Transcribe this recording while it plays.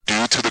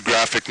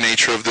graphic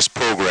nature of this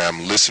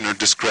program, listener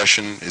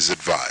discretion is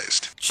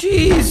advised.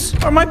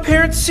 Jeez, are my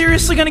parents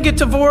seriously gonna get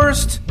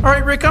divorced? All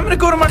right, Rick, I'm gonna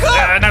go to my...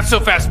 Not so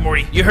fast,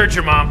 Morty. You heard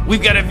your mom.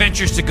 We've got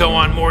adventures to go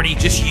on, Morty.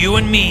 Just you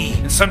and me.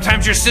 And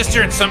sometimes your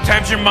sister and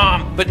sometimes your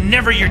mom. But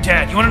never your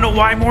dad. You wanna know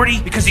why,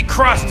 Morty? Because he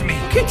crossed me.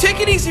 Okay, take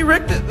it easy,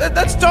 Rick.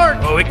 That's dark.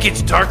 Oh, it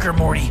gets darker,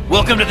 Morty.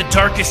 Welcome to the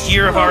darkest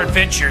year of our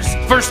adventures.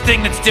 First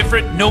thing that's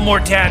different, no more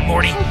dad,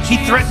 Morty. He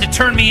threatened to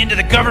turn me into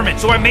the government,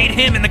 so I made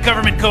him and the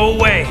government go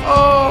away.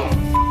 Oh...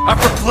 I've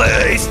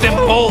replaced them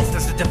both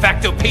as the de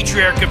facto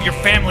patriarch of your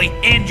family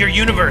and your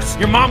universe.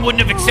 Your mom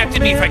wouldn't have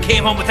accepted me if I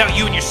came home without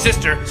you and your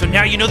sister, so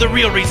now you know the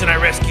real reason I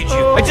rescued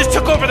you. I just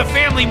took over the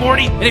family,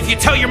 Morty, and if you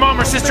tell your mom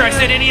or sister I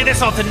said any of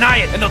this, I'll deny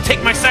it, and they'll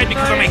take my side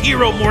because I'm a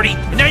hero, Morty.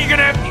 And now you're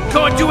gonna have to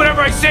go and do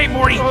whatever I say,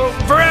 Morty,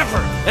 forever.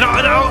 And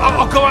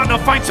I'll go out and I'll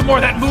find some more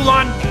of that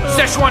Mulan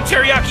Szechuan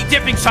teriyaki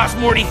dipping sauce,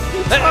 Morty.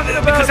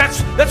 Because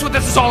that's what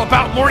this is all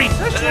about, Morty.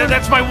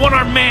 That's my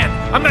one-armed man.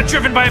 I'm not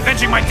driven by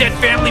avenging my dead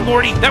family,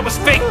 Morty. That was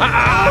fake.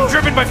 I'm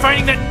driven by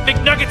finding that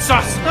McNugget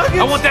sauce.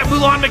 I want that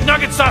Mulan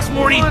McNugget sauce,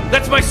 Morty.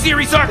 That's my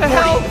series arc,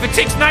 Morty. If it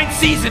takes 9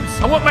 seasons,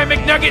 I want my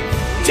McNugget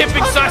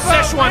dipping sauce,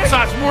 Szechuan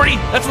sauce, Morty.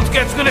 That's what's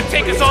gonna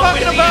take us all the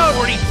way to the end,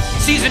 Morty.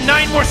 Season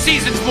 9 more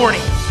seasons,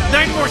 Morty.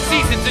 9 more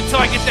seasons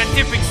until I get that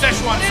dipping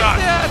Szechuan sauce.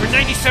 For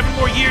 97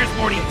 more years,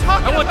 Morty.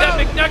 I want that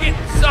McNugget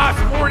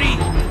sauce, Morty.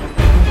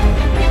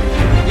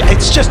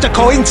 It's just a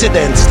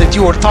coincidence that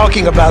you were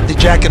talking about the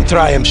Jack and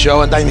Triumph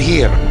show and I'm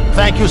here.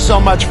 Thank you so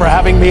much for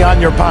having me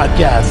on your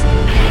podcast.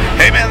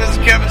 Hey man, this is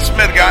Kevin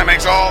Smith, guy who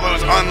makes all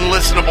those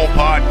unlistenable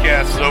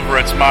podcasts over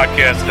at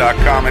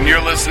smodcast.com, and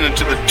you're listening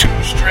to the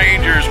Two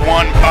Strangers,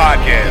 One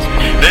Podcast.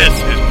 This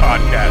is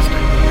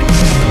podcasting.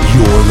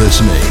 You're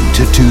listening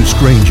to Two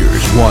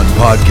Strangers, One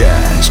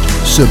Podcast.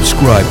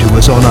 Subscribe to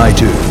us on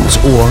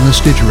iTunes or on the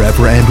Stitcher app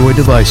for Android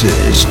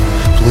devices.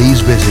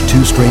 Please visit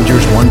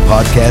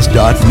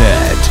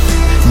twostrangersonepodcast.net.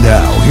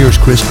 Now, here's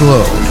Chris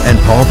Cologne and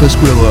Paul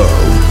Pasquillo.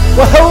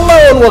 Well,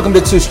 hello and welcome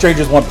to Two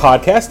Strangers, One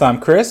Podcast. I'm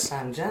Chris.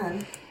 I'm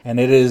Jen. And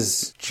it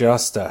is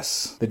just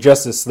us, the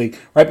Justice League.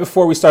 Right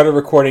before we started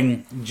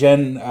recording,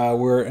 Jen, I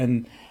want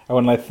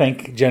to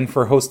thank Jen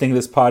for hosting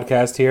this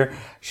podcast here.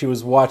 She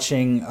was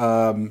watching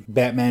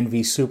Batman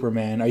v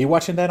Superman. Are you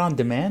watching that on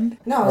demand?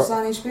 No, it's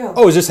on HBO.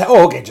 Oh,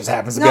 okay. It just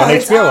happens to be on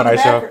HBO when I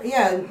show.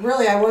 Yeah,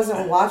 really, I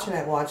wasn't watching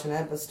it,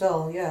 but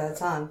still, yeah,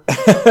 it's on.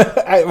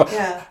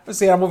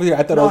 See, I'm over here.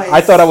 I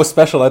thought I was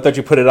special. I thought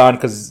you put it on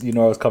because you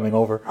know I was coming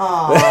over.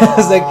 I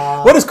was like,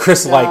 what is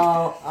Chris like?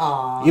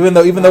 Even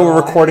though we're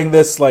recording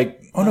this,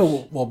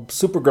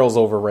 Supergirl's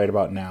over right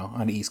about now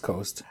on the East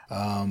Coast.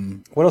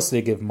 What else do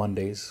they give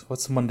Mondays?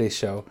 What's the Monday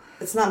show?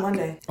 It's not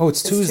Monday. Oh,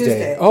 it's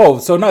Tuesday. Oh,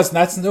 so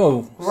that's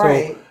no.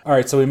 Right. So, all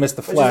right, so we missed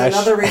the Flash.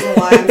 Which is another reason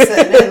why I'm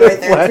sitting in right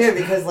there too,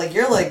 because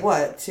you're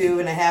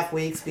 2.5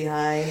 weeks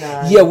behind.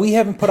 Yeah, we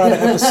haven't put out an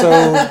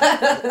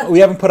episode. We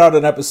haven't put out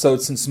an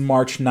episode since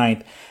March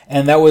 9th,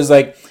 and that was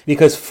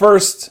because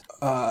first,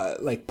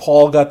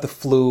 Paul got the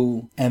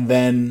flu, and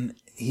then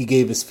he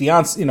gave his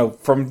fiance,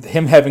 from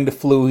him having the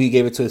flu, he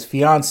gave it to his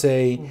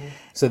fiance. Mm-hmm.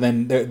 So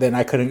then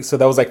I couldn't. So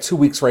that was 2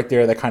 weeks right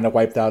there that kind of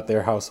wiped out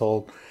their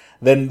household.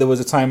 Then there was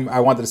a time I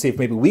wanted to see if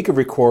maybe we could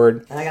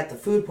record. And I got the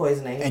food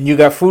poisoning. And you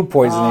got food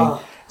poisoning.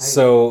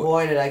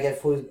 Boy, did I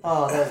get food.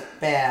 Oh, that was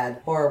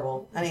bad.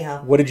 Horrible.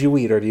 Anyhow. What did you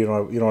eat, or do you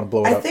don't want to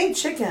blow it up? I think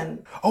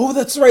chicken. Oh,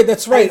 that's right.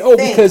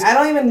 Because I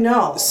don't even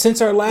know. Since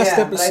our last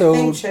episode, but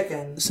I think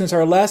chicken. Since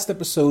our last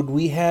episode,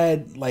 we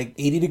had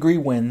 80-degree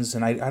winds,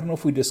 and I don't know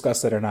if we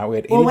discussed that or not. We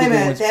had 80-degree winds. Wait a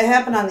minute. That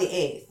happened on the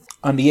 8th.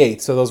 On the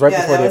 8th, so that was right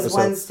before the episode.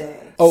 Yeah, that was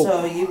Wednesday.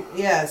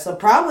 Oh. So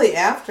probably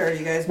after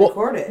you guys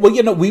recorded. Well,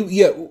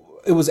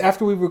 it was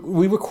after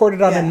we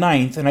recorded on the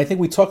 9th, and I think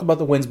we talked about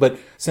the winds, but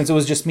since it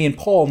was just me and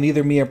Paul,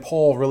 neither me or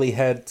Paul really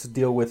had to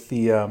deal with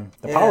the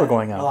power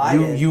going out.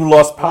 You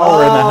lost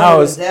power in the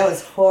house. That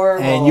was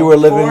horrible. And you were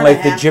living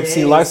the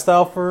gypsy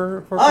lifestyle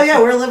for we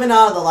were living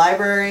out of the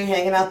library,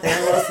 hanging out there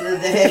most of the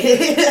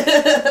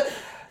day.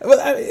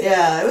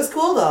 It was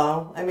cool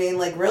though. I mean,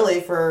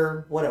 really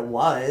for what it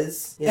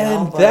was.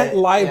 That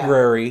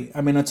library. Yeah.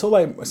 I mean,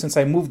 since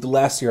I moved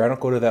last year, I don't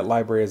go to that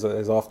library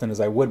as often as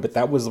I would. But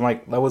that was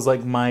my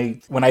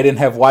when I didn't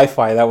have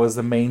Wi-Fi. That was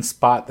the main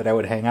spot that I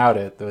would hang out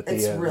at.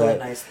 It's really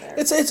nice there.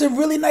 It's a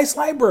really nice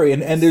library,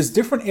 and there's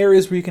different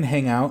areas where you can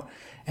hang out.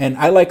 And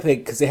I like that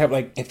because they have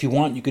if you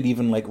want, you could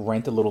even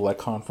rent a little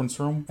conference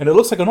room, and it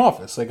looks like an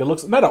office. It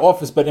looks not an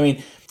office, but I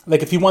mean,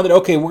 if you wanted,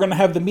 okay, we're gonna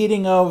have the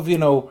meeting of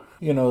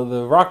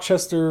the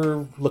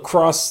Rochester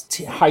lacrosse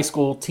high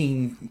school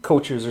team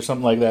coaches or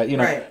something like that.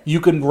 Right.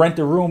 You can rent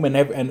a room and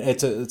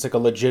it's a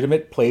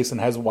legitimate place and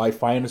has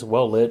Wi-Fi and it's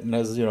well lit and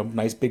has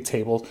nice big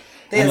tables.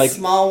 They have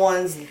small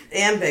ones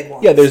and big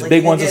ones. Yeah, there's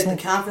big ones. You can get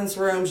the conference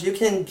rooms. You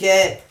can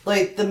get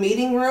the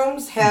meeting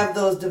rooms have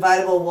those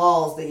dividable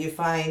walls that you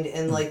find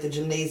in the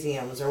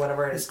gymnasiums or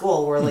whatever at a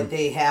school where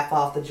they half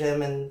off the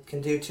gym and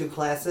can do 2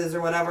 classes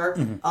or whatever.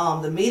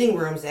 Mm-hmm. The meeting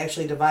rooms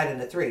actually divide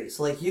into 3.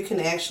 So you can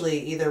actually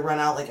either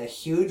rent out a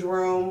huge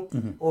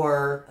room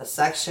or a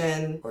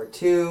section or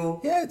two.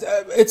 Yeah,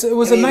 it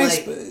was a nice.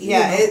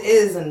 It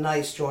is a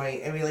nice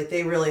joint. I mean, like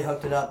they really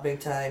hooked it up big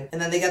time.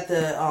 And then they got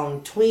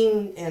the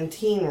tween and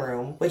teen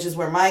room, which is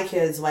where my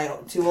kids, my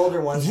two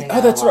older ones, hang out.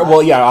 Oh, that's right.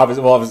 Well, yeah,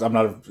 obviously, I'm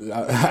not.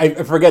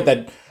 I forget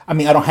that. I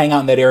mean, I don't hang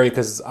out in that area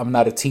because I'm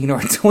not a teen or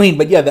a tween.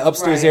 But yeah, the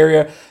upstairs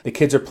area, the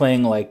kids are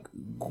playing like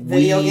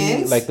video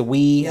games, like the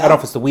Wii. I don't know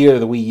if it's the Wii or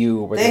the Wii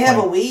U. They have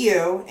a Wii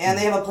U and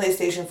they have a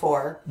PlayStation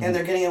 4, and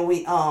they're getting a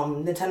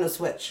Nintendo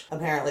Switch.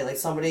 Apparently, like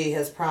somebody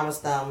has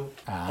promised them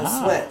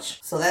a Switch,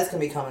 so that's gonna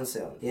be coming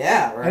soon.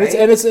 Yeah, right.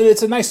 And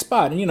it's a nice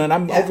spot, and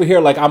I'm over here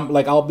like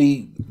I'll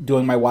be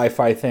doing my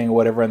Wi-Fi thing or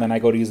whatever, and then I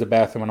go to use the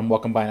bathroom, and I'm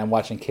walking by and I'm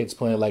watching kids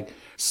playing like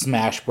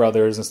Smash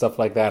Brothers and stuff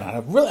like that,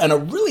 and a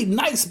really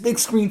nice big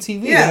screen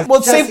TV. Yeah,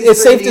 well,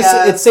 it's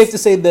safe to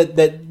say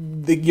that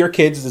your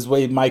kids, is the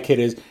way my kid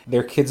is.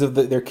 They're kids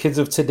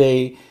of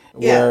today,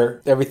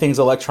 where everything's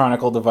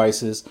electronical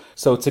devices.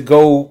 So to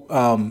go,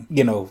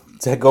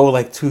 to go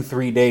like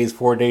 2-3 days,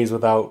 4 days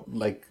without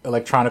like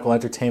electronical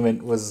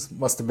entertainment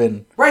must have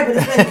been right. But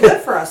it's been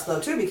good for us though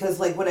too, because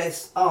like what it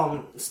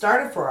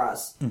started for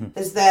us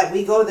is that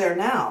we go there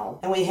now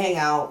and we hang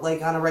out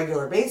like on a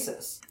regular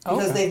basis.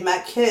 Because they've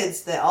met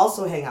kids that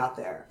also hang out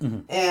there.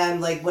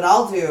 And like what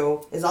I'll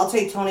do is I'll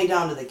take Tony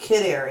down to the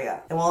kid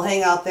area and we'll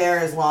hang out there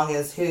as long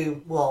as he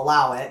will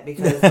allow it,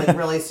 because like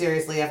really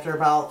seriously after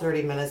about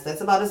 30 minutes that's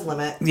about his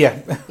limit. Yeah.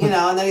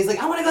 And then he's like,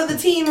 I want to go to the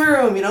teen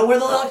room, where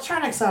the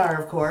electronics are,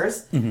 of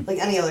course, like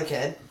any other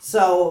kid.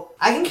 So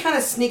I can kind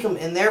of sneak him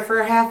in there for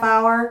a half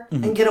hour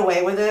and get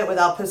away with it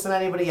without pissing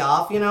anybody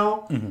off,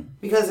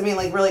 because I mean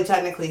like really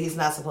technically he's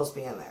not supposed to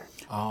be in there.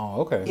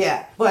 Oh, okay.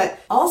 Yeah, but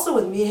also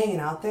with me hanging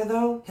out there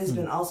though has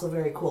been also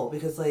very cool,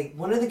 because like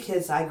one of the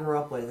kids I grew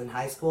up with in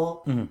high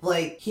school,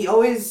 like he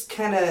always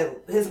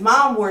his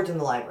mom worked in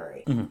the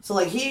library. So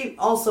like he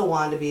also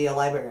wanted to be a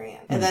librarian.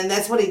 And then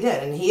that's what he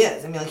did, and he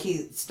is. I mean like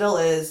he still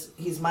is.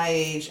 He's my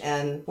age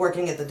and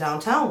working at the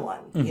downtown one,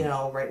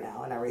 right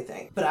now and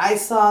everything. But I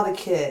saw the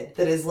kid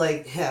that is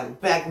like him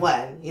back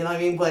when, you know what I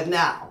mean? But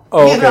now.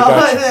 Oh, okay,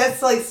 gotcha.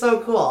 That's like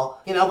so cool.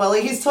 But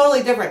like he's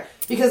totally different.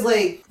 Because,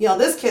 like,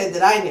 this kid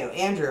that I knew,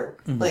 Andrew,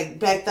 like,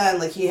 back then,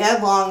 like, he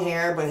had long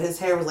hair, but his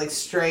hair was, like,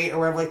 straight or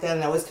whatever like that, and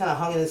it always kind of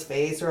hung in his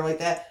face or like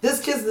that.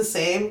 This kid's the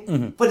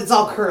same, but it's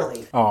all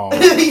curly. Oh.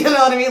 You know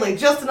what I mean? Like,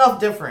 just enough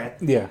different.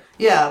 Yeah.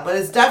 Yeah, but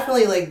it's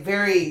definitely, like,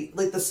 very,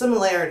 like, the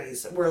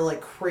similarities were, like,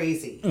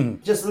 crazy.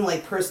 Just in,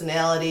 like,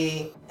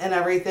 personality and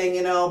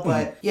everything,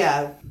 but,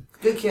 yeah.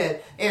 Good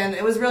kid. And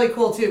it was really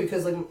cool too,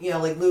 because like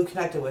like Lou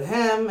connected with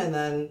him, and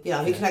then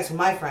he connects with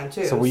my friend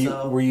too. So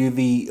were you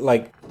the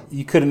like,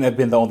 you couldn't have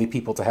been the only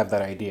people to have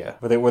that idea?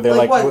 Were there were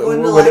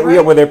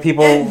there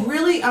people? It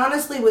really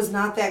honestly was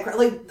not that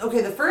like,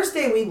 okay, the first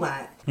day we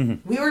went,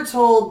 we were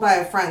told by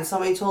a friend,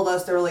 somebody told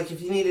us, they were like,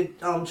 if you need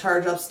to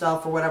charge up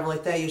stuff or whatever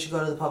like that, you should go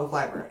to the public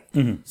library.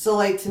 So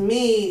like to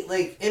me,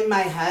 like in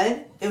my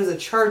head, it was a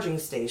charging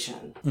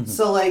station.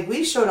 So like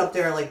we showed up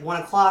there at like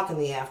 1:00 in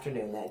the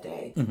afternoon that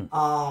day.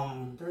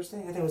 Thursday?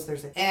 I think it was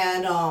Thursday.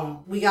 And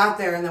we got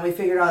there and then we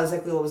figured out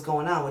exactly what was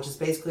going on, which is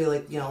basically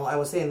like, I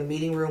was saying the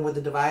meeting room with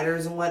the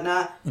dividers and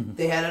whatnot.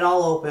 They had it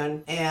all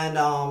open, and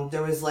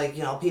there was like,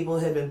 people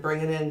had been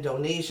bringing in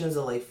donations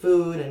of like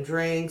food and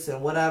drinks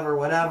and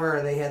whatever,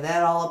 and they had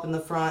that all up in the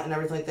front and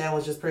everything like that. It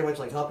was just pretty much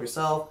like help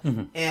yourself.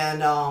 And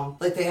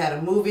like they had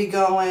a movie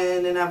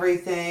going and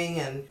everything,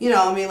 and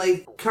I mean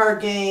like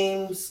card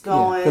games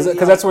going,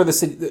 because that's where the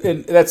city,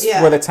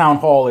 where the town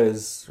hall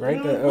is,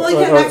 right?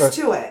 Next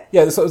to it.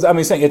 Yeah, so I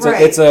mean, saying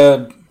it's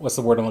a what's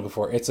the word I'm looking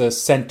for? It's a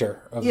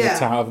center of the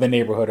town, of the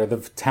neighborhood, or the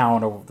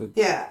town, or the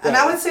and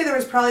I would say there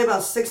was probably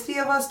about 60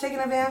 of us taking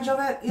advantage of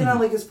it.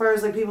 Like as far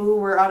as like people who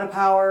were out of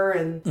power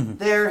and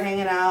they're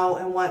hanging out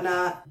and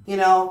whatnot.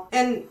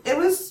 And it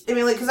was, I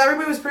mean, like, because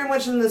everybody was pretty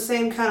much in the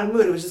same kind of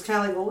mood. It was just kind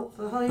of like, well, what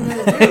the hell are you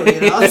going to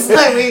do? It's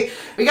like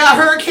we got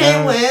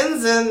hurricane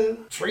winds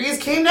and trees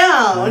came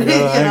down.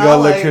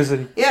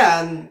 Electricity.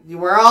 And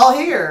we're all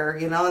here,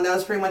 and that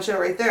was pretty much it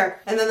right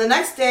there. And then the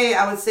next day,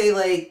 I would say,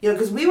 like,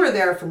 because we were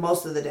there for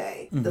most of the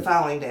day, the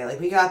following day. Like,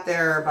 we got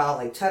there about,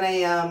 like, 10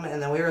 a.m.,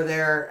 and then we were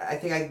there, I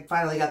think I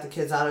finally got the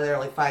kids out of there,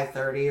 like,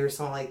 5:30 or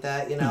something like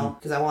that,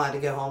 because I wanted to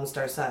get home and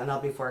start setting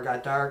up before it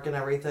got dark and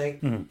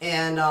everything.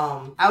 And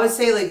I would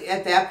say, like,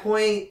 at that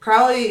point,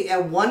 probably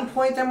at one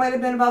point there might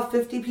have been about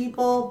 50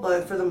 people,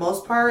 but for the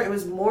most part, it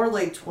was more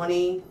like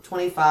 20,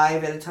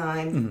 25 at a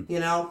time,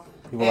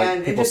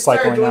 People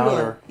cycling out,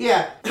 or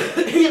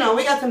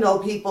we got to know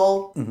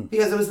people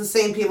because it was the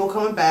same people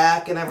coming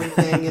back and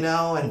everything, and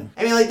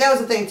I mean, like, that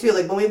was the thing too.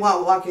 Like, when we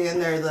went walking in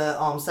there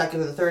the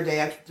second or the third day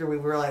after we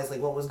realized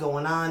like what was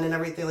going on and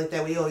everything like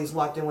that, we always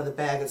walked in with a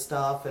bag of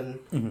stuff and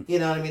you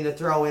know what I mean, to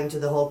throw into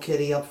the whole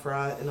kitty up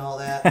front and all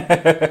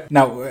that.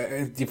 Now,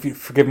 if you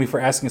forgive me for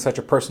asking such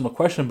a personal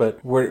question,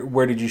 but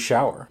where did you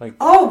shower? Like,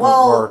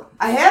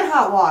 I had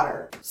hot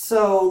water,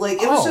 so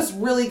like it was just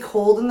really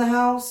cold in the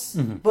house,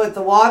 but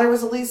the water was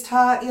was at least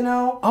hot, you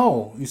know?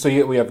 Oh, so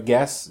we have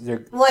gas?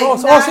 Like, so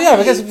not yeah,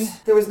 I guess heat.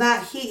 There was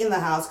not heat in the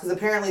house because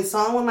apparently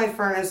some of my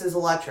furnace is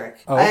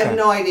electric. Oh, I have okay.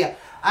 no idea.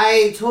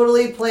 I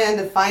totally plan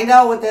to find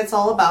out what that's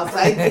all about. 'Cause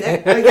I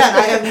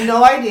have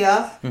no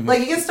idea. Mm-hmm. Like,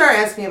 you can start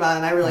asking me about it,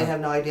 and I really have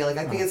no idea. Like,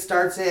 I think it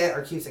starts it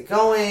or keeps it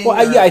going. Well,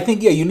 or- I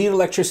think you need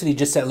electricity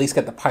just to at least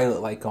get the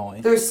pilot light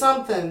going. There's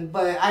something,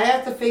 but I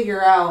have to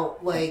figure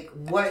out, like,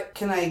 what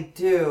can I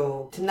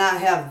do to not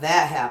have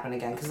that happen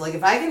again? Because, like,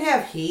 if I can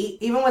have heat,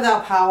 even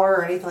without power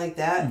or anything like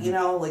that, Mm-hmm. you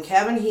know, like,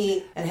 having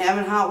heat and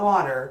having hot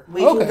water,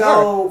 we Okay, can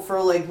go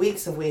for, like,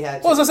 weeks if we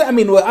had to.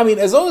 Well, I mean,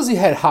 as long as you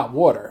had hot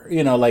water,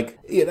 you know, like,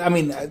 I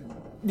mean,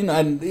 you know,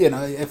 and you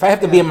know, if I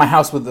have to be in my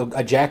house with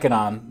a jacket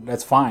on,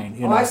 that's fine.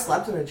 You know, I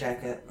slept in a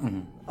jacket.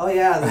 Mm-hmm. Oh,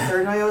 yeah, the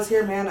third night I was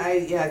here, man,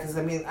 because,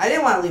 I mean, I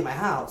didn't want to leave my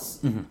house,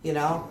 you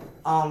know?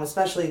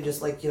 Especially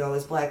just like, you know, it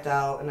was blacked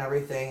out and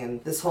everything,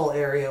 and this whole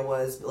area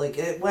was like,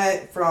 it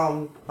went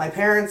from my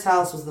parents'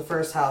 house was the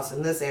first house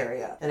in this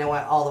area, and it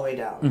went all the way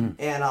down.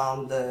 And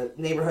the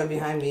neighborhood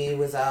behind me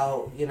was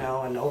out, you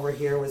know, and over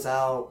here was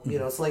out, you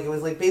know, so like it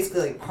was like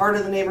basically like part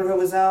of the neighborhood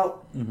was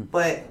out,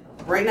 but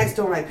right next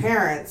door to my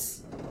parents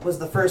was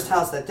the first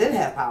house that did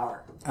have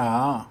power.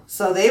 Ah.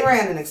 So they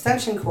ran an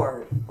extension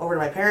cord over to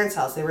my parents'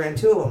 house. They ran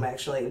two of them,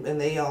 actually.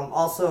 And they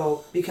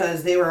also,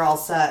 because they were all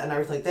set and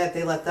everything like that,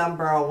 they let them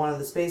borrow one of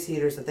the space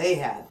heaters that they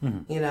had,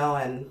 you know,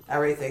 and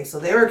everything. So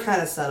they were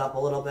kind of set up a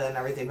little bit and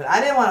everything. But I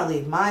didn't want to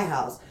leave my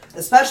house,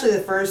 especially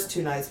the first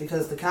two nights,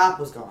 because the cop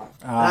was gone.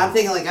 And I'm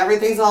thinking, like,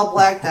 everything's all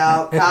blacked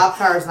out. Cop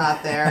car's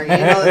not there. You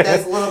know, that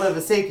that's a little bit of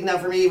a safety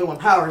net for me even when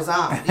power's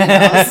on, you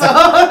know,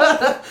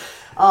 so...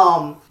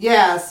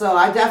 yeah, so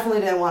I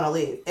definitely didn't want to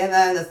leave. And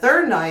then the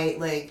third night,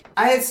 like,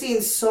 I had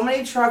seen so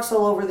many trucks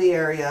all over the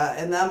area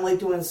and them, like,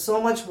 doing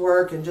so much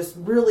work and just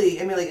really,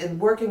 I mean, like, and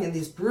working in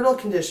these brutal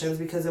conditions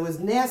because it was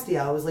nasty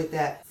out. It was like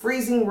that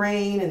freezing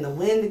rain and the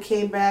wind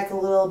came back a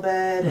little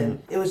bit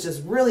and it was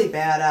just really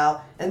bad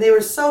out. And they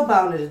were so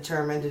bound and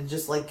determined to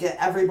just, like, get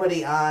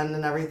everybody on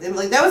and everything.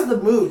 Like, that was the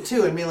mood,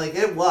 too. I mean, like,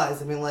 it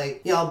was. I mean,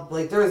 like, you know,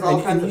 like, there was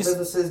all kinds of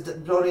businesses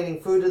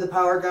donating food to the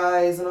power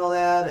guys and all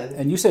that.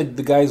 And you said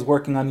the guys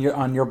working on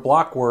your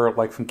block were,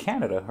 like, from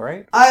Canada,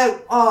 right?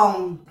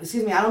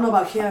 Excuse me, I don't know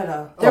about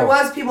Canada. There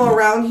was people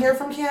around here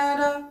from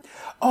Canada.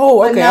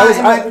 Oh, okay. But not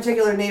in my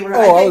particular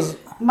neighborhood.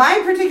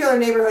 My particular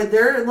neighborhood,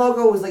 their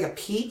logo was like a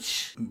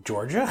peach.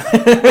 Georgia?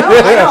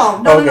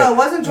 No, it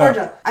wasn't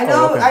Georgia. I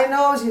know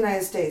it was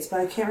United States,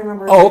 but I can't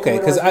remember. Oh, okay,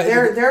 because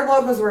their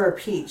logos were a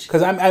peach.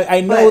 Because I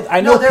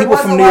know people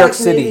from New York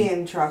City. There was a lot of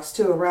Canadian trucks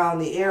too around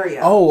the area.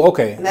 Oh,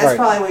 okay, and that's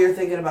probably what you're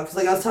thinking about. Because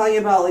like I was telling you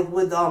about, like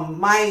with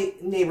my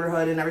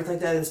neighborhood and everything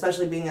like that, and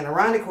especially being in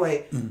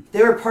Irondequoit,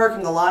 they were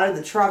parking a lot of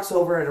the trucks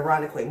over at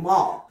Irondequoit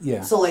Mall.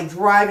 Yeah. So like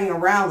driving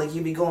around, like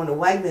you'd be going to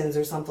Wegmans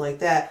or something like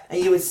that,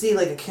 and you would see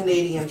like a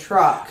Canadian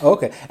truck.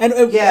 Okay, and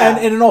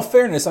in all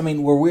fairness, I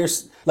mean, we're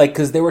like,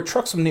 because there were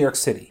trucks from New York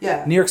City.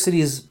 Yeah, New York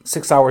City is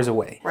 6 hours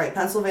away. Right,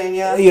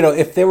 Pennsylvania. You know,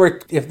 if there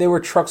were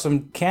trucks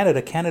from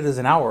Canada, Canada's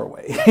an hour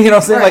away. You know what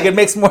I'm saying? Right. Like, it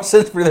makes more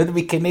sense for there to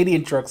be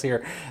Canadian trucks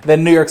here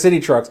than New York City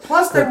trucks.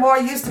 Plus, they're more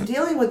used to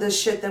dealing with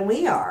this shit than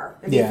we are,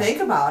 if you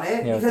think about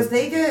it, because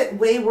they get it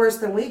way worse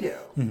than we do.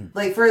 Mm-hmm.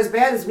 Like, for as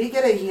bad as we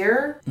get it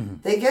here,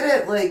 they get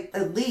it like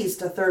at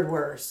least a third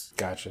worse.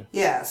 Gotcha.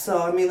 Yeah.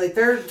 So I mean, like,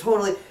 they're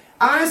totally.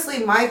 Honestly,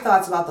 my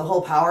thoughts about the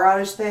whole power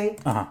outage thing,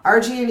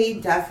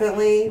 RG&E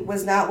definitely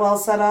was not well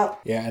set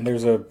up. Yeah, and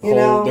there's a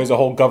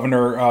whole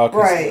governor,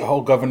 right? A whole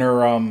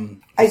governor.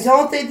 I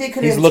don't think they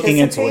could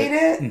anticipate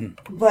it,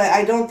 but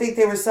I don't think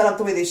they were set up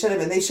the way they should have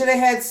been. They should have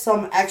had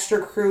some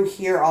extra crew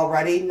here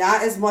already,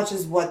 not as much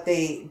as what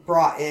they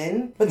brought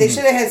in, but they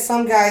should have had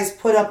some guys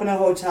put up in a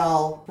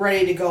hotel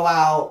ready to go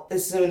out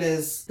as soon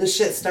as the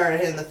shit started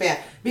hitting the fan.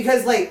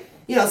 Because, like,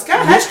 you know,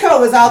 Scott Heshko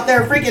was out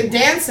there freaking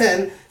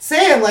dancing,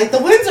 saying, like, the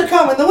winds are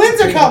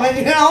coming,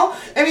 you know?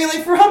 I mean,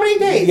 like, for how many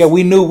days? Yeah,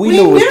 we knew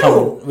it was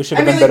coming. We should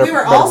have been better. We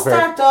were all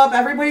stocked up,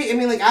 everybody. I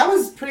mean, like, I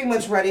was pretty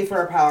much ready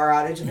for a power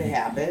outage if it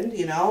happened,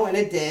 you know, and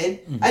it did.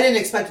 I didn't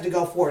expect it to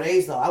go 4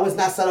 days, though. I was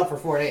not set up for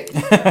 4 days.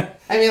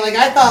 I mean, like,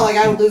 I thought, like,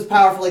 I would lose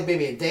power for, like,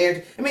 maybe a day or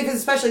two. I mean, because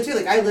especially, too,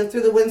 like, I lived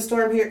through the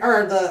windstorm here,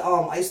 or the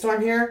ice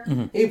storm here.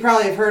 You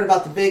probably have heard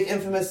about the big,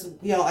 infamous,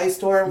 you know, ice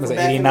storm from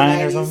back in the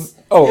 90s. Or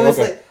something? Oh, it was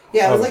okay. Like,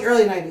 yeah, it was like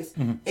early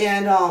 90s.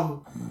 And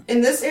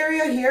in this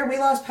area here, we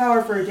lost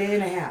power for a day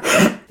and a half.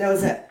 That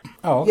was it.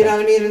 Oh, okay. You know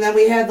what I mean? And then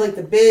we had like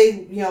the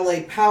big, you know,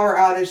 like power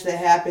outage that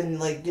happened,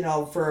 like, you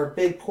know, for a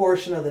big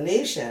portion of the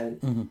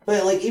nation.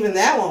 But like even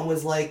that one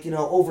was like, you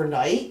know,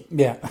 overnight.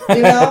 Yeah.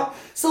 You know?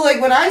 So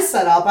like when I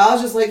set up, I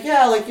was just like,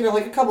 yeah, like, you know,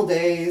 like a couple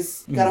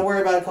days. Got to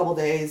worry about a couple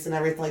days and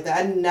everything like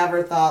that. I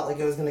never thought like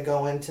it was going to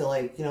go into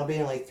like, you know,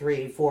 being like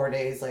 3-4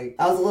 days. Like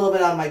I was a little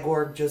bit on my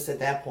gourd just at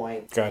that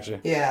point. Gotcha.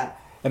 Yeah.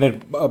 And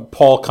then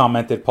Paul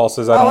commented. Paul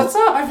says, "I don't." What's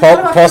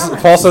up?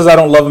 Paul says, "I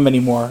don't love him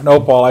anymore." No,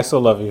 Paul, I still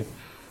love you.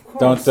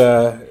 Don't.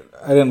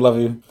 I didn't love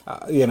you.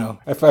 You know,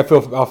 I'll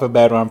feel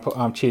bad when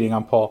I'm cheating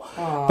on Paul.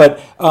 But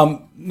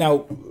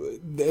now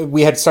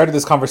we had started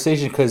this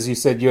conversation because you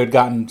said you had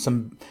gotten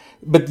some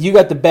But you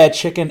got the bad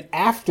chicken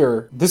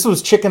after. This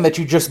was chicken that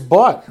you just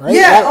bought, right?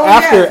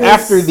 Yeah,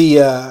 after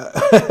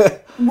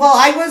the. Well,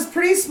 I was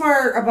pretty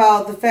smart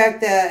about the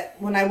fact that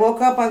when I woke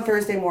up on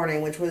Thursday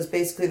morning, which was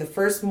basically the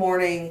first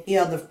morning,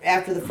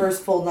 after the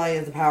first full night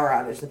of the power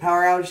outage. The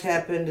power outage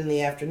happened in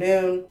the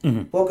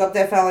afternoon. Woke up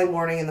that following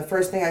morning, and the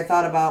first thing I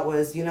thought about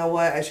was, you know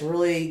what, I should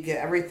really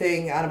get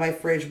everything out of my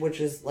fridge,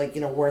 which is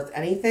worth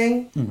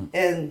anything,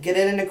 and get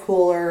it in a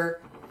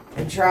cooler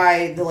and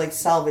try to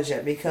salvage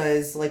it,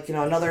 because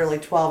another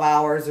 12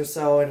 hours or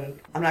so, and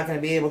I'm not going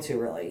to be able to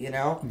really,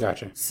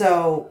 Gotcha.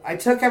 So I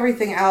took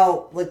everything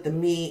out, the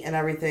meat and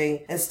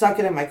everything, and stuck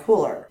it in my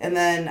cooler. And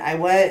then I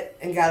went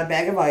and got a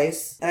bag of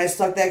ice, and I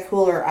stuck that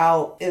cooler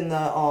out in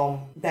the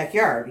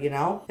backyard,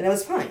 and it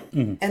was fine.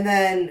 And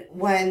then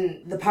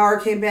when the power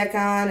came back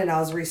on and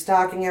I was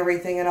restocking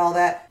everything and all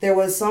that, there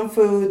was some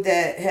food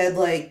that had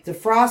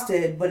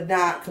defrosted, but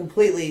not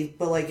completely.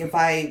 But if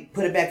I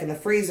put it back in the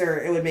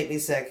freezer, it would make me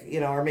sick.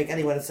 Or make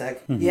anyone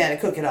sick. You had to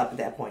cook it up at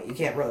that point. You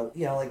can't really,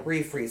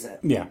 refreeze it.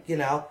 Yeah.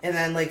 And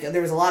then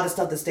there was a lot of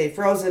stuff that stayed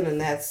frozen,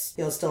 and that's,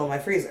 still in my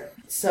freezer.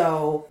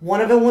 So one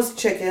of them was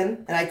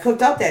chicken, and I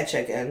cooked up that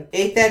chicken,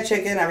 ate that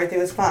chicken, everything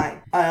was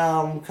fine.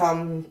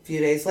 Come a few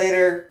days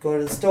later, go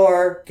to the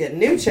store, get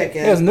new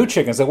chicken. It was new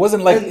chicken, so it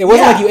wasn't like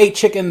you ate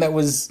chicken that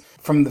was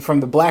from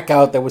the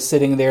blackout that was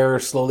sitting there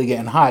slowly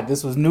getting hot.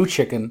 This was new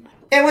chicken.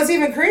 And what's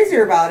even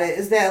crazier about it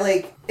is that,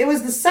 it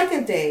was the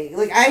second day.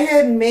 I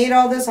had made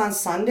all this on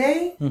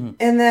Sunday,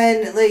 and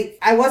then,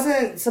 I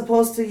wasn't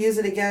supposed to use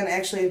it again,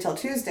 actually, until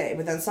Tuesday.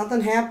 But then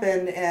something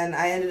happened, and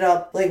I ended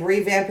up,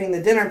 revamping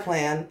the dinner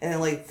plan,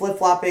 and,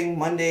 flip-flopping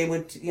Monday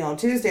with,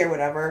 Tuesday or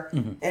whatever.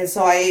 And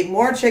so I ate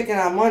more chicken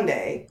on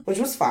Monday, which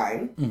was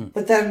fine.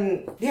 But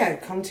then,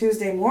 come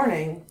Tuesday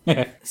morning,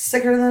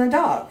 sicker than a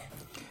dog.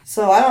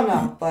 So I don't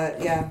know,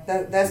 but, yeah,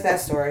 that's that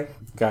story.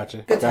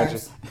 Gotcha. Good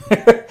times.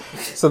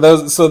 So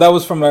that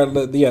was from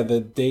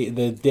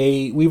the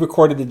day we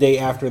recorded the day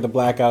after the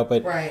blackout,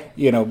 but right.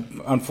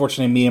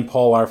 Unfortunately, me and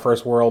Paul, our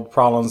first world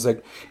problems,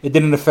 it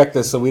didn't affect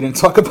us, so we didn't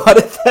talk about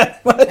it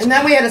that much. And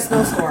then we had a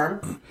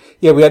snowstorm.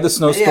 Yeah, we had the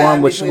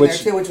snowstorm, which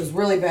was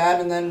really bad,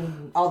 and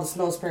then all the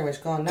snow's pretty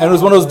much gone now. And it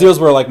was one of those deals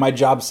where my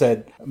job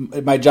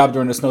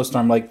during the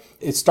snowstorm,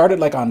 it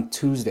started on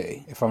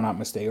Tuesday, if I'm not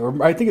mistaken,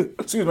 or I think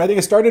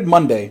it started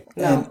Monday.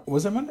 No, and,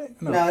 was it Monday?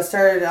 No, it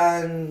started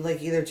on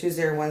either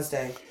Tuesday or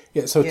Wednesday.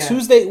 Yeah, so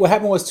Tuesday, what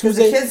happened was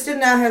Tuesday. The kids did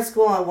not have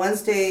school on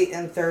Wednesday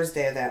and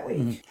Thursday of that week.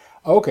 Mm-hmm.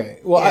 Okay,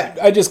 well, yeah.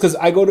 I just because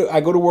I go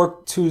to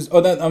work Tuesday.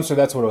 Oh, I'm sorry,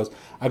 that's what it was.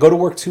 I go to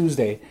work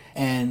Tuesday,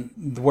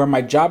 and where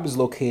my job is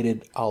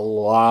located, a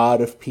lot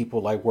of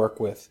people I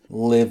work with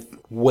live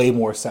way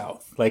more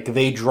south.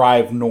 They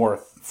drive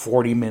north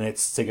 40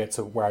 minutes to get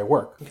to where I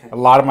work. Okay. A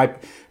lot of my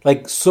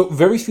so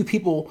very few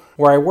people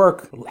where I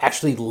work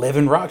actually live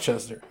in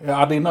Rochester.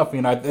 Oddly enough,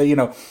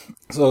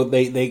 so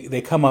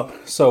they come up.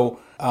 So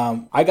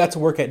I got to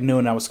work at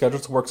noon. I was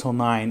scheduled to work till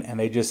 9, and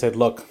they just said,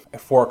 "Look,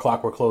 at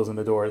 4:00 we're closing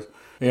the doors."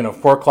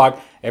 4:00,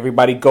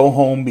 everybody go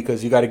home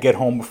because you got to get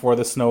home before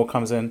the snow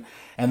comes in.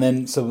 And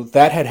then, so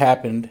that had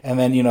happened. And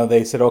then,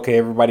 they said, okay,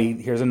 everybody,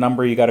 here's a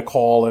number you got to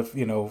call if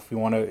you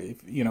want to,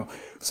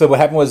 So what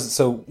happened was,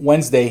 so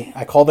Wednesday,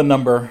 I called the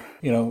number,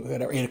 at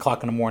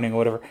 8:00 in the morning or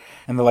whatever.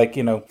 And they're like,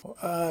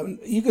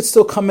 you could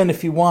still come in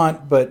if you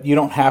want, but you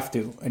don't have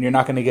to. And you're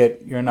not going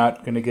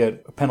to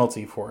get a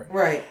penalty for it.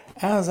 Right.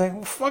 And I was like,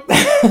 well, fuck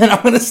that. And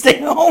I'm going to stay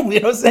home.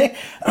 You know what I'm saying?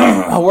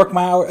 I'll work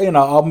my hour,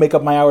 I'll make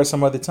up my hours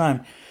some other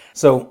time.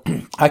 So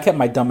I kept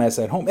my dumb ass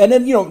at home, and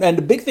then and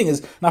the big thing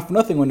is, not for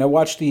nothing, when I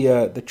watched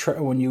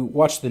when you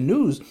watch the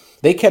news,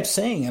 they kept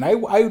saying, and I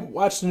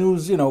watched the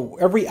news,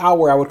 every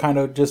hour I would kind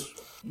of just,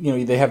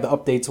 they have the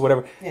updates or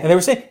whatever, and they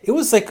were saying it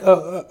was like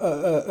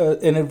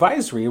an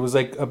advisory, it was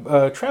like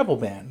a travel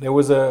ban. There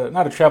was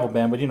not a travel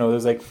ban, but there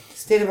was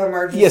state of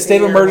emergency. Yeah,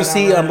 state of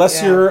emergency,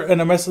 unless you're an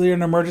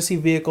emergency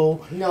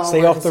vehicle,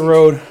 stay off the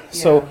road. Yeah.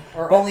 So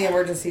or only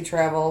emergency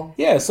travel.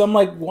 Yeah, so I'm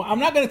like, well, I'm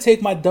not going to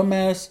take my dumb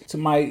ass to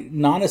my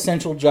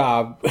non-essential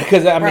job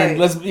because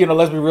let's be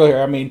real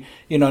here. I mean,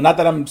 not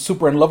that I'm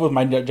super in love with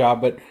my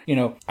job, but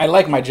I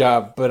like my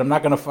job, but I'm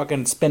not going to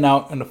fucking spin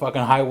out in the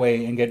fucking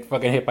highway and get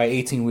fucking hit by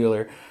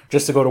 18-wheeler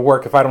just to go to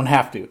work if I don't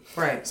have to.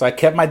 Right. So I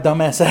kept my dumb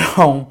ass at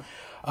home.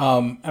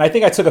 And I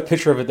think I took a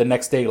picture of it the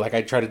next day.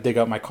 I tried to dig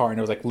up my car, and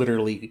it was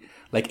literally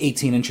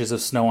 18 inches of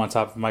snow on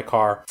top of my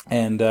car.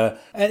 And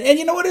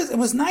you know what? It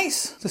was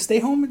nice to stay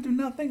home and do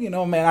nothing.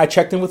 Man, I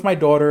checked in with my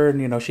daughter,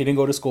 and she didn't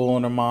go to school,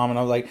 and her mom, and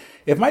I was like,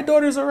 if my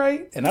daughter's all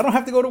right and I don't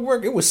have to go to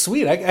work, it was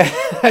sweet.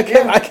 I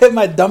kept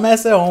my dumb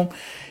ass at home.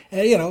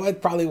 And,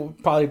 I'd probably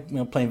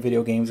playing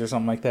video games or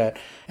something like that.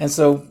 And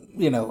so,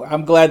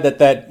 I'm glad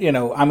that,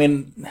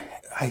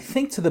 I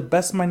think to the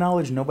best of my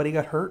knowledge, nobody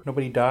got hurt,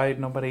 nobody died,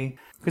 nobody.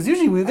 Because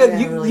usually you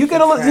get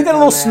a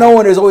little snow,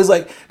 and there's always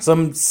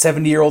some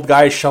 70-year-old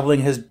guy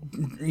shoveling his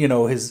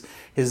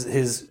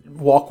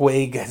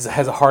walkway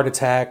has a heart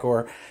attack,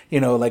 or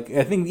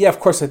I think of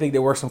course I think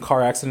there were some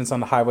car accidents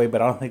on the highway,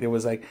 but I don't think there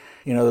was there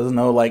was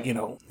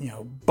no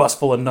bus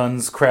full of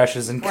nuns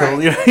crashes and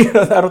killed. Right.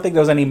 I don't think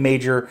there was any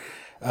major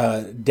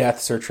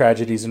deaths or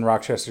tragedies in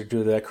Rochester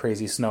due to that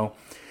crazy snow.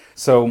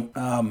 So,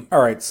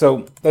 all right.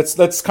 So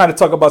let's kind of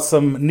talk about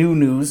some new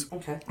news.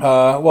 Okay.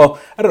 Well,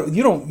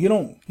 you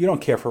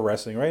don't care for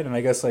wrestling, right? And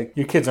I guess like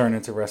your kids aren't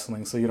into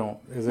wrestling, so you don't.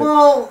 Is it?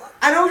 Well,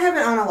 I don't have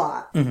it on a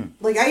lot.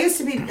 Mm-hmm. Like I used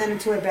to be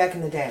into it back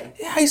in the day.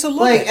 Yeah, I used to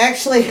love Like it.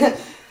 actually,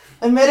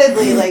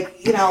 admittedly,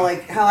 like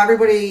like how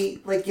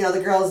everybody, like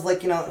the girls,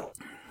 like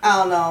I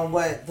don't know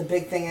what the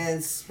big thing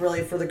is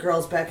really for the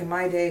girls back in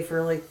my day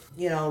for like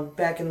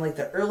back in like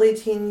the early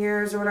teen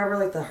years or whatever,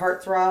 like the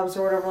heartthrobs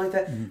or whatever like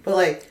that. Mm-hmm. But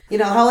like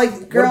how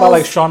like girls. What about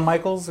like Shawn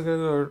Michaels?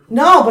 Or...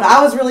 No, but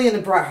I was really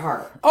into Bret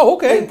Hart. Oh,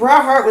 okay. Like,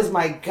 Bret Hart was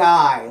my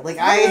guy. Like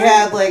I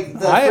had like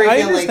the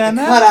freaking like the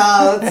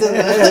cutouts and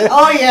the,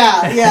 oh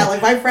yeah.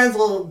 Like my friends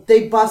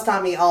they bust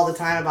on me all the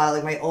time about it.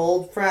 Like my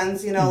old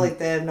friends, like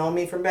they had known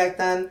me from back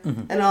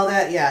then and all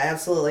that. Yeah,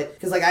 absolutely.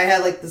 Because like I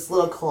had like this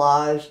little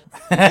collage.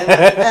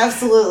 And,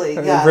 absolutely,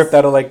 yes. Ripped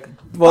out of like.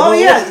 Well, oh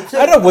yeah.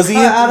 I don't know. Was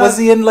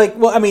he in like?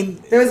 Well, I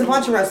mean, there was a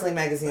bunch of wrestling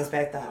magazines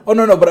back then. Oh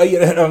no, but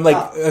I'm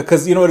like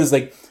because you know what is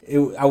like.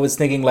 I was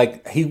thinking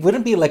like he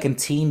wouldn't be like in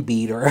Teen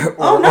Beat or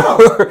oh no,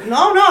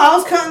 I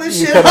was cutting this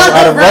shit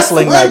out of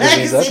wrestling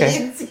magazines.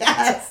 Okay,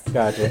 yes,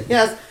 gotcha.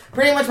 Yes.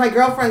 Pretty much my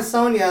girlfriend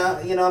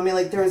Sonia,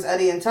 like there was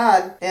Eddie and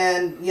Todd,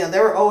 and they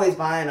were always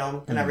buying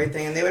them and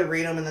everything, and they would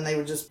read them, and then they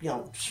would just,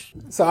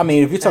 So I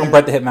mean, if you're talking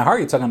Bret the Hitman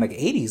Hart, you're talking like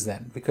 '80s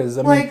then, because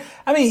I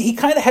mean, he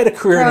kind of had a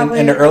career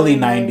in the early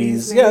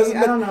 '90s. Yeah,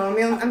 I don't know. I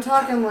mean, I'm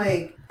talking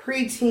like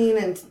pre-teen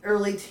and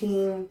early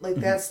teen, like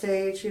that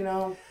stage,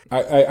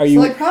 Are you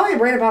like probably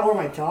right about where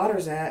my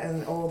daughter's at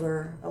and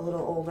older, a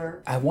little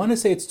older? I want to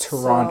say it's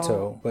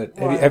Toronto, but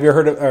have you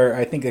heard of? Or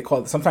I think they call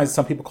it. Sometimes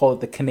some people call it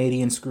the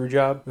Canadian screw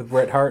job with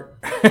Bret Hart.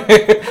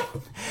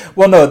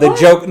 Well, no, the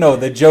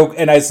joke,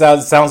 and it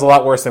sounds a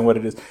lot worse than what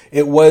it is.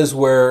 It was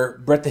where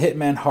Bret the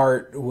Hitman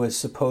Hart was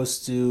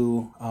supposed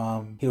to.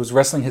 He was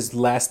wrestling his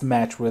last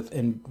match with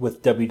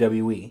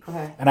WWE,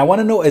 and I want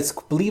to know. I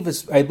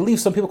believe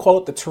some people call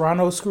it the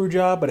Toronto screw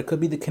job, but it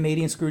could be the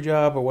Canadian screw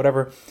job or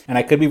whatever. And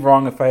I could be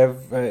wrong if I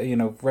have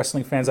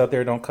wrestling fans out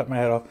there, don't cut my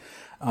head off.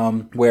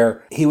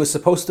 Where he was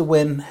supposed to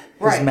win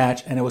his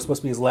match, and it was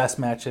supposed to be his last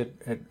match with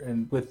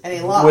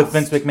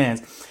Vince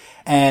McMahon's.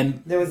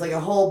 And there was like a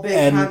whole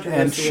big controversy.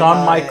 And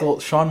Shawn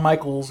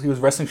Michaels, he was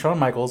wrestling Shawn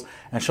Michaels,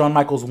 and Shawn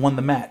Michaels won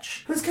the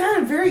match. It was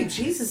kind of very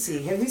Jesus-y.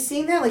 Have you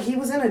seen that? Like he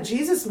was in a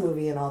Jesus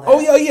movie and all that. Oh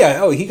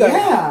yeah. Oh, he got.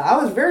 Yeah,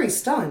 I was very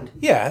stunned.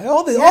 Yeah,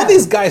 all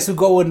these guys who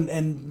go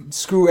and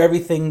screw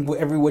everything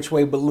every which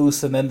way but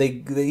loose, and then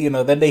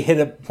they hit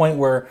a point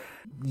where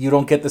you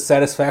don't get the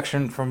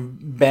satisfaction from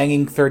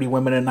banging 30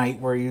 women a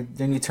night, where you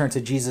turn to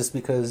Jesus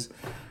because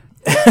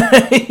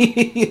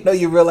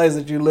you realize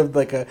that you lived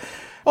like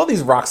all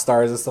these rock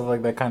stars and stuff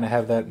like that kind of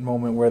have that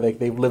moment where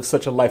they've lived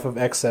such a life of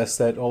excess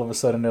that all of a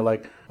sudden they're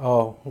like,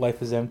 oh,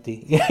 life is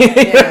empty. Yeah.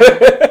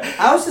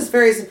 I was just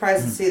very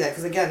surprised to see that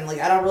because again, like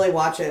I don't really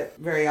watch it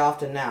very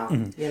often now.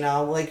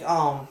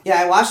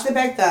 I watched it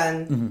back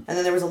then, and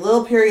then there was a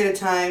little period of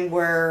time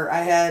where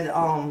I had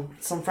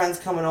some friends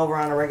coming over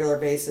on a regular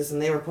basis,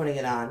 and they were putting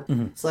it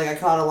on. So like I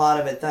caught a lot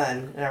of it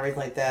then and everything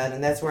like that,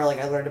 and that's where like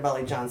I learned about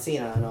like John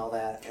Cena and all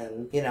that,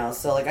 and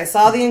so like I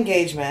saw the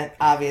engagement,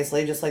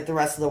 obviously, just like the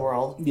rest of the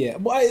world. Yeah,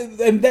 well,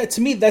 and that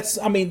to me,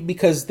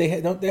 because they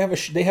have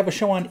a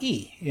show on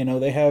E.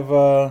 They have.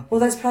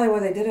 Well, that's probably why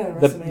they did it at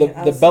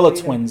WrestleMania. The Bella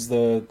twins,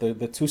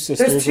 the two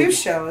sisters. There's two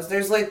shows.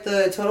 There's like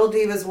the Total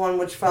Divas one,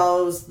 which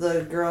follows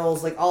the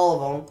girls, like all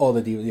of them. All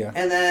the divas, yeah.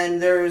 And then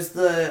there's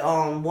the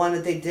one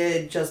that they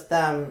did just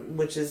them,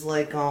 which is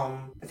like I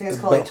think it's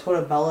called like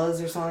Total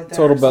Bellas or something like that.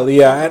 Total Bella,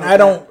 yeah. And I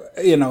don't,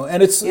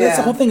 and it's that's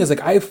the whole thing is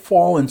like I've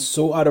fallen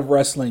so out of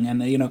wrestling,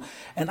 and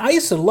and I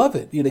used to love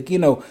it.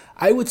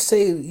 I would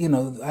say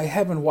I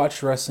haven't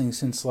watched wrestling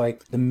since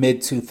like the mid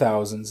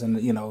 2000s, and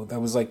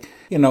that was like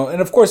and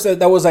of course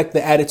that was like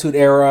the Attitude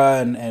Era,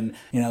 and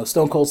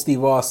Stone Cold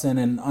Steve Austin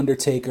and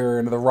Undertaker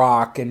and The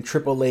Rock and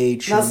Triple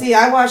H. Now see,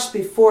 I watched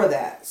before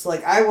that, so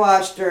like I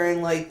watched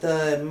during like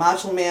the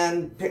Macho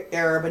Man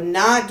era, but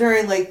not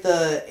during like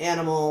the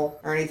Animal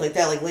or anything like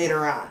that. Like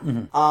later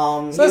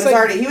on,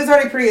 so he was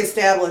already pretty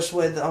established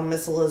with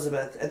Miss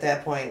Elizabeth at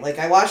that point. Like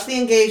I watched the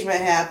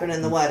engagement happen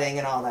and the wedding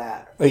and all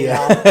that.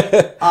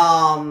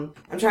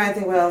 I'm trying to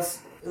think what else.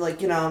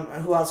 Like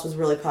who else was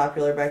really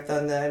popular back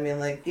then? That even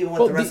with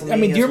the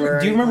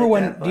WrestleMania. Do you remember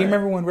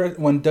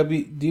when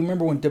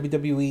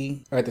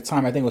WWE, or at the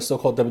time I think it was still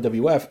called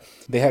WWF,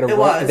 they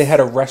had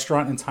a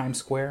restaurant in Times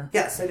Square?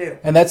 Yes, I do.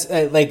 And that's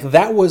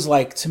that was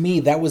like, to me,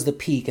 that was the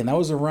peak, and that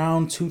was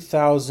around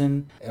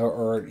 2000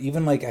 or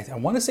even like I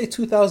want to say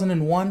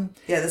 2001.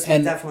 Yeah, this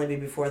would definitely be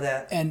before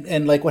that.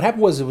 And like what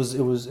happened was it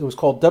was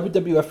called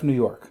WWF New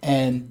York,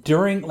 and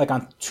during like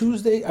on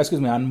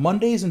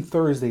Mondays and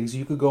Thursdays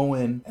you could go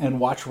in and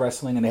watch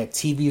wrestling, and they had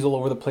TVs all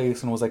over the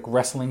place, and it was like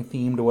wrestling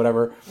themed or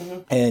whatever.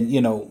 And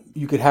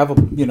you could have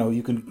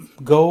you can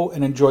go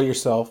and enjoy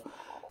yourself.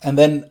 And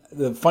then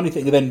the funny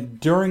thing, then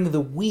during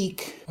the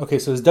week, okay,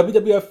 so it's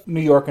WWF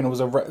New York, and it was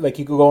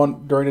you could go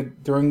on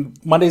during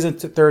Mondays and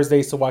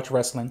Thursdays to watch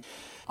wrestling.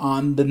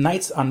 on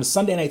the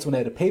Sunday nights when they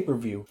had a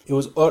pay-per-view, it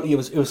was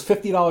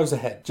 $50 a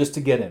head just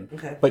to get in.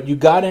 Okay. But you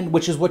got in,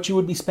 which is what you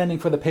would be spending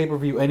for the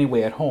pay-per-view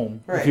anyway at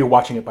home if you're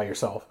watching it by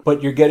yourself.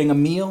 But you're getting a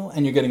meal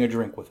and you're getting a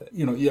drink with it.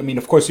 You know, I mean,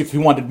 of course, if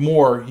you wanted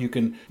more, you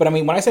can. But I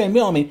mean, when I say a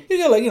meal, I mean you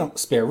get like, you know,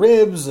 spare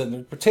ribs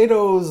and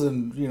potatoes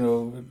and, you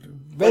know,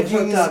 like veggies.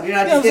 hooked up. You're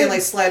not just getting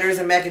like sliders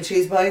and mac and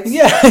cheese bites.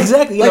 Yeah,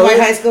 exactly. You like know,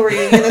 my high school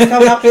reunion that's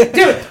coming up.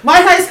 Dude,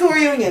 my high school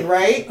reunion,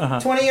 right?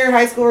 20-year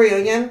high school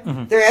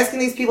reunion. They're asking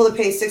these people to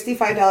pay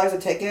 $65 a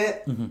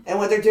ticket. And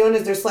what they're doing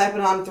is they're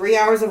slapping on 3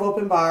 hours of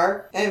open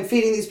bar and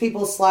feeding these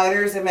people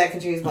sliders and mac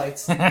and cheese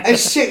bites. I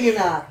shit you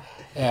not.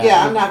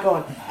 Yeah, I'm not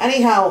going.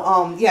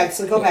 Anyhow,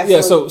 so go back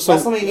to so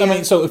WrestleMania. I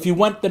mean, so if you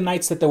went the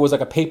nights that there was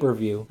like a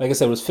pay-per-view, like I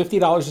said, it was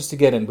 $50 just to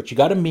get in, but you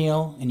got a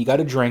meal and you got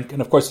a drink,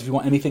 and of course, if you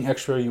want anything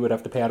extra, you would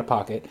have to pay out of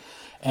pocket.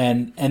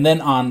 And then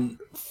on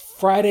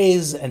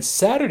Fridays and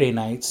Saturday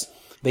nights,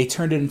 they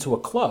turned it into a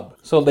club.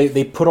 So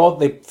they got all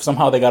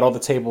the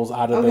tables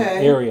out of the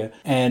area,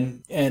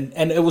 and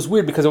it was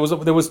weird because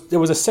there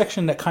was a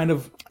section that kind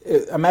of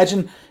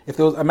imagine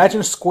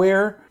a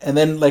square and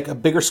then like a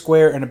bigger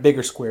square and a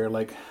bigger square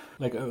like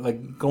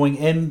going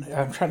in.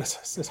 I'm trying to.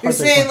 It's hard You're to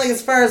saying like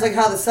as far as like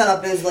how the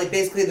setup is, like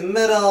basically the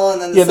middle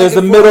and then there's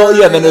the middle,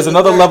 then there's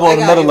another level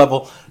and another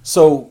level.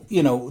 So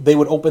you know they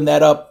would open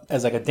that up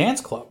as like a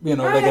dance club, you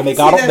know, and they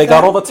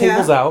got all the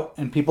tables out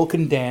and people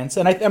can dance.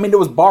 And I mean there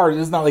was bars.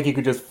 It's not like you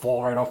could just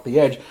fall right off the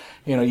edge.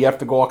 You know, you have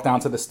to go walk down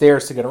to the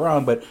stairs to get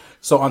around. But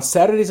so on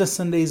Saturdays and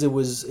Sundays it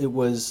was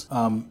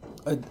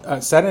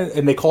Saturday,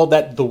 and they called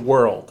that the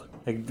World.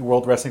 Like the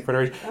World Wrestling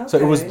Federation. Okay. So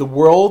it was the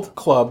World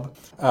Club.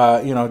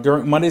 You know,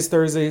 during Mondays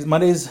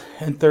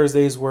and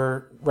Thursdays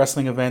were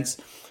wrestling events,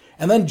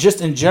 and then just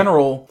in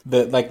general,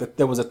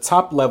 there was a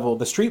top level,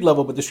 the street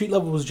level, but the street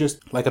level was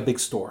just like a big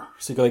store.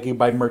 So you could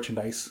buy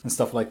merchandise and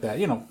stuff like that.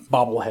 You know,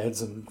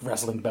 bobbleheads and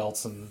wrestling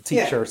belts and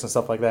T-shirts and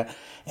stuff like that.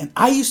 And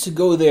I used to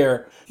go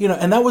there. You know,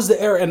 and that was the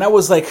era, and that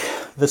was like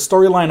the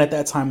storyline at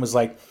that time was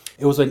like.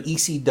 It was when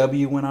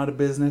ECW went out of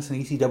business,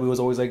 and ECW was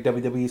always like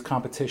WWE's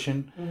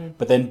competition. Mm-hmm.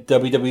 But then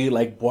WWE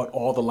like bought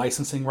all the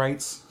licensing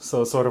rights,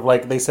 so sort of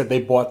like they said they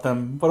bought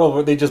them,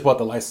 but they just bought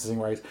the licensing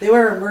rights. They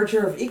were a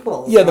merger of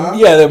equals. Yeah,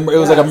 it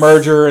was like a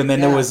merger, and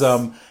then there was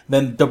then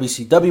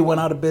WCW went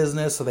out of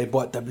business, so they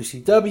bought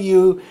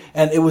WCW,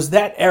 and it was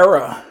that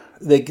era.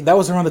 That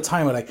was around the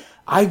time where like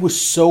I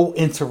was so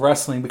into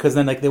wrestling because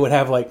then like they would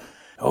have like.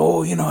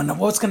 Oh, you know, and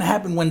what's going to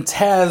happen when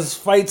Taz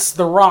fights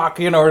The Rock?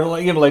 You know, or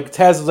like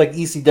Taz is like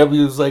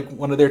ECW's like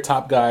one of their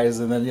top guys,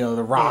 and then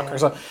The Rock or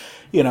something.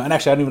 You know, and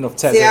actually I don't even know if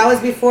Taz. See, I was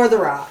before The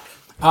Rock.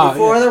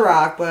 The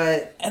Rock,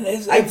 but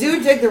I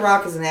do dig The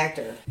Rock as an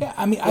actor. Yeah,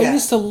 I mean, I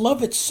used to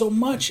love it so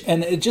much,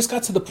 and it just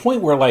got to the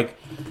point where like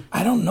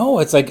I don't know,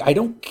 it's like I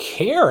don't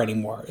care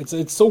anymore.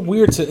 It's so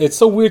weird to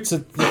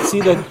see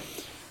that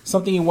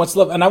something you once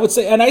loved, and I would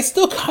say, and I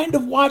still kind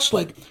of watch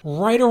like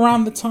right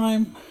around the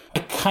time. I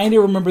kind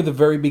of remember the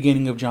very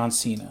beginning of John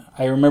Cena.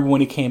 I remember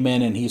when he came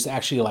in and he used to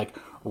actually like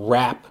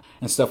rap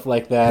and stuff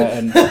like that,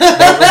 and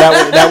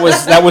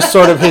that was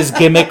sort of his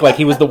gimmick. Like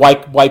he was the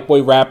white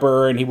boy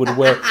rapper, and he would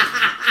wear.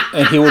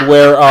 I'm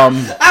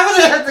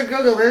gonna have to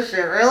Google this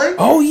shit. Really?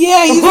 Oh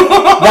yeah,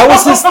 that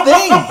was his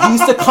thing. He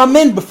used to come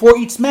in before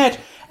each match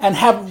and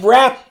have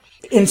rap.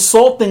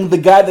 Insulting the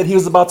guy that he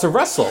was about to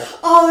wrestle.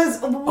 Oh, that's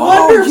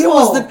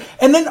wonderful.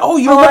 And he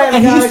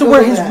used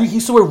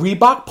to wear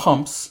Reebok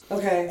pumps.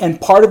 Okay.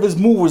 And part of his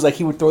move was like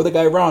he would throw the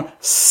guy around,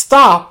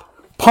 stop,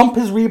 pump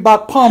his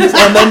Reebok pumps,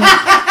 and then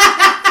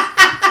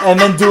and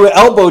then do an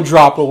elbow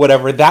drop or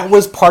whatever. That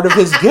was part of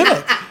his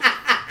gimmick.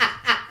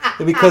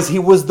 Because he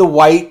was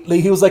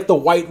like the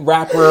white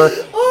rapper.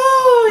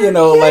 You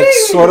know, like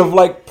sort of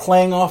like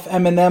playing off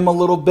Eminem a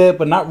little bit,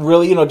 but not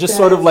really. You know, just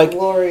sort of like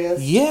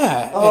glorious.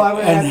 Yeah. Oh, I'm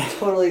gonna have to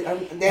totally.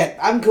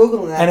 I'm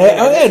googling that.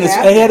 And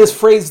he had his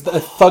phrase, the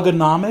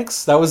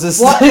thugonomics. That was his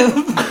thing.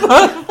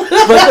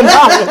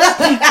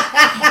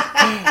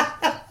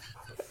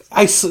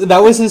 Thugonomics.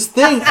 That was his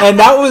thing, and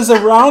that was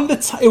around the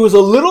time. It was a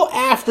little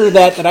after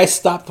that I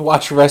stopped to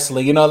watch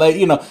wrestling. You know,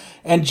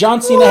 and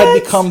John Cena had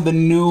become the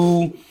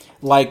new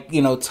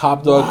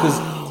top dog because.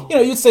 You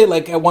know, you'd say,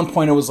 like, at one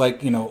point it was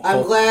like,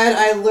 I'm glad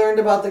I learned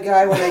about the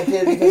guy when I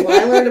did, because when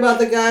I learned about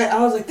the guy,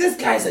 I was like, this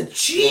guy's a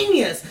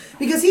genius!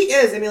 Because he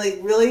is. I mean, like,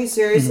 really,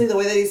 seriously, the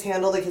way that he's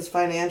handled, like, his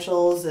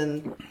financials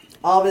and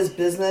all of his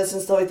business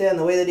and stuff like that, and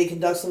the way that he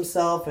conducts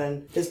himself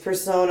and his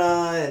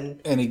persona,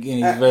 and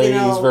he's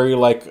very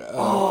like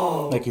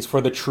he's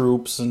for the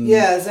troops, and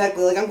yeah,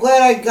 exactly. Like, I'm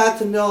glad I got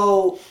to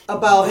know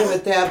about him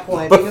at that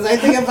point, because I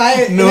think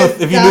if you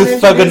knew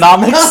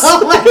thugonomics,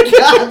 oh my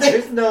god,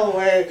 there's no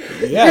way.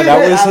 Yeah,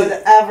 I would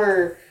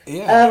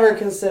ever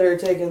consider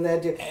taking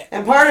that dude.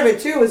 And part of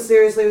it too was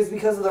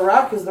because of The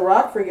Rock, because The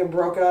Rock freaking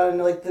broke out,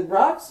 and like The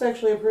Rock's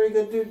actually a pretty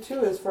good dude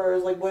too, as far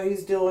as like what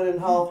he's doing and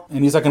how.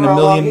 And he's like in a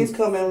million. He's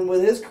coming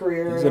with his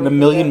career. He's in a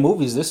million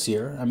movies this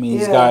year. I mean,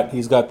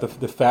 he's got the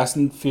Fast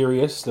and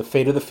Furious, the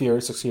Fate of the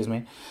Furious. Excuse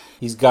me.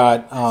 He's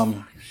got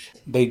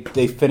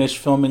they finished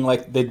filming,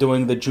 like they're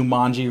doing the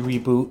Jumanji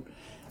reboot.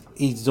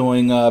 He's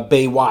doing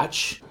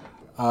Baywatch.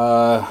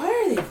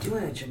 Why are they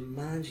doing a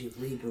Jumanji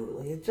reboot?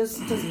 Like, it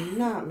just does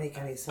not make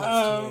any sense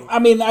to me. I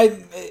mean, I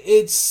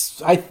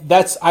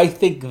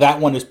think that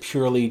one is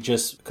purely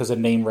just because of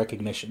name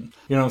recognition.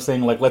 You know what I'm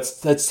saying? Like,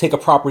 let's take a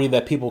property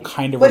that people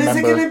kind of remember. But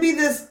is it going to be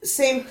this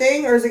same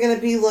thing, or is it going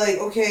to be like,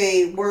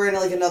 okay, we're in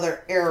like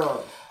another era?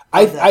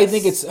 I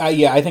think it's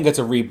I think it's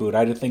a reboot.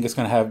 I think it's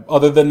going to have,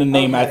 other than the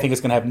name, I think it's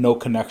going to have no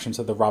connection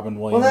to the Robin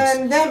Williams. Well,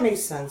 then that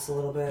makes sense a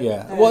little bit.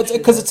 Yeah. Well,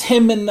 because it's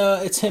him and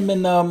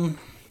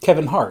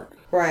Kevin Hart.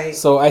 Right.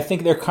 So I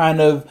think they're kind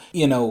of,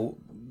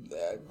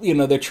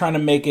 they're trying to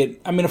make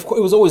it. I mean, of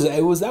course,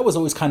 that was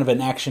always kind of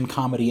an action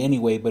comedy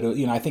anyway. But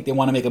I think they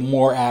want to make it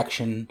more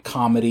action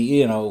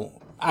comedy. I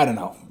don't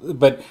know,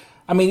 but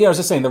I mean, I was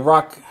just saying, The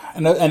Rock,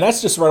 and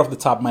that's just right off the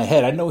top of my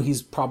head. I know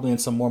he's probably in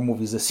some more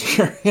movies this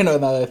year. Now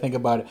that I think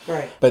about it.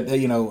 Right. But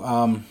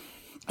and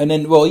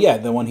then, well, yeah,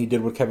 the one he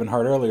did with Kevin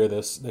Hart earlier,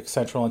 the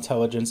Central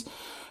Intelligence.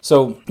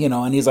 So,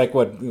 and he's like,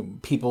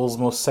 what, people's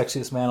most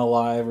sexiest man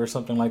alive or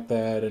something like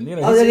that. And,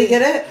 did he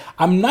get it?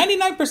 I'm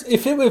 99%.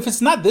 If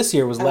it's not this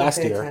year, it was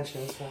last year.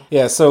 Attention, so.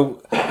 Yeah.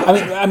 So,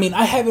 I mean,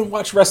 I haven't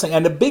watched wrestling,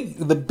 and the big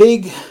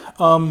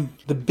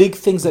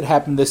things that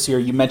happened this year.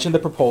 You mentioned the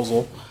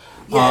proposal.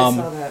 Yeah, I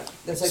saw that.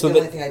 That's like the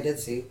only thing I did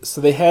see.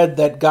 So they had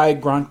that guy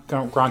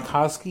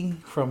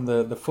Gronkowski from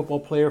the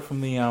football player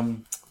from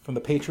the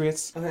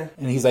Patriots. Okay.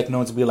 And he's like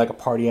known to be like a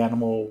party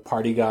animal,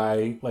 party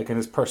guy, like in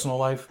his personal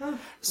life. Huh.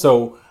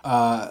 So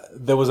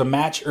there was a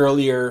match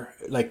earlier,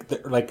 like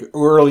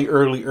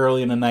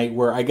early in the night,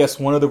 where I guess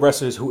one of the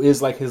wrestlers who is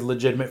like his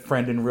legitimate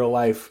friend in real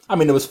life. I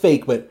mean, it was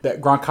fake, but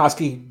that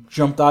Gronkowski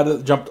jumped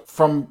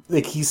from,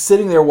 like, he's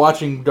sitting there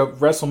watching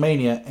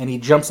WrestleMania, and he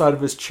jumps out of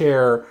his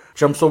chair,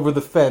 jumps over the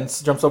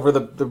fence, jumps over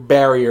the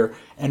barrier,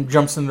 and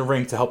jumps in the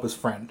ring to help his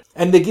friend.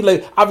 And they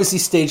like obviously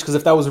staged, because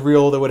if that was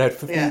real, they would have had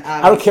 50. Yeah,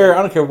 I don't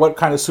care what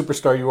kind of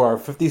superstar you are.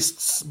 50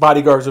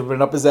 bodyguards would have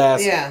been up his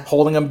ass,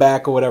 holding him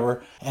back or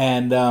whatever.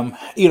 And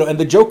and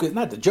the joke is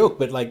not the joke,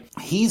 but like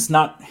he's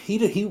not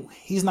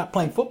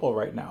playing football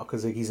right now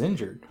because he's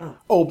injured.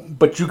 Oh,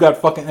 but you got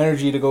fucking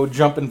energy to go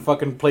jump and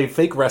fucking play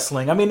fake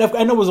wrestling. I mean,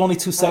 I know it was only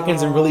 2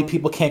 seconds, and really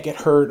people can't get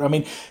hurt. I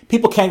mean,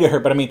 people can get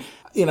hurt, but I mean,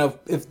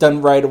 if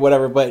done right or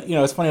whatever. But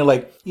it's funny,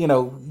 like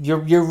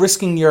you're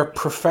risking your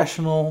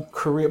professional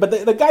career.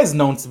 But the guy's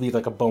known to be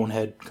like a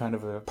bonehead, kind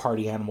of a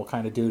party animal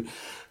kind of dude.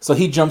 So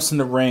he jumps in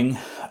the ring.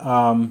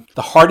 The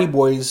Hardy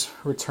Boys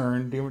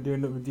return. Do you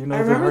know? I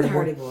remember the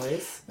Hardy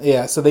Boys.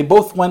 Yeah. So they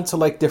both went to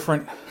like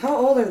different. How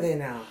old are they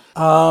now?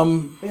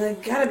 They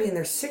gotta be in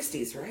their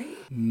 60s, right?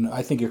 No,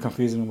 I think you're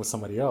confusing them with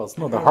somebody else.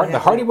 No, the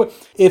Hardy Boys.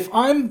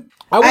 I am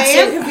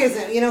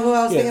confusing. You know who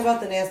I was thinking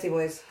about? The Nasty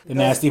Boys.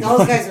 Nasty Boys.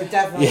 Those guys are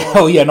definitely.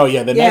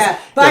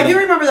 But I do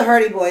remember the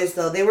Hardy Boys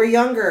though. They were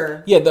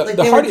younger. Yeah,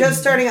 they were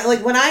just starting out.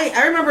 Like when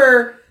I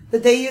remember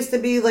that they used to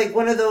be like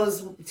one of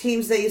those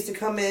teams that used to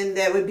come in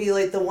that would be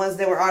like the ones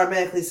that were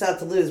automatically set up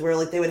to lose, where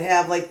like they would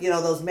have like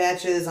those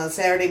matches on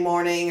Saturday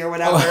morning or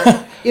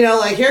whatever.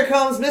 Like here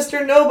comes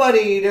Mr.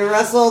 Nobody to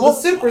wrestle the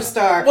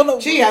superstar. Well,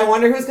 no. Gee, I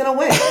wonder who's gonna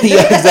win.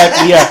 Yeah,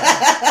 exactly.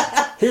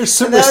 Yeah. Here's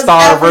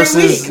Superstar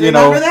versus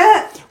Remember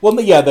that? Well,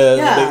 yeah,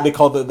 they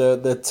call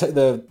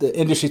the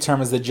industry term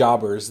is the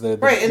jobbers, the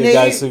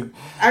guys who.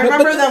 I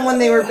remember them when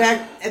they were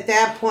back at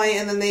that point,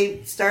 and then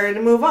they started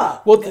to move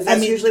up. Well, because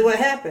that's usually what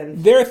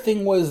happened. Their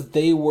thing was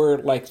they were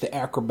like the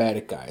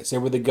acrobatic guys. They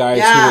were the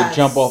guys who would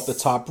jump off the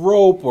top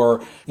rope,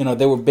 or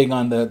they were big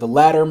on the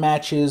ladder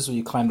matches where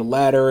you climb the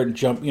ladder and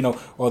jump,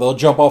 or they'll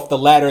jump off the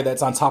ladder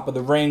that's on top of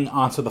the ring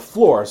onto the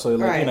floor. So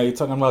like, you're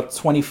talking about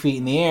 20 feet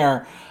in the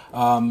air,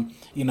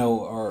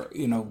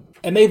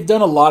 and they've done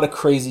a lot of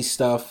crazy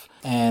stuff,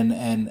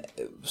 and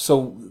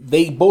so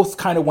they both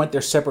kind of went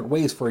their separate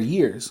ways for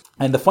years.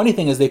 And the funny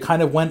thing is, they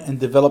kind of went and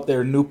developed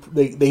their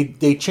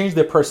they changed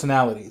their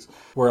personalities.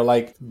 Where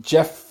like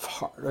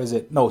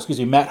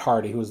Matt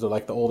Hardy, who's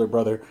the older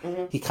brother,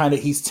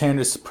 he's turned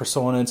his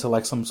persona into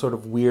like some sort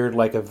of weird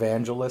like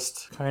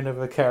evangelist kind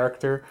of a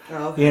character,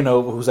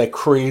 who's like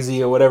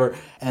crazy or whatever.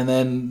 And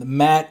then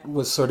Matt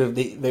was sort of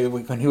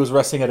when he was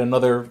wrestling at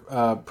another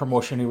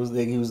promotion, he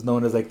was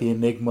known as like the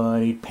Enigma,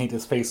 and he'd paint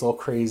his face all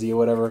crazy or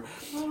whatever.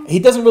 He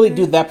doesn't really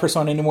do that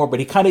persona anymore, but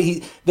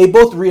they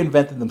both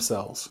reinvented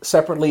themselves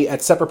separately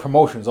at separate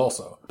promotions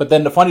also. But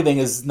then the funny thing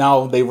is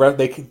now they were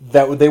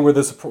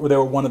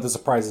one of the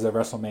surprises at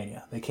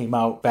WrestleMania. They came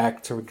out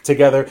back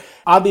together.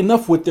 Oddly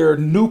enough, with their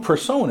new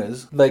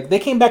personas, like they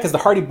came back as the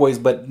Hardy Boys,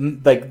 but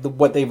like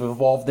what they've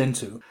evolved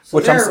into.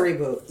 So they're a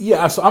reboot.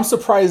 Yeah, so I'm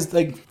surprised.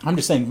 Like I'm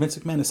just saying, Vince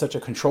McMahon is such a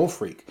control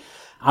freak.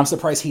 I'm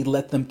surprised he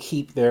let them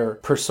keep their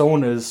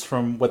personas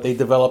from what they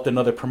developed in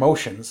other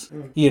promotions,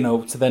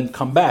 to then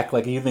come back.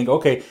 Like, you think,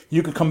 okay,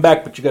 you could come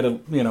back, but you got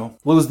to,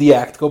 lose the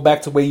act. Go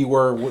back to where you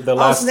were the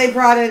last... So they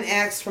brought in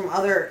acts from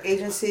other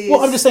agencies? Well,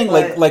 I'm just saying,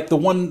 like the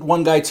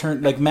one guy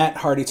turned, like Matt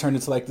Hardy turned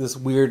into like this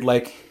weird,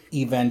 like,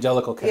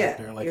 evangelical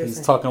character. Yeah, like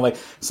he's talking like...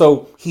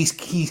 So he's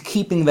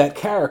keeping that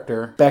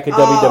character back at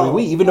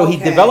WWE, even though he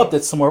developed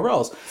it somewhere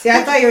else. See,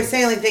 I thought you were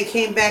saying like they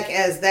came back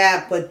as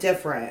that, but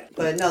different.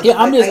 But no. Yeah,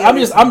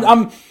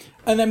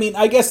 And I mean,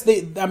 I guess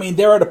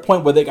they're at a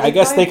point where I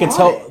guess they could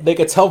tell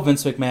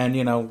Vince McMahon,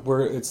 you know,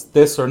 it's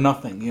this or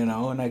nothing, you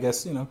know, and I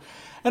guess, you know,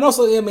 and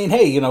also, I mean,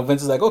 hey, you know,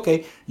 Vince is like,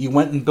 okay, you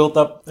went and built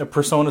up a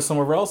persona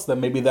somewhere else,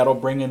 then maybe that'll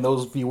bring in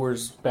those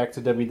viewers back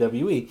to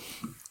WWE.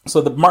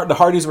 So the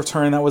Hardys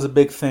return, that was a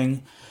big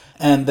thing.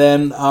 And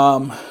then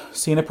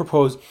Cena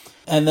proposed.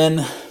 And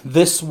then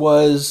this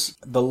was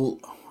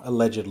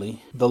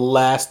allegedly the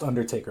last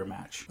Undertaker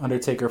match.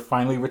 Undertaker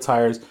finally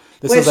retires.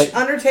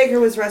 Undertaker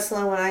was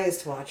wrestling when I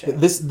used to watch it.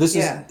 This is,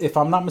 if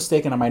I'm not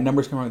mistaken, and my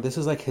numbers come wrong, this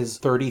is like his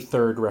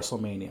 33rd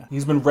WrestleMania.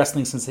 He's been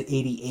wrestling since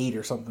 88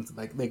 or something.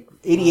 Like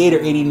 88 or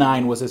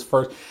 89 was his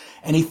first.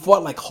 And he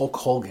fought like Hulk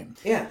Hogan.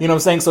 Yeah. You know what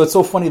I'm saying? So it's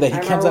so funny that he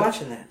comes out.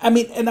 watching that. I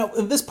mean, and now,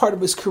 in this part of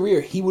his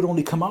career, he would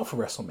only come out for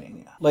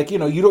WrestleMania. Like, you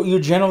know, you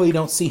generally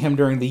don't see him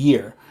during the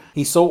year.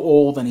 He's so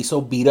old and he's so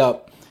beat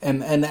up.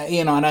 And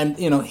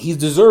he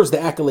deserves the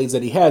accolades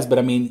that he has, but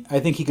I mean, I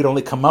think he could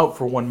only come out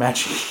for one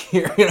match a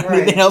year. You know,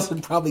 right. Anything else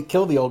would probably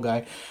kill the old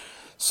guy.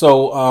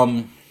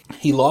 So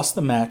he lost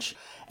the match.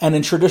 And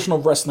in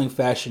traditional wrestling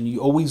fashion, you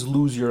always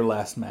lose your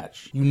last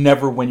match. You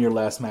never win your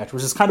last match,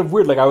 which is kind of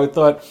weird. Like, I would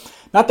thought,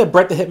 not that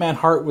Bret the Hitman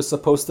Hart was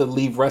supposed to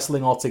leave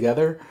wrestling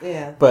altogether,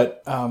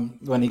 but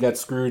when he got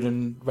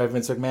screwed by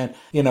Vince McMahon,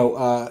 you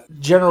know,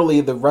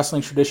 generally the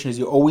wrestling tradition is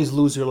you always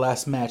lose your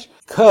last match,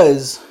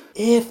 because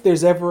if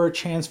there's ever a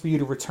chance for you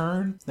to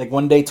return, like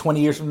one day,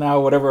 20 years from now,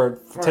 whatever,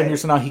 10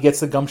 years from now, he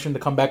gets the gumption to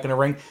come back in the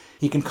ring,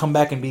 he can come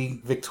back and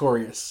be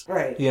victorious.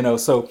 Right. You know,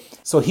 so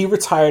he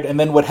retired, and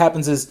then what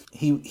happens is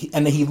he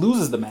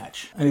loses the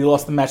match. And he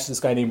lost the match to this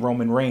guy named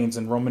Roman Reigns,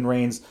 and Roman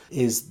Reigns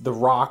is The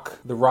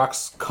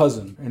Rock's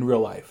cousin in real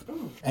life.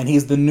 Ooh. And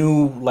he's the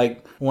new,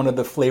 like, one of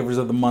the flavors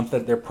of the month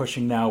that they're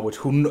pushing now, which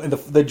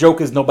the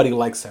joke is nobody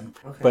likes him.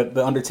 Okay. But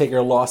The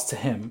Undertaker lost to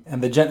him.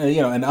 And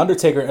and The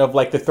Undertaker, of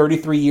like the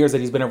 33 years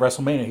that he's been at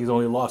WrestleMania, he's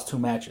only lost 2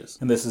 matches.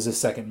 And this is his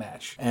second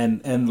match.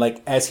 And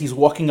like, as he's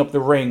walking up the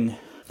ring,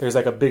 there's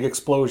like a big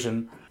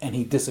explosion and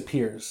he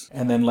disappears.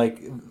 And then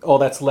like all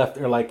that's left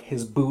are like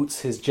his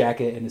boots, his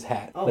jacket, and his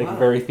hat.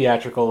 Very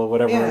theatrical or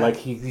whatever. Yeah.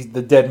 Like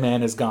the dead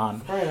man is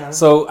gone. Right.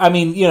 So, I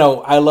mean, you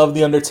know, I love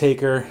The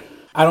Undertaker.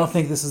 I don't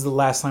think this is the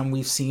last time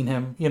we've seen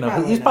him. You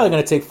know, he's probably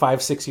going to take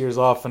 5-6 years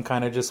off and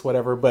kind of just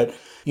whatever. But,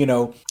 you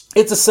know,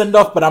 it's a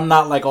send-off, but I'm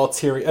not like all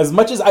teary. As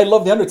much as I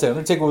love The Undertaker,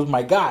 Undertaker was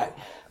my guy.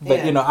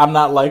 But, you know, I'm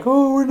not like,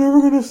 oh, we're never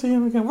going to see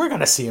him again. We're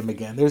going to see him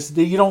again.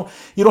 You don't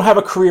have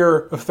a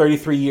career of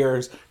 33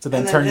 years to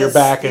then turn your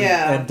back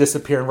and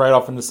disappear right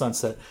off in the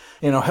sunset.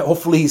 You know,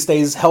 hopefully he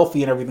stays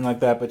healthy and everything like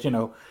that. But, you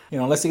know,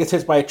 unless he gets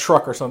hit by a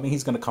truck or something,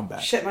 he's going to come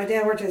back. Shit, my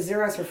dad worked at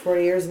Xerox for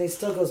 40 years and he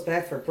still goes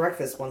back for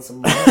breakfast once a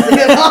month. You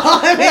know?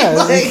 I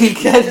mean, you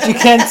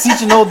can't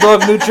teach an old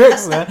dog new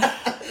tricks, man.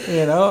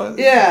 You know?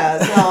 Yeah,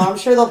 no, I'm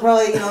sure they'll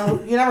probably, you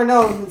know, you never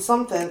know,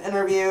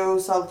 interview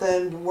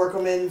something, work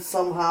him in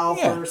somehow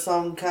for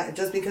some kind,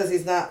 just because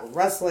he's not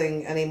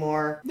wrestling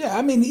anymore. Yeah,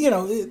 I mean, you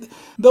know,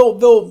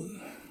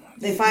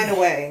 they find a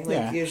way.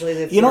 Like usually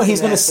they. You know,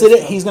 he's gonna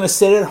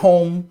sit at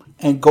home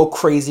and go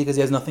crazy because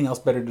he has nothing else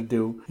better to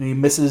do, and he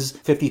misses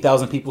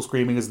 50,000 people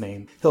screaming his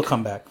name. He'll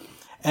come back,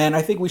 and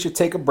I think we should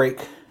take a break.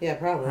 Yeah,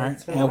 probably. All right?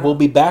 And we'll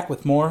be back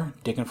with more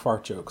Dick and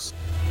Fart jokes.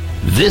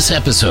 This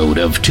episode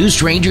of Two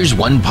Strangers,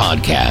 One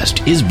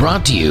Podcast is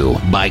brought to you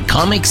by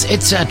Comics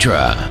Etc.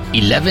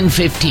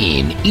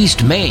 1115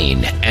 East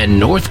Main and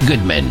North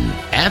Goodman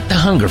at the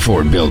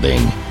Hungerford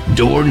Building,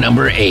 door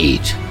number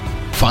 8.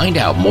 Find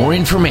out more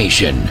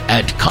information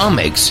at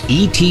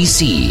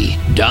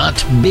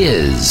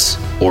comicsetc.biz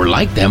or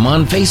like them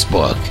on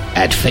Facebook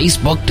at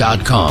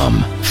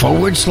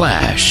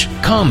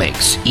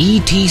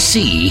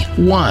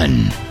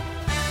facebook.com/comicsetc1.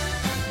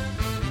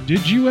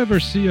 Did you ever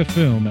see a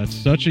film at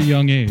such a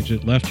young age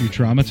it left you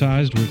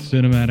traumatized with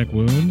cinematic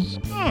wounds?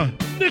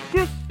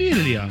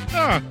 Necrophilia.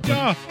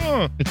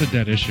 It's a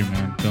dead issue,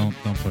 man. Don't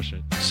push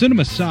it.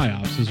 Cinema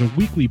Psyops is a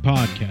weekly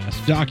podcast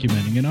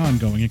documenting an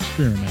ongoing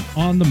experiment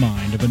on the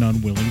mind of an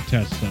unwilling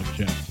test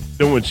subject.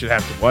 No one should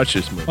have to watch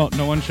this movie. Oh,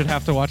 no one should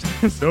have to watch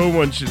this? No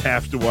one should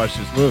have to watch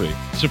this movie.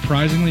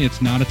 Surprisingly, it's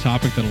not a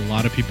topic that a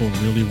lot of people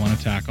really want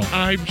to tackle.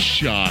 I'm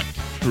shocked,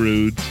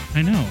 prudes.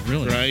 I know,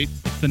 really. Right?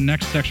 It's the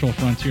next sexual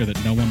frontier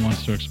that no one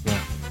wants to explore.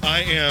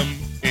 I am,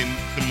 in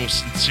the most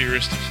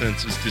sincerest of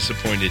senses,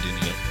 disappointed in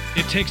you.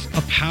 It takes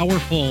a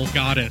powerful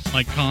goddess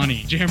like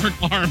Connie, jam her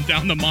arm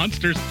down the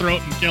monster's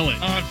throat and kill it.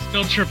 Oh, I'm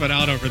still tripping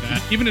out over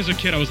that. Even as a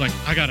kid, I was like,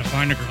 I gotta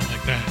find a girl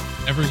like that.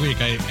 Every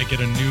week, I get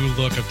a new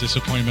look of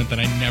disappointment that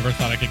I never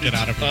thought I could get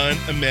out of her.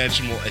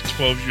 Unimaginable. At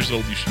 12 years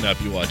old, you should not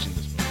be watching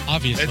this movie.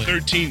 Obviously. At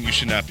 13, you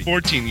should not be.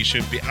 14, you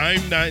shouldn't be.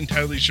 I'm not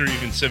entirely sure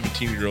even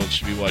 17-year-olds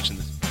should be watching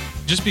this.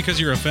 Just because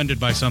you're offended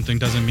by something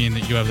doesn't mean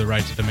that you have the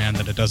right to demand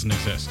that it doesn't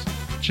exist.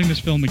 Watching this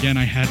film again,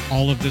 I had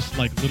all of this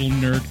like little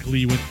nerd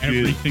glee with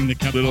everything that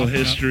kept little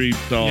history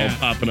doll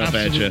popping up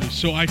absolutely. at you.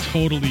 So I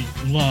totally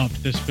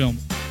loved this film.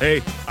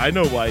 Hey, I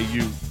know why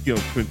you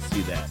couldn't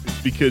see that.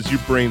 It's because your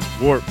brain's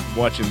warped from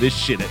watching this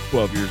shit at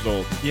 12 years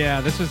old.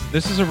 Yeah, this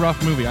is a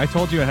rough movie. I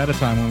told you ahead of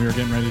time when we were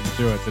getting ready to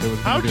do it that it was.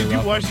 How did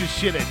you watch this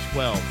shit at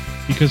 12?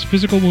 Because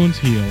physical wounds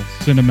heal,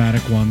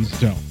 cinematic ones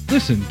don't.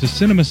 Listen to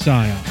Cinema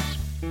Psyops.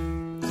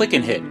 Click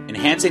and Hit,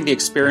 enhancing the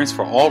experience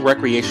for all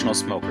recreational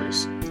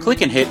smokers. Click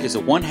and Hit is a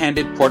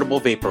one-handed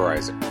portable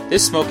vaporizer.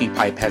 This smoking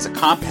pipe has a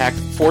compact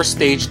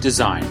 4-stage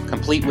design,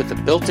 complete with a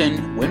built-in,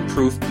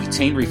 windproof,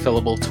 butane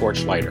refillable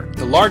torch lighter.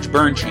 The large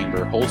burn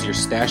chamber holds your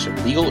stash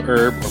of legal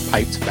herb or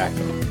pipe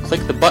tobacco.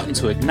 Click the button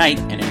to ignite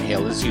and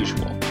inhale as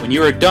usual. When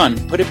you are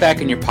done, put it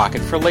back in your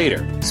pocket for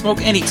later.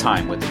 Smoke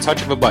anytime with the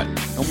touch of a button.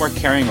 No more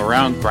carrying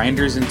around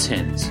grinders and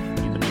tins.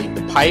 You can leave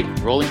the pipe,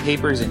 rolling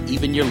papers, and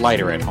even your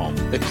lighter at home.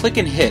 The Click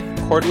and Hit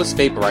cordless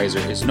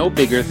vaporizer is no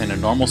bigger than a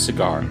normal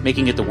cigar,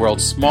 making it the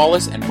world's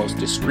smallest and most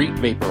discreet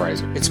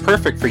vaporizer. It's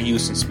perfect for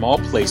use in small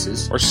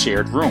places or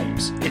shared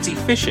rooms. It's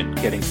efficient,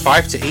 getting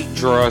 5 to 8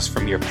 draws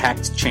from your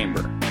packed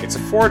chamber. It's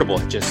affordable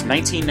at just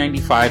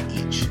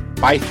 $19.95 each.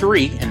 Buy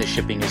 3 and the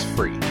shipping is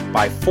free.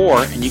 Buy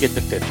 4 and you get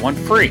the 5th one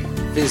free.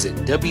 Visit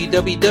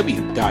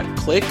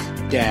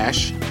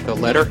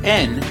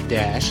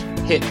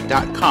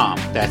www.click-n-hit.com.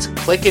 That's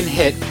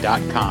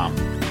clickandhit.com.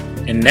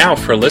 And now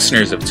for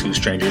listeners of Two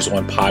Strangers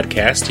One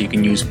Podcast, you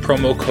can use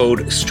promo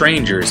code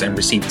STRANGERS and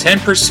receive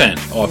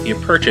 10% off your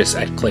purchase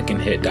at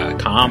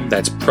clickandhit.com.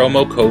 That's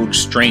promo code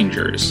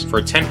STRANGERS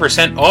for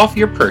 10% off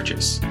your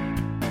purchase.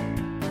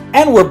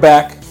 And we're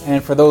back.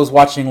 And for those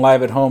watching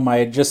live at home, I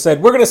had just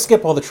said we're going to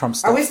skip all the Trump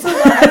stuff. Are we still?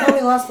 I thought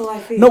we lost the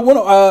live feed. No,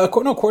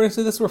 according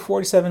to this, we're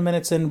 47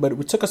 minutes in, but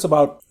it took us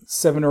about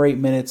 7 or 8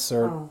 minutes,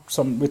 or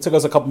some. It took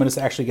us a couple minutes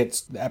to actually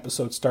get the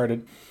episode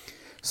started.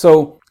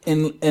 So,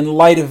 in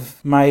light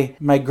of my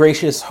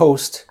gracious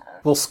host,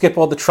 we'll skip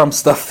all the Trump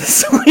stuff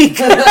this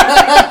week.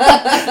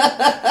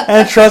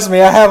 And trust me,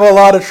 I have a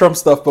lot of Trump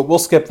stuff, but we'll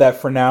skip that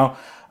for now.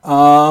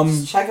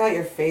 Check out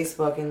your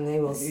Facebook, and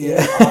they will see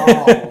it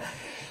all.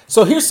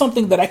 So here's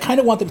something that I kind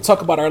of wanted to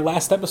talk about our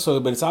last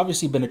episode, but it's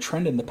obviously been a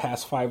trend in the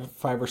past five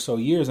or so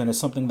years, and it's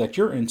something that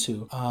you're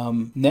into.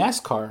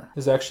 NASCAR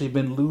has actually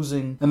been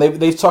losing, and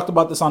they've talked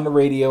about this on the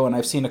radio, and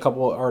I've seen a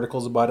couple of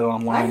articles about it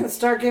online. I can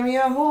start giving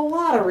you a whole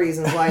lot of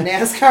reasons why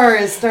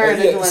NASCAR is starting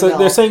to dwindle. So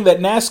they're saying that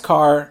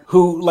NASCAR,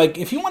 who, like,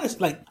 if you want to,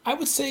 like, I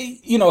would say,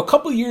 you know, a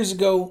couple of years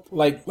ago,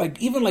 like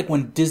even like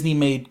when Disney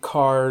made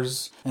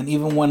Cars, and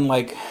even when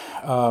like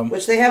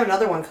which they have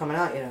another one coming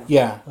out, you know.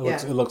 Yeah,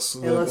 it looks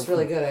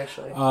really good,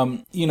 actually.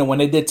 You know, when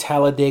they did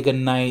Talladega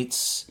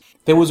Nights,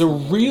 there was a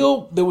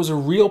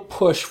real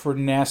push for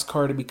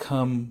NASCAR to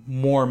become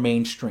more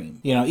mainstream.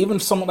 You know, even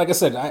someone, like I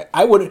said,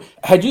 I would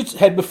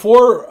had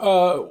before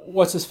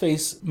what's his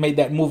face made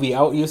that movie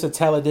out. You said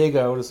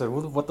Talladega, I would have said,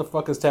 what the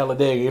fuck is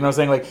Talladega? You know what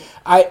I'm saying? Like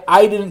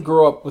I didn't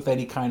grow up with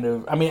any kind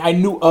of. I mean, I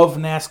knew of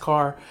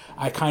NASCAR.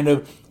 I kind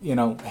of, you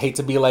know, hate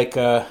to be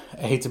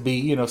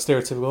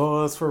stereotypical.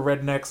 Oh, it's for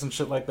rednecks and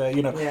shit like that.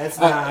 You know. Yeah, it's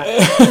not.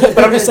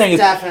 But I'm just saying,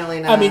 it's definitely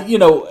not. I mean, you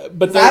know,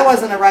 but I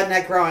wasn't a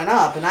redneck growing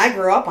up, and I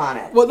grew up on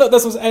it. Well,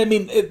 that's what I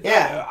mean.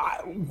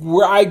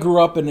 Where I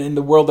grew up and in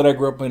the world that I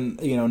grew up in,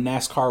 you know,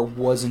 NASCAR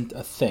wasn't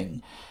a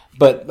thing.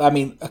 But I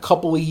mean, a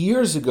couple of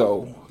years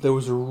ago, there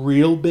was a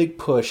real big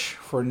push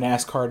for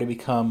NASCAR to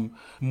become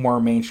more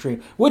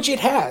mainstream, which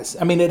it has.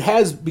 I mean, it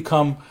has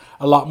become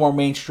a lot more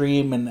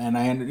mainstream, and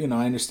I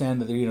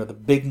understand that the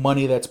big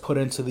money that's put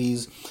into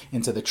the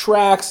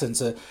tracks, and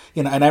I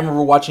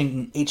remember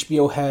watching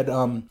HBO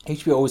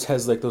always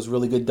has like those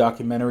really good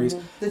documentaries.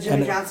 The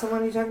Jimmy Johnson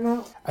one you talking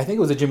about? I think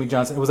it was a Jimmy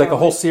Johnson. It was like a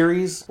whole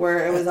series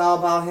where it was all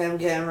about him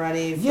getting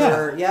ready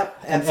for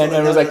absolutely. And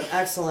it was like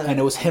excellent, and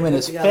it was him and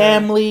his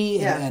family,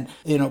 and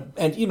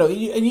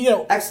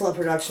excellent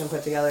production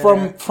put together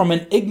from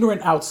an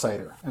ignorant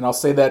outsider, and I'll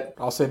say that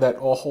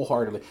all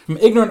wholeheartedly. From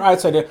an ignorant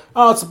outsider,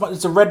 it's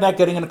a redneck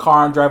getting in a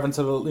car and driving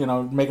to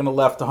the, making a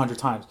left 100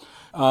 times.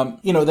 Then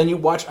I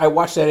watched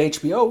that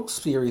HBO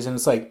series, and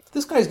it's like,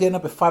 this guy's getting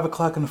up at 5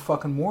 o'clock in the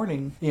fucking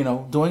morning,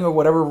 doing or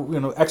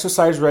whatever,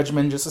 exercise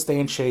regimen just to stay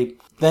in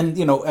shape. Then,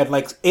 at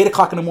like 8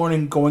 o'clock in the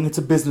morning, going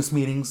into business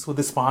meetings with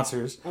his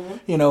sponsors, and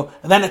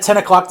then at 10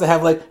 o'clock to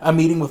have like a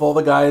meeting with all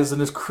the guys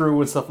and his crew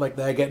and stuff like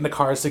that, getting the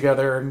cars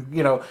together and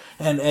then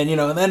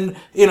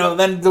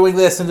doing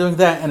this and doing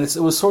that. And it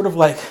was sort of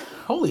like,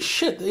 holy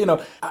shit,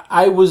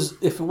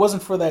 if it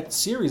wasn't for that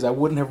series, I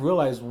wouldn't have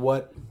realized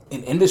what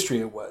an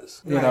industry it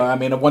was. I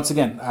mean, once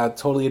again, I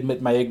totally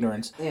admit my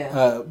ignorance.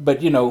 Yeah.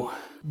 But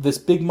this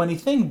big money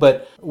thing.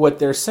 But what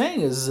they're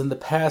saying is, in the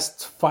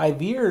past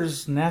 5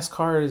 years,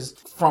 NASCAR is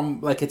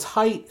from like its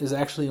height is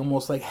actually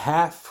almost like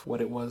half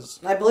what it was.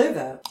 I believe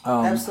that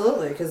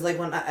absolutely, because like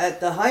when at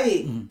the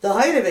height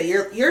of it,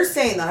 you're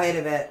saying the height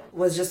of it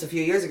was just a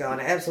few years ago, and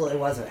it absolutely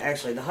wasn't.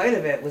 Actually, the height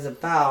of it was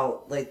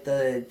about like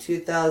the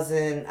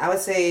 2000. I would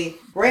say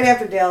right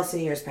after Dale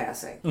Sr.'s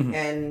passing,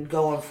 and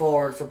going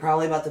forward for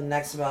probably about the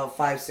next about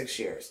 5-6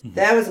 years.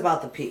 That was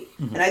about the peak,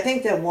 and I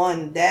think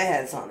that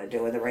had something to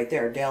do with it right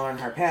there. Dale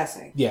Earnhardt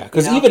passing. Yeah,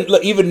 because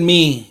even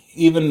me,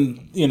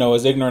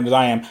 as ignorant as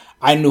I am,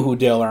 I knew who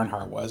Dale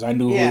Earnhardt was. I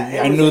knew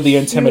the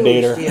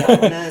Intimidator.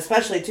 And then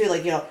especially too,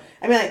 like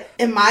I mean, like,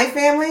 in my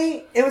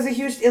family, it was a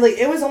huge,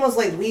 it was almost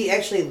like we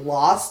actually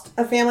lost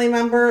a family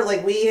member.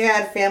 Like, we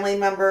had family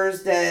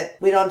members that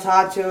we don't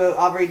talk to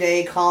every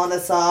day calling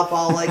us up,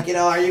 all like,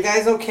 are you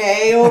guys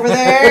okay over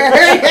there?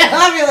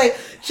 I mean, like,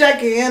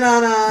 checking in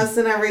on us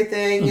and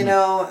everything,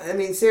 I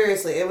mean,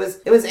 seriously, it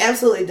was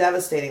absolutely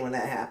devastating when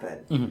that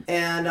happened.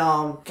 And,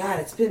 God,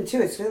 it's been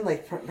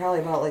like probably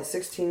about like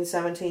 16,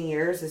 17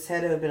 years. It's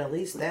had to have been at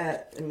least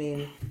that. I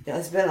mean,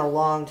 it's been a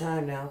long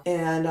time now.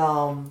 And,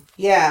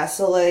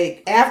 so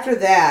like after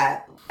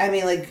that, I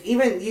mean, like,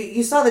 even,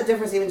 you saw the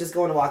difference even just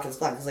going to Watkins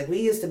Glen. Because, like, we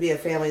used to be a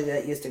family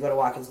that used to go to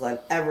Watkins Glen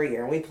every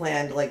year. And we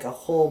planned, like, a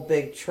whole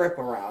big trip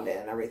around it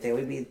and everything.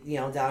 We'd be,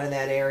 down in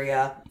that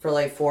area for,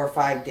 like, 4 or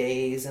 5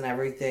 days and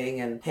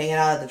everything. And hanging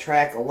out at the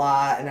track a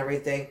lot and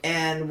everything.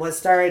 And what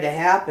started to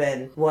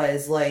happen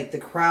was, like, the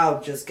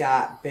crowd just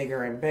got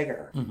bigger and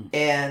bigger.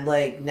 And,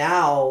 like,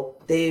 now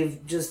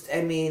they've just,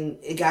 I mean,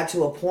 it got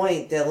to a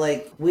point that,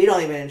 like, we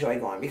don't even enjoy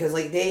going. Because,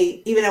 like,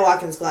 even at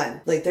Watkins Glen,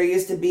 like, there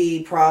used to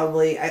be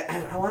probably,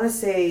 I want to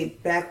say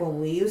back when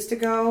we used to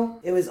go,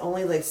 it was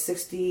only like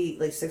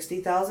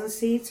 60,000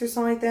 seats or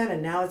something like that,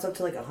 and now it's up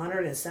to like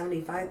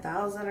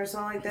 175,000 or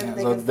something like that. Yeah,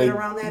 they so can fit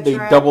around that they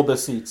track. doubled the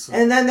seats.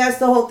 And then that's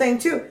the whole thing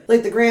too.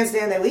 Like the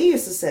grandstand that we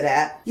used to sit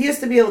at, you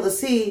used to be able to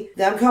see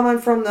them coming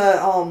from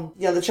the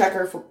the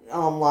checker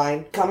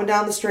line, coming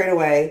down the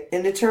straightaway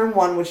into turn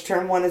 1, which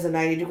turn 1 is a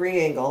 90-degree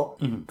angle.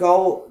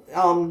 Go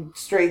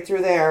straight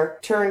through there,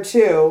 turn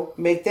 2,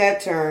 make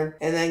that turn,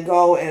 and then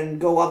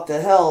go up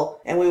the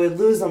hill, and we would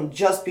lose them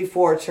just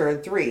before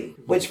turn 3,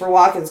 which for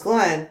Watkins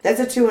Glen, that's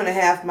a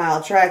 2.5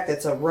 mile track.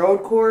 That's a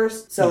road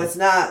course, so it's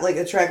not like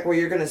a track where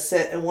you're going to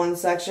sit in one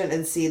section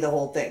and see the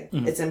whole thing.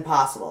 It's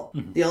impossible.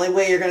 The only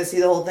way you're going to see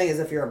the whole thing is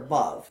if you're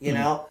above,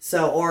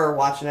 or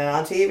watching it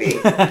on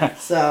TV.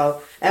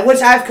 So, and which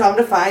I've come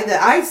to find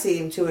that I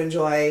seem to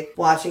enjoy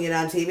watching it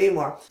on TV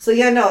more. So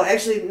yeah, no,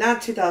 actually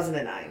not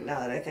 2009.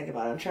 Now that I think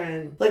about it, I'm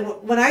trying, like,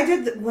 when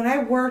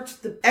I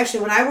worked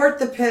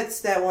the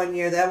pits that one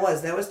year, that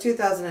was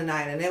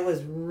 2009, and it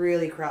was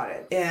really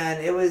crowded.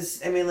 And it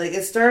was, I mean, like,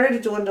 it started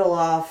to dwindle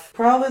off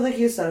probably, like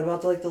you said,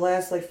 about the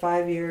last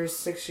 5 years,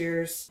 6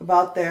 years,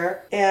 about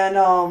there. And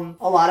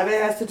a lot of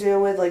it has to do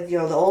with, like, the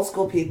old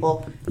school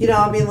people.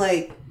 I mean,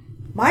 like,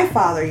 my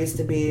father used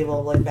to be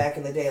able, like, back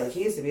in the day, like,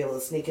 he used to be able to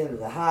sneak into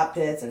the hot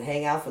pits and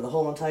hang out for the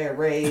whole entire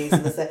race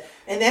and this, that.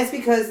 And that's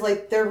because,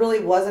 like, there really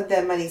wasn't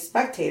that many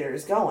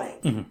spectators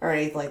going or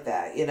anything like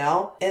that,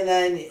 And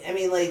then, I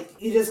mean, like,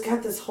 you just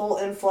got this whole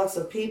influx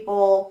of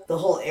people. The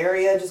whole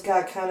area just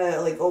got kind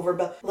of, like,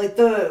 overbuilt. Like,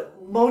 the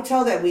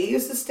motel that we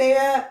used to stay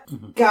at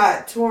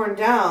got torn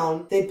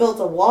down. They built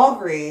a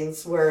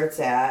Walgreens where it's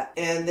at,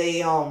 and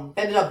they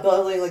ended up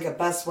building, like, a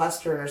Best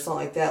Western or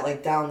something like that,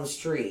 like, down the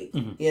street,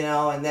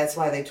 and that's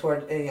why they tore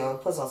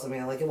it, plus also,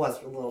 man, like, it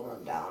was a little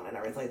run down and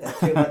everything like that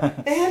too, but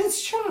it had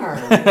its charm,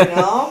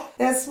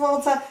 that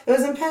small town. It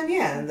was in Penn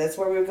Yan. That's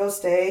where we would go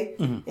stay,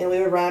 and we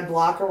would rent a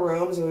block of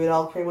rooms, and we would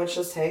all pretty much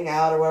just hang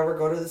out or whatever,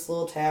 go to this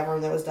little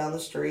tavern that was down the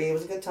street. It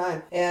was a good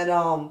time. And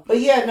but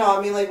yeah, no,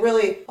 I mean, like,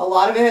 really, a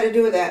lot of it had to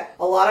do with that.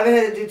 A lot of it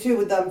had to do too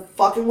with them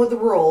fucking with the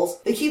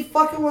rules. They keep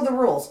fucking with the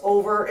rules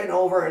over and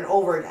over and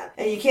over again,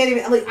 and you can't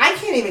even, like, I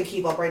can't even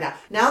keep up right now.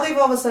 Now they've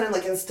all of a sudden,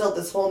 like, instilled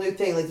this whole new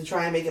thing, like, to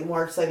try and make it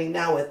more exciting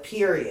now with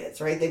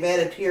periods, right? They've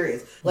added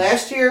periods.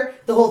 Last year,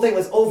 the whole thing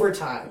was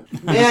overtime.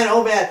 Man,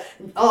 oh man.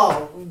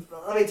 Oh,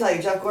 let me tell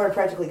you, Jeff Gordon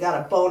practically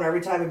got a boner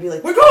every time he'd be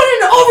like, we're going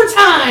into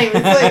overtime!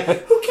 It's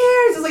like, who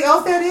cares? It's like,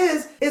 all that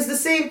is the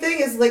same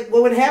thing as, like,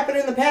 what would happen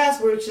in the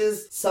past, which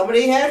is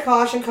somebody had a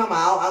caution come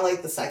out on,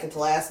 like, the second to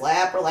last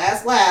lap or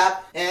last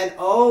lap, and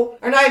or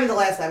not even the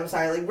last lap, I'm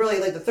sorry, like, really,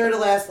 like, the third to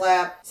last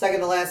lap,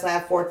 second to last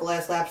lap, fourth to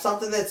last lap,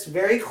 something that's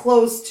very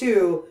close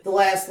to the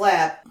last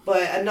lap,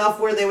 but enough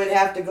where they would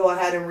have to go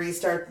ahead and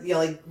restart,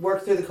 like,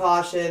 work through the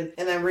caution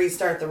and then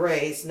restart the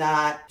race,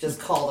 not just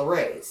call the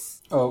race.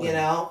 Okay.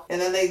 And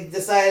then they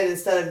decided,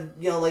 instead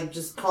of, like,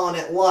 just calling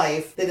it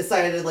life, they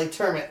decided to, like,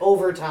 term it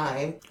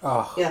overtime.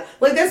 Oh. Yeah.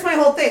 Like, that's my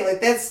whole thing.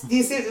 Like, do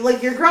you see,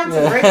 like, you're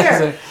grunting right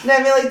there. And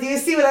I mean, like, do you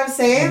see what I'm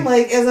saying?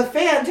 Like, as a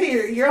fan, too,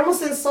 you're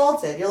almost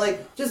insulted. You're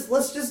like,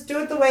 let's just do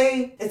it the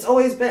way it's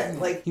always been.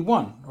 Like, he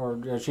won,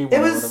 or she won. It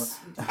was,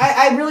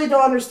 I really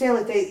don't understand,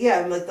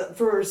 like,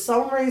 for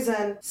some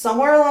reason,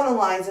 somewhere along the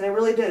lines, and it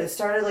really did, it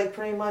started, like,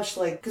 pretty much,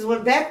 like, because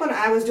back when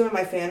I was doing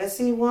my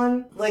fantasy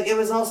one, like, it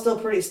was all still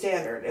pretty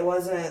standard. It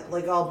wasn't,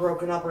 like, all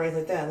broken up or anything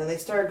like that. And then they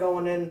started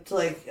going into,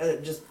 like,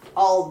 just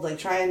all, like,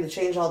 trying to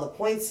change all the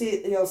points,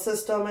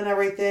 system and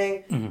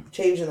everything,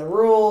 changing the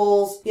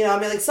rules. I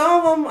mean, like,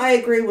 some of them I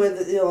agree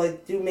with,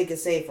 like, do make it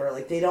safer.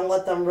 Like, they don't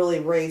let them really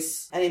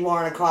race anymore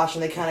on a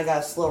caution. They kind of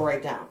got to slow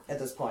right down at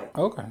this point.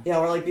 Okay.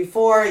 Where, like,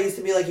 before, it used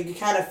to be, like, you could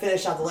kind of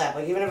finish out the lap.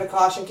 Like, even if a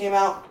caution came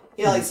out,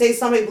 like, say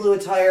somebody blew a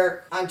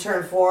tire on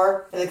turn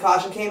 4 and the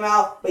caution came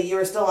out, but you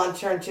were still on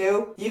turn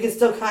 2, you could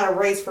still kind of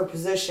race for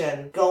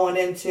position going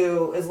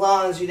into, as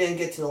long as you didn't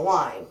get to the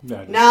line.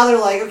 Now they're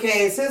like,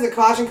 okay, as soon as the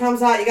caution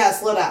comes out, you gotta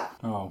slow down.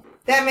 Oh.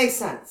 That makes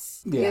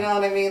sense. Yeah. You know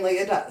what I mean? Like,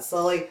 it does.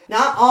 So, like,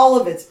 not all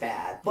of it's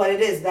bad, but it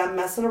is them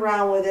messing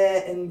around with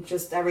it and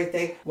just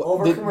everything,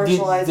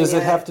 over-commercializing Does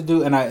it have to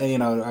do, and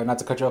not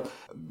to cut you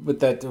off, but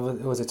that,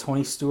 was it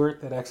Tony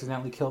Stewart that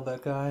accidentally killed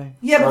that guy?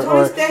 Yeah,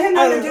 but that had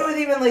nothing to do with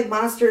even, like,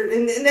 Monster,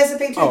 and that's the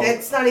thing, too.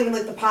 That's not even,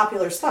 like, the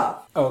popular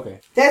stuff. Oh, okay.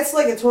 That's,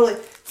 like, a totally...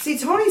 See,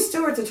 Tony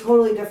Stewart's a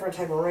totally different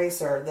type of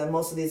racer than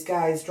most of these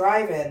guys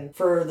driving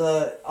for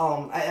the,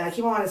 and I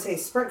keep wanting to say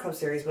Sprint Cup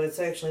Series, but it's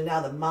actually now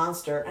the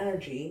Monster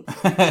Energy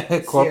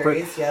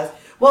Series, yes.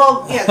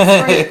 Well, yeah,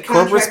 Sprint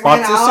contract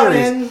went out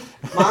and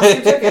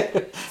Monster took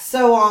it.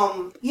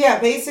 So, yeah,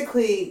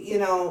 basically,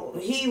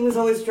 he was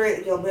always,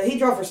 but he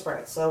drove for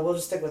Sprint, so we'll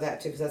just stick with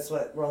that, too, because that's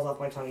what rolls off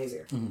my tongue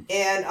easier. Mm-hmm.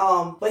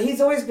 And, but he's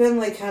always been,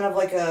 like, kind of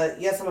like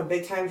yes, I'm a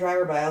big-time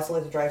driver, but I also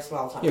like to drive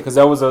small-time. Yeah, because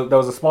that was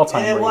a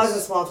small-time race. And it was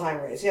a small-time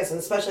race, yes, and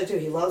especially, too,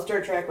 he loves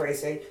dirt track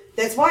racing.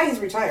 That's why he's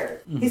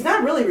retired. Mm-hmm. He's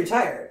not really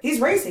retired. He's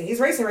racing.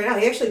 He's racing right now.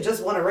 He actually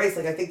just won a race,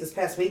 like, I think this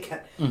past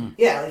weekend. Mm-hmm.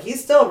 Yeah, like,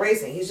 he's still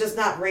racing. He's just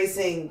not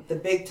racing the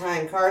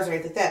big-time cars or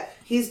anything like that.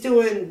 He's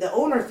doing the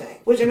owner thing.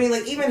 Which, I mean,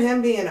 like, even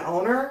him being an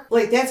owner,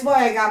 like, that's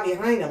why I got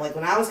behind him. Like,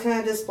 when I was kind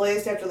of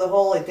displaced after the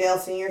whole, like, Dale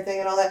Sr. thing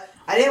and all that,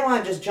 I didn't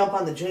want to just jump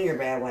on the Junior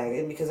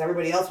bandwagon because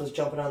everybody else was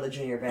jumping on the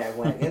Junior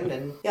bandwagon.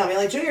 And, I mean,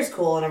 like, Junior's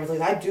cool and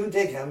everything. I do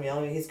dig him,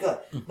 he's good.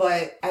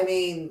 But, I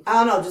mean, I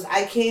don't know, just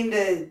I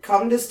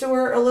come to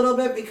Stewart a little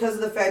bit because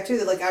of the fact, too,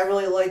 that, like, I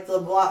really liked a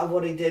lot of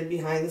what he did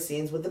behind the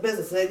scenes with the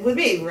business. And with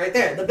me, right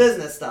there, the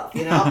business stuff,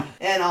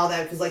 and all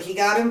that. Because, like, he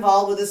got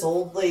involved with this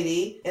old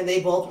lady and they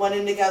both went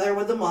in together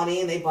with the money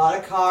and they bought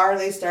a car and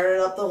they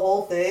started up the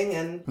whole thing.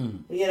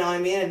 And, you know what I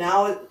mean? And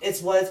now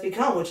it's what it's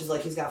become, which is,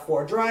 like, he's got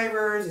 4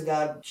 drivers, he's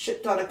got a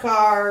shit ton of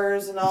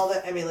cars and all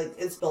that. I mean, like,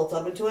 it's built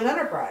up into an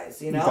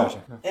enterprise,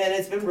 Gotcha. And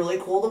it's been really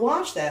cool to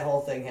watch that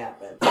whole thing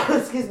happen.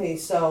 Excuse me.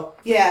 So,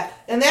 yeah.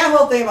 And that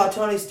whole thing about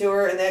Tony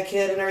Stewart and that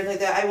kid and everything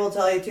like that, I will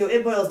tell you, too,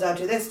 it boils down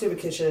to that stupid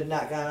kid should have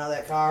not gotten out of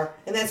that car.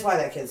 And that's why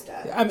that kid's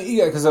dead. I mean,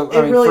 yeah, because,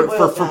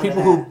 for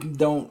people who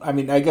don't, I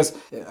mean, I guess,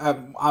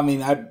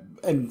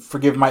 and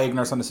forgive my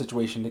ignorance on the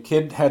situation. The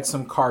kid had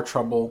some car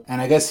trouble,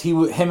 and I guess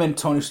him and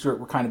Tony Stewart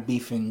were kind of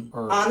beefing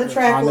on the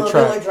track a little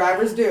bit, like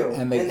drivers do,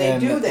 and they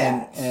do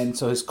that. And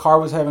so his car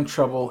was having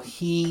trouble.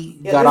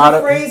 He got out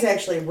of. There's a phrase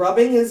actually,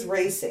 rubbing is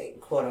racing,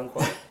 quote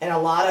unquote. And a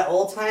lot of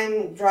old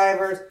time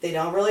drivers, they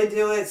don't really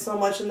do it so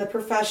much in the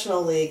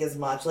professional league as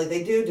much. Like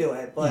they do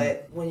it,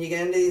 but when you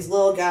get into these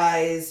little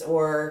guys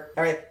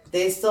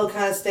they still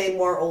kind of stay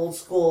more old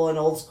school, and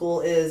old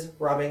school is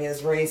rubbing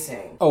is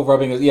racing. Oh,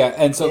 rubbing is, yeah.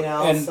 And so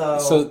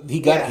so he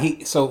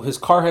got so his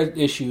car had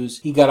issues.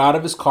 He got out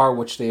of his car,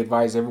 which they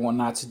advised everyone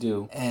not to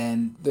do.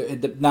 And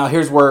now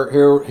here's where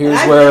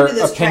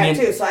this track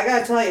too. So I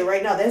gotta tell you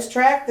right now, this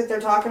track that they're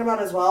talking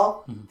about as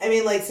well. Mm-hmm. I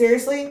mean, like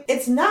seriously,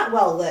 it's not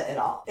well lit at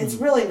all. It's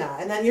really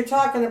not. And then you're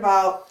talking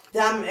about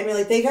them, I mean,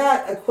 like, they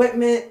got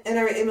equipment and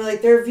everything. I mean,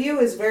 like, their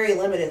view is very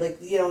limited. Like,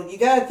 you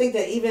gotta think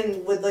that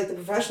even with, like, the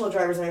professional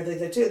drivers and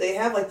everything like that, too, they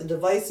have, like, the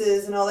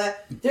devices and all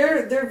that.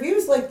 Their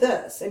view's like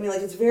this. I mean,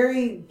 like, it's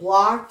very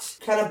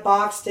blocked, kind of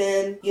boxed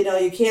in. You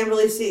can't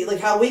really see,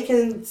 like, how we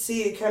can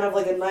see kind of,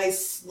 like, a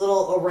nice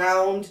little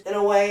around, in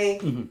a way.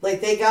 Mm-hmm.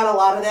 Like, they got a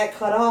lot of that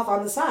cut off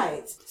on the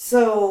sides.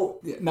 So...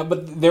 No,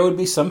 but there would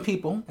be some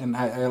people, and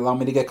allow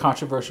me to get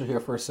controversial here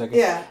for a second.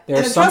 Yeah,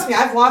 trust me,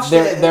 I've watched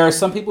it. There are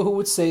some people who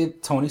would say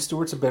Tony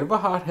Stewart's a bit of a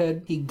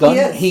hothead. He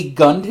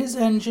gunned his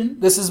engine.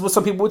 This is what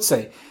some people would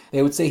say.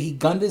 They would say he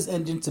gunned his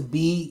engine to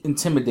be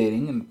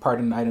intimidating, and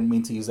pardon, I didn't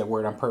mean to use that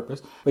word on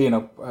purpose, but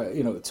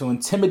to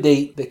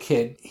intimidate the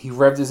kid. He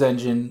revved his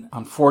engine.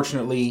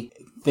 Unfortunately,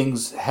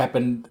 things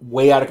happened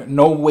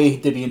no way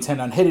did he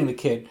intend on hitting the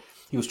kid.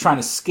 He was trying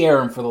to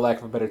scare him, for the lack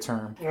of a better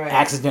term,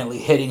 accidentally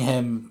hitting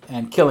him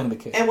and killing the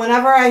kid. And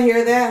whenever I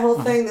hear that whole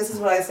thing, this is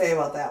what I say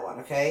about that one,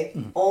 okay?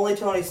 Mm-hmm. Only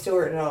Tony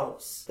Stewart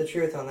knows the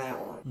truth on that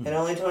one. Mm-hmm. And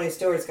only Tony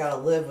Stewart's got to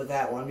live with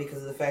that one because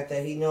of the fact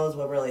that he knows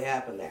what really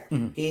happened there.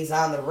 Mm-hmm. He's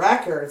on the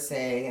record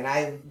saying, and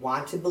I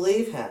want to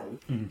believe him,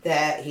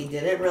 that he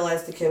didn't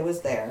realize the kid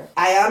was there.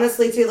 I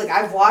honestly, too, like,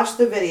 I've watched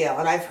the video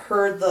and I've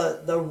heard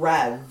the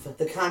rev,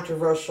 the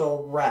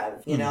controversial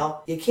rev, you know?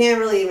 You can't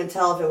really even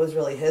tell if it was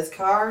really his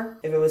car,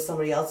 if it was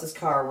somebody else's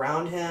car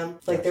around him.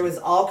 Like, there was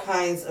all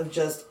kinds of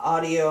just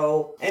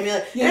audio. I mean,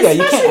 like,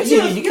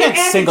 you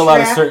can't single out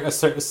a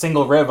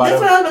single rev out of.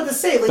 That's what I was about to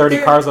say. Like, 30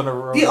 cars on the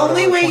road. The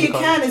only way you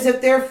can is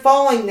if they're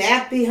falling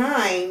that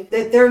behind,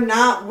 that they're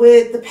not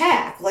with the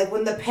pack. Like,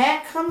 when the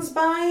pack comes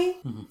by,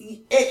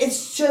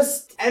 it's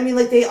just, I mean,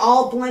 like, they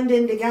all blend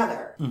in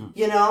together, and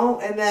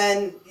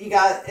then you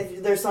got,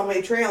 if there's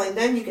somebody trailing,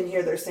 then you can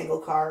hear their single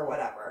car or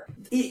whatever.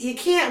 you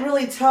can't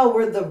really tell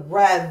where the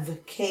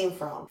rev came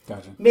from.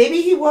 Gotcha.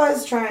 Maybe he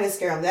was trying to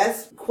scare him.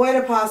 That's quite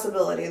a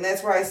possibility. And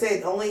that's where I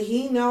say only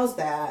he knows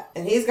that.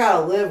 And he's got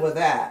to live with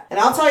that. And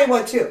I'll tell you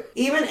what, too.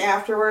 Even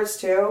afterwards,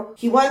 too,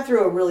 he went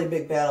through a really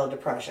big battle of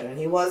depression. And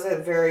he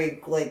wasn't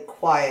very, like,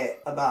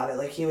 quiet about it.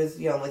 Like, he was,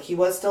 you know, like, he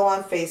was still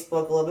on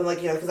Facebook a little bit.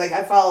 Like, you know, because, like,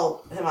 I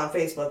follow him on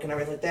Facebook and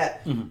everything like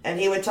that. Mm-hmm. And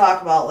he would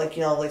talk about, like,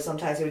 you know, like,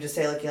 sometimes he would just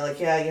say, like, you know, like,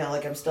 yeah, you know,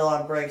 like, I'm still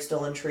on break,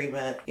 still in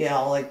treatment. You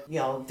know, like, you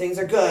know, things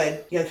are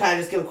good. You know, kind of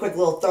just give a quick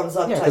little thumbs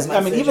up. Yeah, because I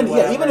mean, even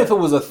if it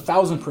was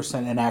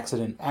 1,000% an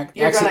accident,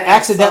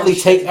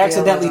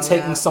 accidentally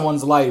taking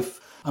someone's life.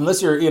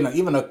 Unless you're, you know,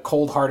 even a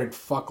cold-hearted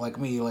fuck like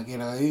me, like, you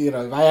know,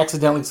 if I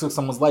accidentally took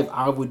someone's life,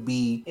 I would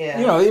be,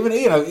 you know, even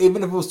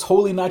if it was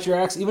totally not your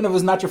accident, even if it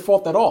was not your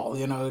fault at all,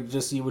 you know, it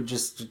just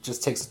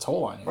takes a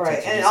toll on you.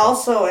 Right, and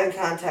also in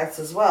context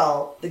as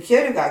well, the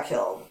kid who got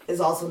killed is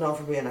also known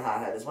for being a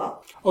hothead as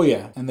well. Oh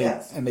yeah, and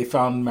they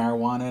found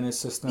marijuana in his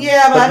system.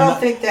 Yeah, but I don't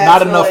think that's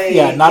not enough.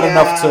 Really, not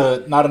enough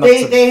to.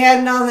 They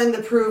had nothing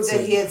to prove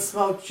that he had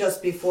smoked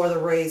just before the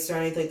race or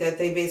anything like that.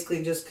 They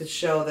basically just could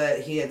show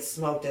that he had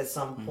smoked at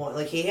some point.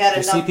 Like he had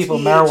enough. See people,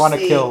 THC, marijuana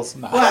kills.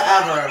 No.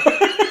 Whatever.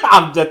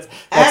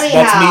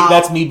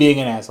 That's me being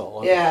an asshole.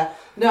 Okay. Yeah.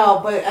 No,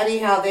 but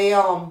anyhow, they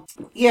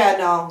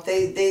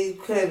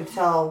couldn't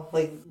tell,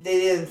 like, they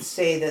didn't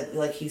say that,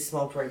 like, he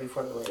smoked right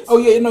before the race. Oh,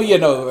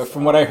 no.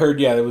 From what I heard,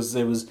 it was...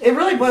 It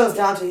really boils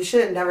down to, you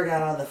should have never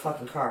got out of the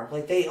fucking car.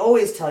 Like, they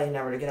always tell you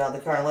never to get out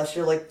of the car unless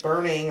you're, like,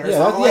 burning or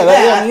something like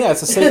that. Yeah,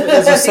 it's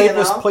the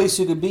safest place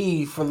you could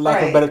be, for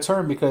lack of a better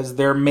term, because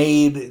they're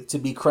made to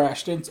be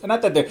crashed into.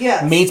 Not that they're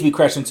made to be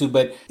crashed into,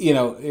 but, you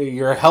know,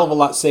 you're a hell of a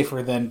lot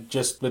safer than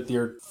just with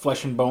your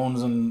flesh and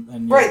bones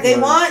and your, they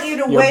want you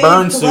to wait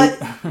to let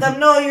them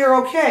know you're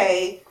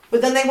okay.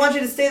 But then they want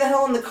you to stay the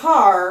hell in the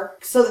car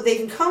so that they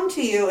can come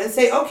to you and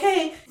say,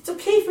 okay, it's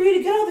okay for you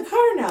to get out of the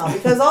car now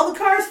because all the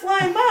cars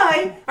flying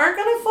by aren't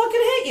going to fucking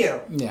hit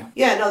you. Yeah.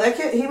 Yeah, no, that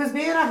kid, he was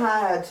being a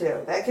hothead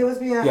too. That kid was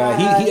being a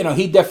hothead. Yeah,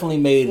 he definitely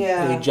made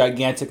a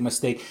gigantic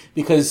mistake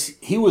because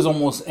he was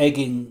almost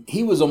egging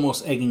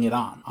it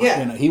on.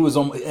 Yeah. You know, he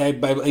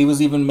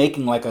was even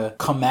making like a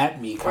come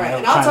at me kind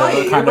of and I'll tell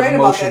you, you're right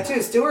about that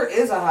too. Stewart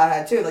is a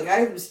hothead too. Like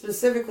I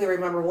specifically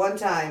remember one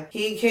time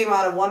he came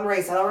out of one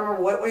race. I don't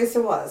remember what race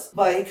it was.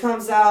 But he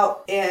comes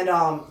out and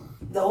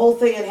the whole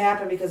thing had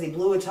happened because he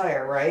blew a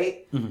tire,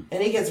 right? Mm-hmm.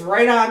 And he gets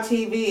right on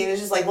TV and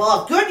it's just like,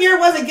 well, if Goodyear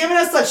wasn't giving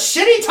us such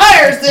shitty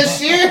tires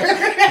this year.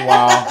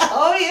 Wow.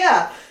 Oh,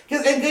 yeah.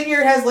 And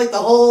Goodyear has like the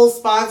whole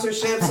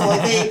sponsorship, so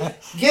like they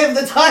give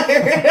the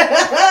tire.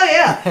 Oh,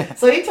 yeah.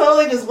 So he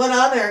totally just went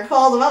on there and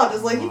called them out.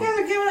 Just like, you guys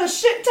are giving us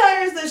shit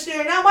tires this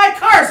year. Now my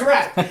car's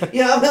wrecked.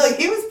 You know, like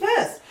he was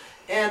pissed.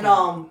 And,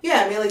 I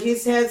mean, like,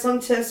 he's had some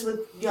tiffs with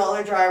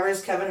other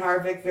drivers. Kevin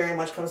Harvick very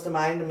much comes to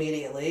mind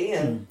immediately.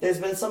 And there's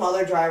been some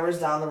other drivers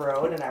down the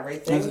road and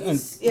everything.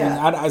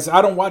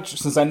 I don't watch,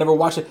 since I never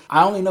watched it,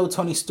 I only know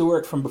Tony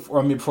Stewart from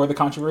before the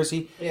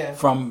controversy. Yeah.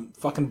 From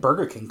fucking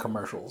Burger King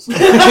commercials. You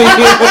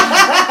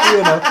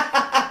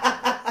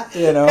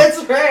know.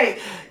 It's great.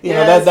 You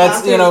know,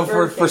 that's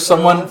for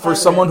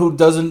someone who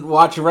doesn't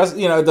watch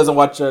doesn't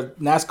watch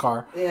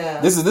NASCAR. Yeah.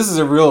 This is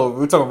a real,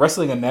 we're talking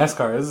wrestling and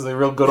NASCAR. This is a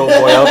real good old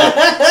boy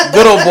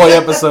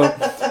episode.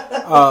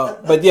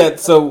 But yeah,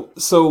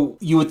 so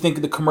you would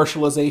think the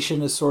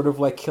commercialization is sort of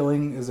like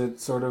killing? Is it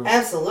sort of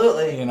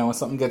absolutely? You know, when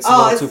something gets a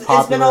little too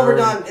popular.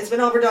 It's been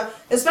overdone.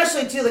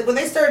 Especially too, like when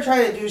they started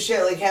trying to do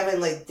shit like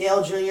having like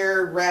Dale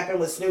Jr. rapping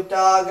with Snoop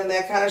Dogg and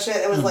that kind of shit.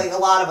 It was like a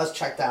lot of us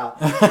checked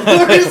out.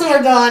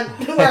 We're done.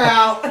 We're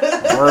out.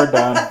 We're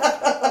done.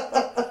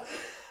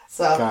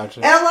 So,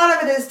 gotcha. And a lot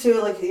of it is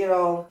too, like, you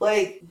know,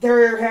 like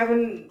they're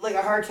having like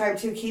a hard time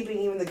too keeping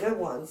even the good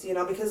ones, you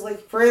know, because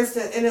like for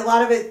instance, and a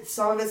lot of it,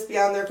 some of it's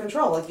beyond their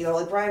control. Like, you know,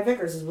 like Brian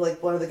Vickers is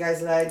like one of the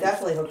guys that I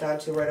definitely hooked on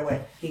to right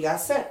away. He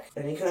got sick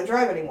and he couldn't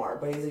drive anymore,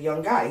 but he's a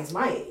young guy. He's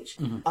my age.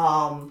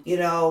 Mm-hmm. You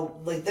know,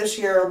 like this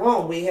year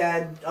alone, we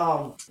had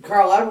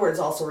Carl Edwards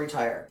also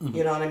retire. Mm-hmm.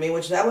 You know what I mean?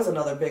 Which that was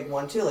another big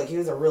one too. Like he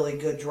was a really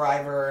good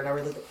driver and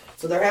everything.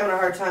 So they're having a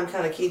hard time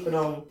kind of keeping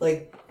him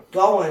like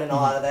going and a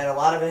lot of that. A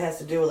lot of it has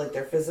to do with like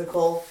their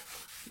physical,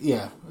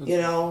 you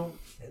know,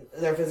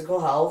 their physical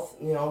health,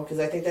 you know, because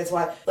I think that's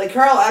why, like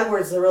Carl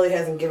Edwards really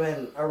hasn't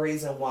given a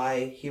reason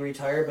why he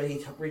retired, but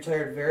he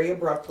retired very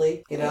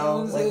abruptly, you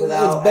know, like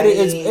without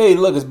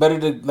it's better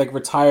to like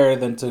retire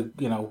than to,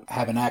 you know,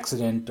 have an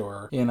accident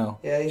or, you know.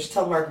 Yeah, you should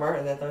tell Mark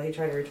Martin that though. He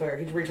tried to retire.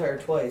 He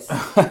retired twice.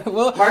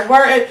 Well, Mark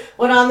Martin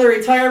went on the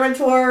retirement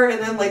tour and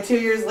then like 2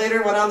 years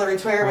later went on the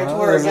retirement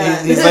tour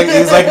again. He's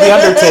like the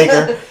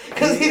Undertaker.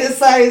 Because he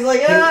decided, he's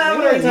like, I'm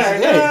going to retire.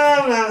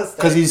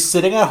 Because he's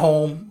sitting at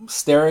home,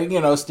 staring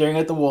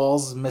at the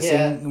walls,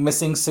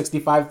 missing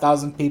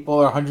 65,000 people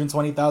or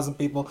 120,000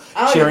 people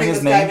cheering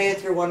his name. I don't think this guy made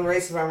it through one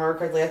race, if I remember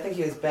correctly. I think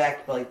he was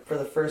back like for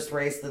the first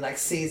race the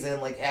next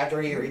season, like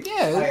after he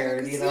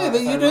retired. You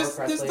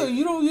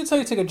know, you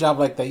take a job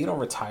like that, you don't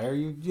retire.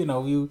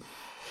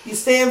 You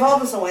stay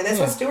involved in some way. That's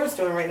what Stuart's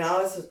doing right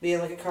now, is being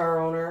like a car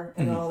owner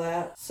and all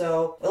that.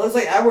 So it looks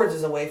like Edwards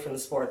is away from the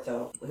sport,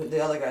 though.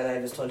 The other guy that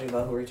I just told you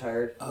about who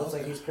retired, looks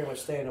like he's pretty much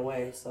staying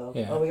away. So,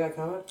 we got a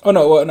comment? Oh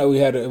no, we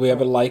have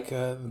a like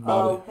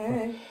about it.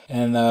 Hey.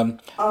 And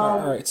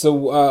all right. So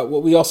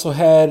what we also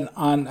had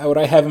on what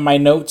I have in my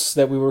notes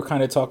that we were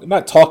kind of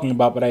not talking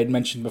about, but I had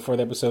mentioned before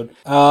the episode,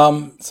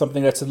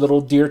 something that's a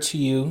little dear to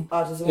you.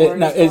 Autism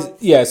Awareness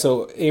Month. Yeah.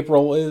 So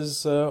April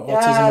is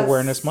Autism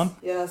Awareness Month.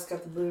 Yes,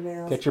 got the blue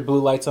nails. Get your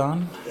blue lights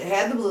on. I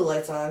had the blue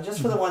lights on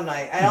just for the one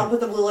night. I don't put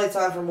the blue lights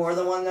on for more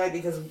than one night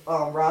because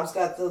Rob's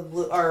got the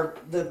blue, or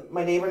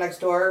my neighbor next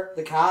door,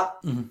 the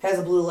cop, has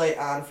a blue light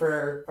on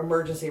for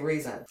emergency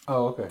reason.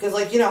 Oh, okay. Because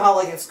like, you know how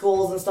like at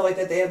schools and stuff like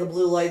that, they have the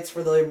blue lights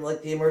for the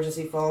like the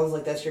emergency phones,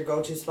 like that's your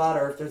go-to spot,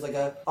 or if there's like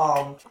a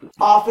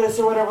office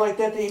or whatever like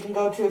that you can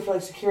go to for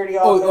like security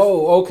office.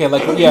 Oh, okay.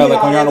 Like like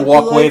when you're on a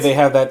walkway, they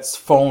have that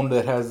phone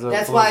that has.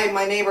 That's why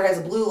my neighbor has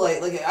a blue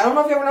light. Like I don't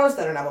know if you ever noticed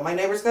that or not, but my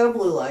neighbor's got a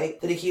blue light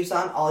that he keeps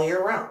on all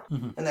year round,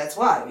 and that's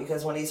why,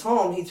 because when he's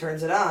home, he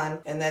turns it on,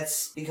 and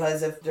that's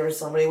because if there's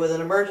somebody with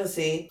an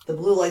emergency, the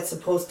blue light's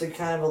supposed to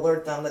kind of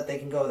alert them that they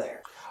can go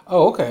there.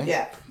 Oh, okay.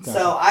 Yeah. Gotcha.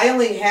 So I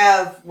only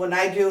have, when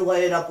I do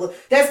light it up,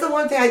 that's the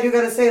one thing I do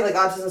gotta say, like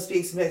Autism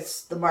Speaks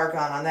missed the mark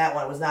on that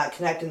one, was not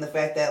connecting the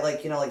fact that,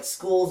 like, you know, like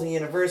schools and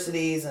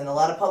universities and a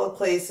lot of public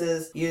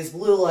places use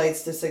blue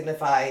lights to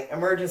signify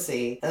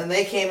emergency, and then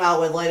they came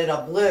out with lighted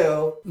up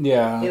blue.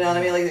 Yeah. You know what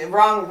I mean? Like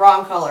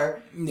wrong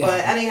color. Yeah.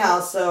 But anyhow,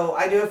 so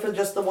I do it for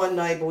just the one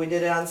night, but we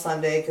did it on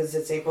Sunday because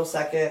it's April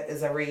 2nd,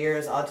 is every year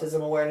is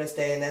Autism Awareness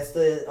Day, and that's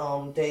the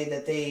day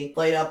that they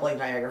light up like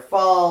Niagara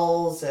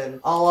Falls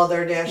and all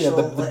other national.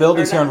 Yeah, the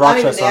buildings here in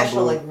Rochester not even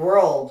national, blue. like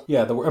world.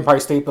 Yeah, the Empire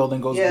State Building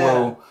goes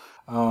blue.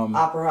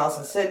 Opera House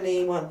in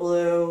Sydney went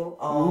blue.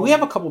 We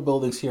have a couple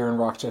buildings here in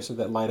Rochester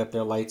that light up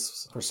their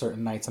lights for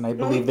certain nights, and I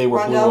believe they were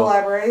Rondell blue.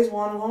 Library is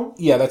one of them.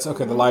 Yeah, that's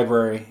okay. The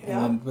library,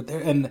 Yeah.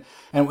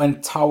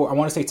 and Tower. I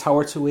want to say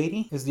Tower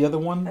 280 is the other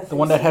one, the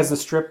one that has the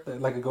strip that,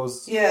 like, it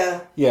goes.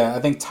 Yeah. Yeah, I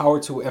think Tower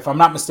 2. If I'm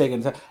not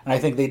mistaken, and I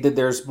think they did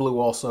theirs blue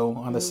also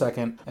on the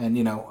second, and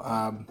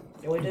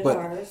we did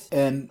ours.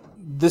 And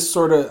this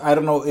sort of, I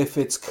don't know if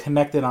it's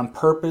connected on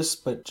purpose,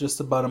 but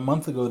just about a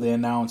month ago they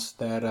announced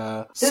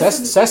that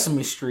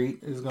Sesame Street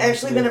is going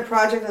actually been a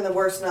project in the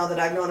works now that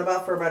I've known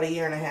about for about a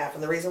year and a half.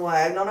 And the reason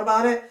why I've known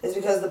about it is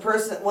because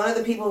one of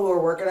the people who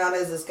are working on it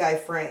is this guy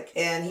Frank,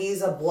 and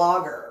he's a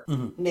blogger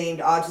named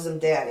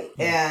Autism Daddy.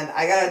 And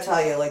I gotta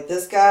tell you, like,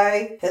 this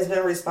guy has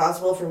been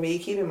responsible for me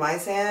keeping my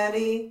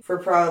sanity for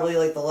probably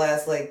like the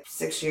last like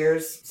 6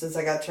 years since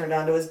I got turned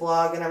on to his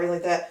blog and everything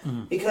like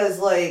that. Because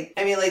like,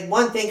 I mean, like,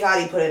 one, thank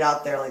God he put it out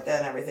there like that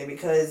and everything,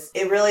 because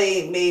it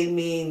really made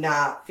me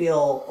not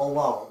feel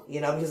alone, you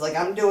know, because like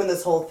I'm doing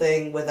this whole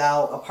thing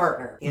without a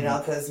partner, you know,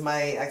 because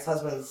my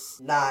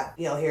ex-husband's not,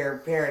 you know,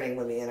 here parenting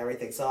with me and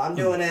everything, so I'm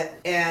doing it,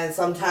 and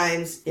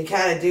sometimes you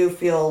kind of do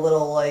feel a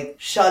little like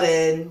shut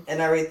in and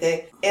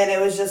everything. And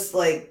it was just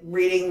like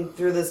reading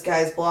through this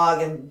guy's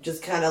blog and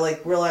just kind of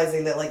like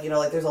realizing that, like, you know,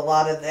 like there's a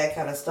lot of that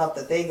kind of stuff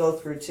that they go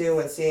through too,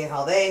 and seeing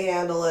how they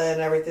handle it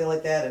and everything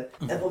like that,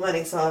 and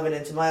implementing some of it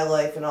into my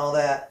life and all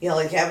that, you know,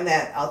 like having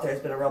that out there has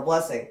been a real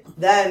blessing.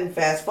 Then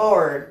fast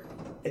forward,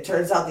 it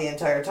turns out the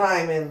entire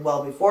time, and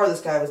well before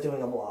this guy was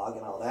doing a blog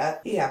and all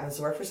that, he happens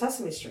to work for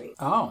Sesame Street.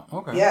 Oh,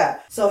 okay. Yeah.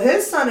 So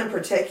his son in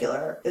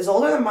particular is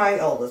older than my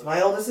oldest.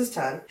 My oldest is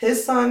 10.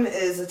 His son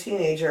is a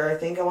teenager. I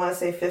think I want to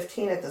say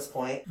 15 at this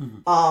point.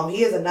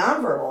 He is a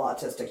nonverbal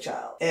autistic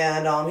child.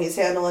 And he's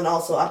handling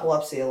also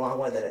epilepsy along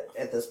with it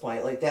at this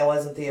point. Like, that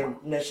wasn't the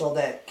initial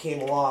that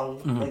came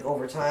along like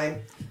over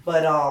time.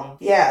 But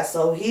yeah,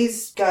 so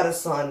he's got a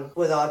son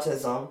with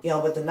autism, you know,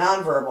 with the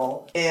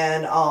nonverbal.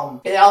 And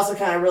it also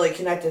kind of really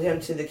connected him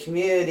to the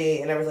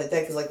community and everything like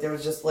that, because like there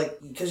was just like,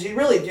 because you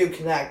really do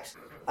connect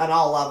on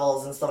all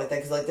levels and stuff like that,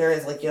 because like there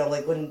is, like, you know,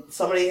 like when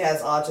somebody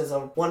has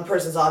autism, one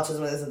person's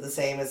autism isn't the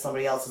same as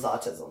somebody else's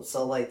autism.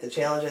 So like the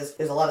challenge is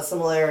there's a lot of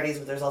similarities,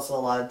 but there's also a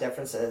lot of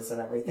differences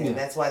and everything. And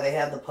that's why they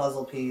have the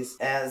puzzle piece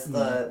as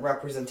the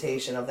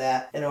representation of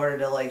that, in order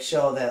to like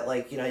show that,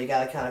 like, you know, you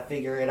got to kind of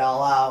figure it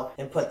all out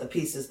and put the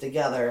pieces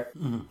together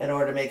in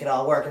order to make it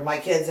all work. And my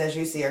kids, as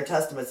you see, are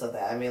testaments of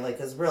that. I mean, like,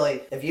 because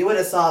really, if you would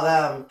have saw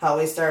them how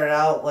we started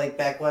out, like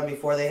back when,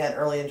 before they had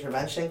early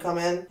intervention come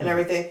in and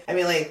everything, I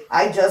mean, like,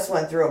 I just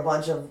went through a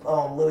bunch of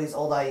Louis'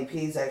 old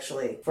IEPs,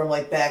 actually, from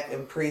like back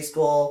in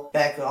preschool,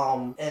 back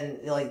in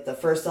like the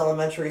first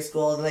elementary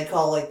school, and they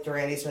call like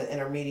Durand Eastman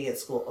intermediate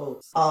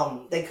school.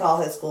 They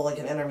call his school like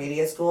an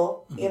intermediate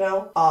school, you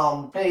know.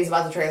 And he's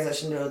about to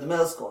transition to the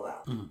middle school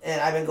now. And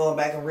I've been going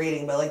back and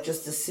reading, but like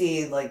just to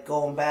see, like,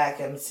 going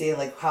back and seeing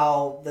like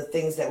how the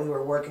things that we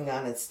were working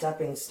on in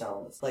stepping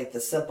stones, like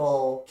the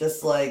simple,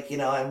 just like, you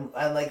know,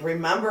 and like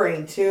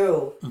remembering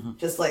too,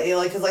 just like, you know,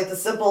 like, because like the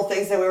simple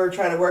things that we were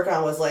trying to work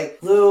on was like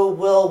Lou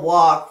will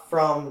walk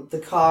from the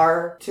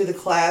car to the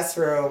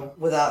classroom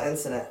without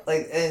incident.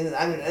 Like, and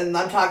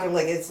I'm talking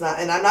like it's not,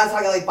 and I'm not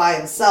talking like by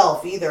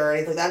himself either or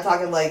anything. I'm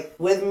talking like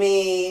with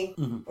me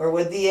or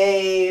with the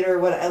aide or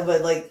whatever.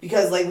 But like,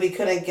 because like we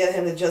couldn't get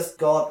him to just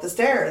go up the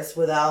stairs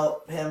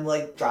without him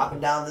like dropping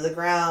down to the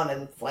ground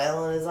and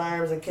flailing his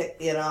arms and kick,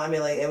 you know, I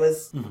mean, like it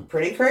was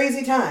pretty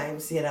crazy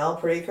times, you know,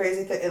 pretty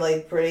crazy,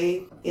 like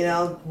pretty, you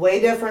know, way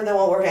different than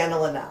what we're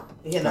handling now,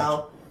 you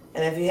know.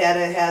 And if you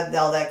had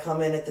all that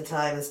come in at the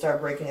time and start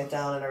breaking it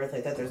down and everything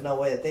like that, there's no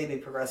way that they'd be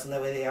progressing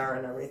the way they are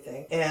and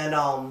everything. And,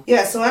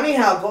 yeah, so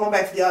anyhow, going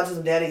back to the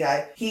Autism Daddy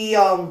guy, he,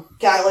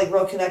 got, like,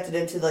 real connected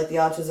into, like, the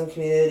autism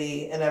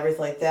community and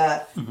everything like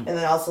that. And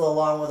then also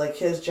along with, like,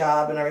 his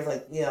job and everything,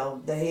 like, you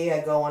know, that he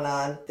had going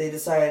on, they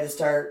decided to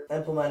start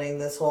implementing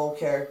this whole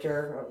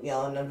character, you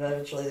know, and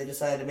eventually they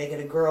decided to make it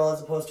a girl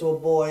as opposed to a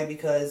boy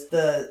because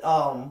the,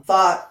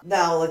 thought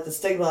now, like, the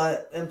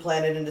stigma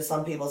implanted into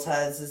some people's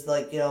heads is,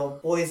 like, you know,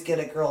 boys get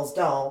it, girls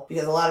don't,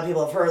 because a lot of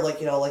people have heard, like,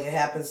 you know, like it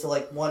happens to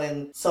like one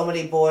in so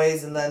many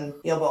boys and then,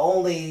 you know, but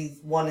only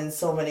one in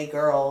so many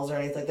girls or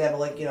anything like that. But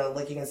like, you know,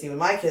 like you can see with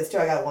my kids too,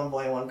 I got one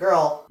boy and one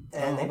girl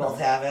and they both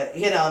have it,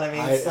 you know what I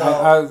mean?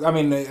 I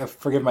mean,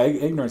 forgive my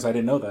ignorance, I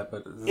didn't know that,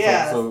 but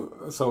yeah,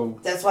 so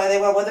that's why they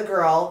went with a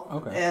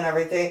girl and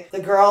everything. The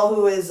girl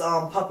who is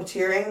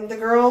puppeteering the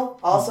girl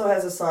also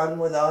has a son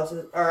with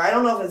autism, or I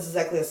don't know if it's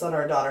exactly a son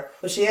or a daughter,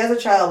 but she has a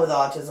child with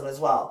autism as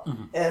well.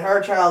 And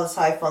her child is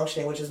high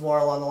functioning, which is more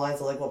along the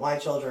lines of like what my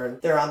children,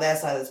 they're on that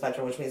side of the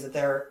spectrum, which means that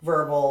they're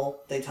verbal,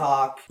 they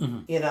talk,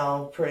 you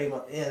know, pretty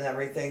much and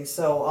everything.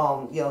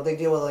 So, you know, they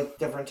deal with like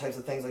different types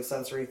of things like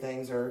sensory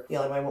things, or, you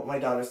know, like my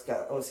daughter's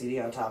got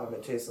OCD on top of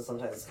it too, so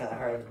sometimes it's kind of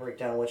hard to break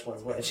down which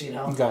one's which, you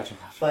know? Gotcha.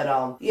 But,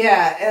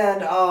 yeah,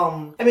 and,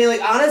 I mean,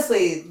 like,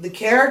 honestly, the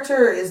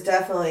character is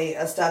definitely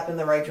a step in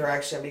the right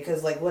direction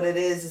because, like, what it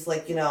is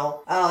like, you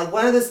know, like,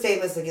 one of the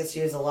statements that gets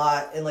used a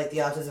lot in, like, the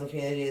autism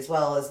community as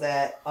well is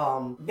that,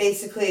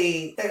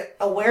 basically,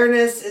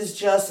 awareness is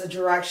just a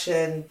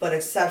direction, but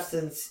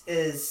acceptance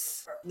is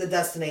the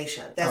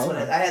destination. That's what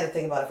it is. I had to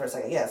think about it for a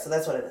second. Yeah, so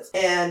that's what it is.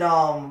 And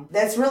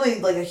that's really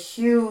like a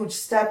huge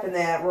step in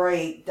that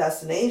right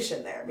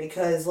destination there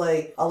because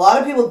like a lot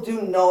of people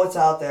do know it's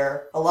out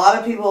there. A lot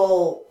of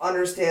people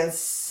understand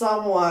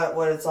somewhat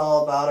what it's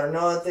all about or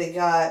know that they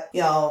got,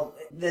 you know,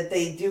 that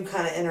they do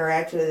kind of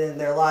interact with it in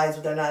their lives,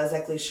 but they're not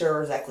exactly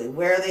sure exactly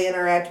where they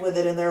interact with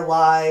it in their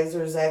lives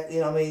or exactly,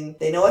 you know, I mean,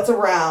 they know it's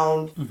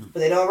around, but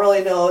they don't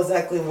really know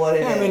exactly what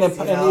it is. I mean, and,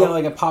 you know,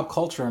 like in pop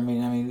culture, I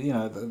mean, you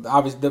know, the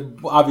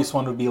obvious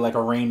one would be like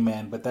a Rain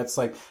Man, but that's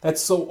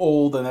so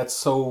old and that's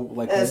so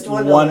like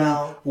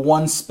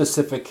one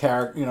specific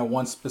character, you know,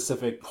 one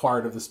specific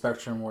part of the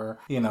spectrum where,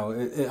 you know,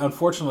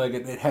 unfortunately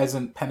it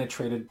hasn't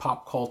penetrated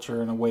pop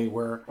culture in a way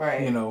where,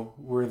 you know,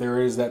 where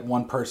there is that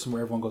one person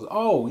where everyone goes,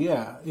 oh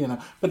yeah, you know,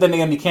 but then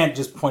again, you can't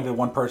just point at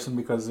one person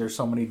because there's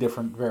so many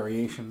different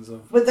variations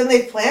of. But then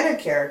they've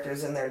planted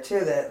characters in there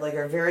too that like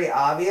are very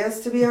obvious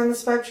to be on the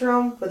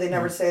spectrum, but they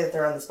never say that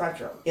they're on the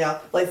spectrum. You know,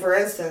 like for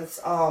instance,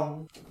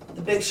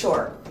 The Big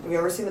Short. Have you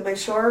ever seen The Big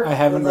Short? I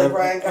haven't. With, like,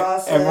 Ryan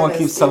Gosling. Everyone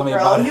keeps telling me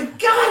about it. You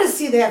gotta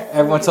see that.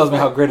 Everyone tells me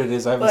how great it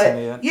is. I haven't seen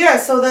it yet. Yeah.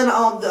 So then,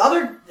 the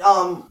other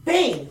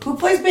Bane. Who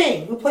plays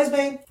Bane?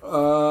 Come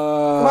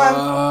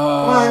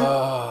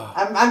on.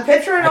 I'm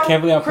picturing. I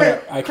can't believe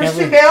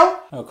Christian Bale.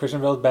 Oh,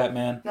 Christian Bale's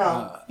Batman.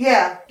 No.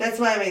 Yeah, that's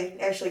what I mean.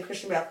 Actually,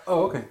 Christian Bale.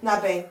 Oh, okay.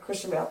 Not Bane,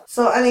 Christian Bale.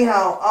 So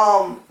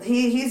anyhow,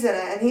 he's in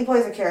it and he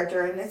plays a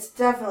character, and it's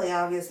definitely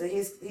obvious that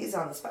he's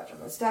on the spectrum.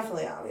 It's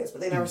definitely obvious,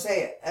 but they never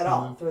say it at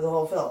all through the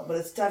whole film. But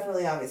it's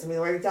definitely obvious. I mean,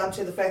 right down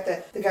to the fact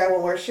that the guy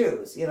won't wear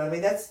shoes. You know what I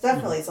mean? That's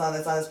definitely something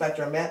that's on the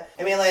spectrum, man.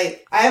 I mean,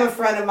 like, I have a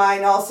friend of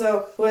mine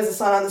also who has a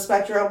son on the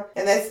spectrum,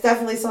 and that's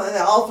definitely something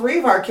that all three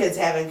of our kids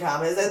have in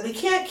common, is that we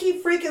can't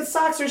keep freaking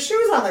socks or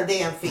shoes on their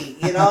damn feet.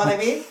 You know what I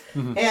mean?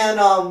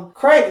 And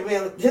Craig, I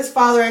mean, his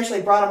father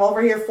actually brought him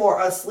over here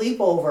for a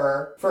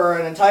sleepover for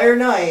an entire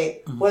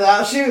night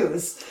without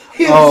shoes.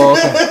 Oh,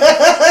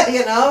 okay.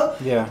 You know?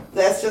 Yeah.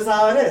 That's just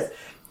how it is.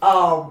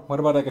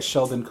 What about like a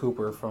Sheldon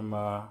Cooper from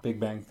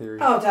Big Bang Theory?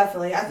 Oh,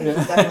 definitely. I think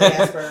he's definitely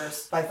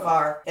Asperger's by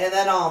far. And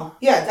then,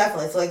 yeah,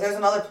 definitely. So, like, there's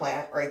another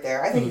plant right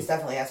there. I think he's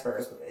definitely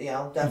Asperger's, you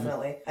know,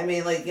 definitely. I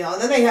mean, like, you know,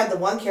 and then they had the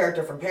one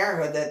character from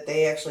Parenthood that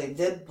they actually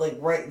did,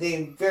 like,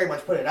 they very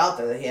much put it out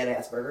there that he had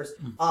Asperger's.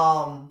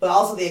 But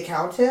also the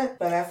accountant,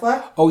 Ben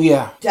Affleck. Oh,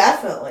 yeah.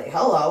 Definitely.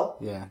 Hello.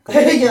 Yeah.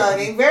 You know what I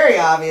mean? Very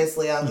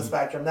obviously on the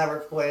spectrum.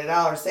 Never point it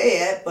out or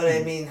say it, but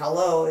I mean,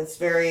 hello. It's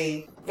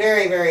very,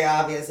 very, very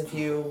obvious if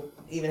you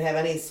even have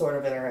any sort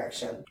of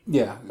interaction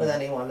with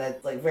anyone,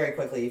 that like very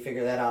quickly you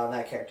figure that out in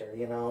that character,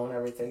 you know, and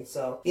everything.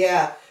 So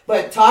yeah,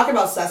 but talking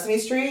about Sesame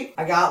Street,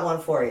 I got one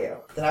for you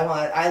that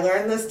I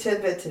learned this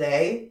tidbit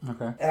today,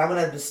 and I'm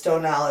gonna bestow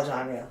knowledge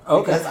on you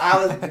because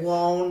I was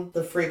blown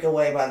the freak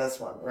away by this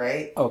one,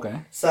 right?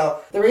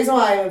 So the reason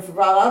why I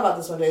brought out about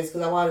this one today is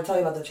because I wanted to tell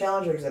you about the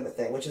Challenger exhibit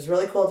thing, which is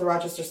really cool at the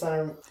Rochester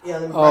Center, you know,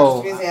 the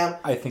Rochester Museum.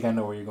 I think I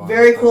know where you're going.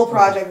 Very cool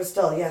project, but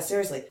still, yeah,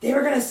 seriously, they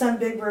were gonna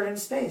send Big Bird into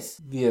space.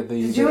 Yeah,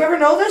 did you ever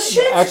know this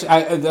shit? Actually,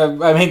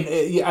 I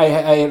mean, I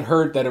had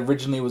heard that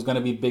originally it was going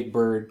to be Big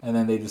Bird, and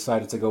then they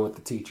decided to go with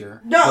the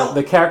teacher. No.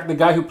 The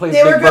guy who plays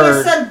They Big were going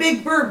Bird. to send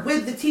Big Bird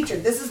with the teacher.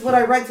 This is what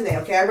I read today,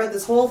 okay? I read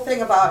this whole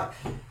thing about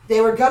they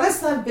were going to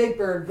send Big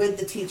Bird with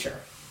the teacher.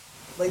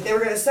 Like, they were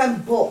going to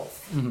send both.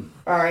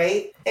 All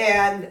right?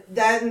 And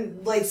then,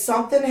 like,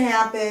 something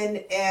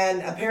happened,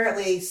 and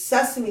apparently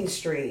Sesame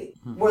Street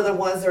were the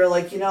ones that were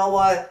like, you know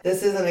what?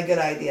 This isn't a good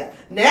idea.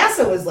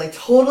 NASA was, like,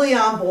 totally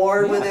on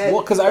board with it.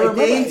 Well, because I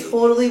remember they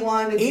totally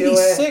wanted to do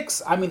it.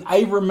 86. I mean,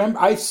 I remember.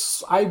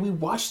 we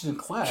watched it in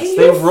class. Can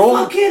They you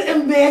rolled fucking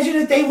imagine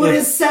if they would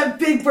have sent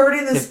Big Bird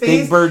into if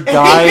space? Big Bird and he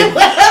died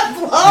would have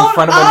blown in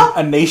front up?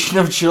 of a nation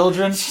of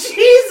children.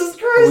 Jesus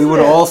Christ! We would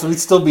man. also. We'd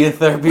still be in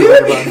therapy. We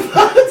would right be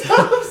about fucked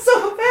up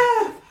so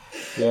bad.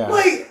 Yeah.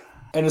 Like.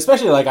 And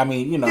especially, like, I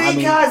mean, you know,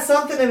 Thank God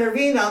something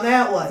intervened on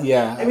that one.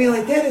 Yeah. I mean,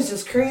 like, that is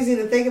just crazy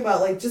to think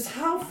about. Like, just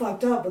how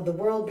fucked up would the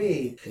world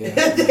be Yeah.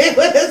 if they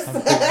would have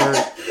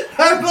sent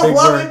our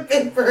beloved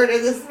Big Bird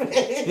in this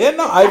space? Yeah,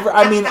 no,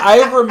 I mean,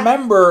 I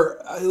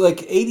remember,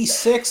 like,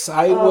 86,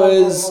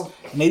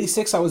 in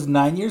 86, I was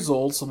 9 years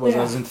old, so I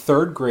was in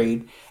third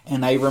grade,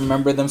 and I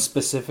remember them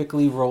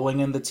specifically rolling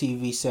in the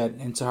TV set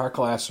into our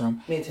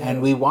classroom. Me too.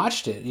 And we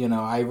watched it, you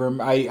know,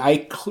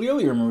 I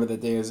clearly remember the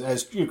day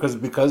as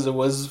because it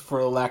was,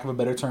 for lack of a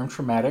better term,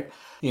 traumatic,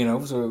 you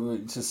know, so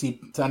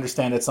to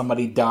understand that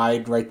somebody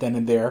died right then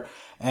and there.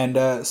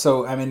 And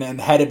so, I mean, and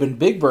had it been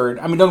Big Bird,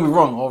 I mean, don't get me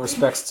wrong, all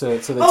respects to the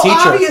teacher.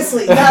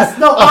 Obviously, yes.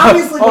 No,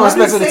 obviously. All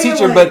respects to the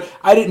teacher, like, but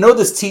I didn't know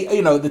this,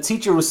 you know, the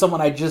teacher was someone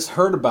I just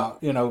heard about.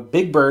 You know,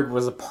 Big Bird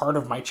was a part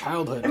of my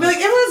childhood. I mean, like,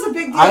 it was a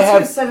big deal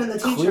to send in the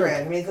teacher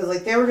in. I mean, because,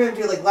 like, they were going to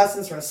do, like,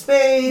 lessons from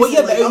space. Well, yeah,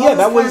 and,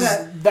 like,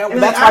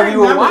 that's why we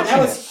were watching it.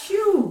 That was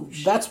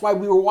huge. That's why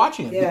we were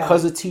watching it,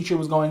 because the teacher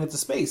was going into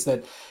space.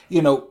 That,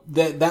 you know,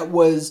 that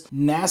was,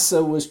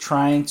 NASA was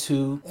trying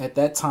to, at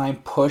that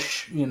time,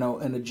 push, you know,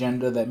 an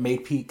agenda that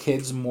made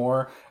kids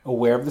more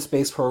aware of the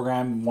space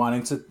program,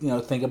 wanting to, you know,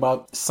 think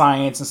about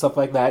science and stuff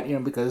like that, you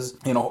know, because,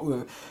 you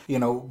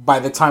know, by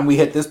the time we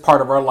hit this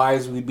part of our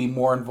lives, we'd be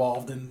more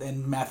involved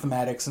in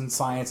mathematics and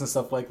science and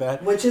stuff like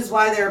that. Which is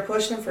why they were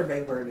pushing for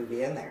Big Bird to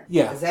be in there.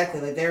 Yeah.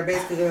 Exactly. Like, they were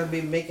basically going to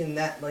be making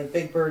that, like,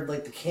 Big Bird,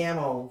 like, the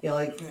Camel, you know,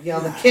 like, you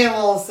know, the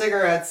Camel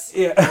cigarettes.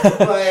 Yeah.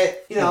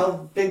 But, you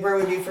know, Big Bird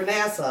would be for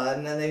NASA,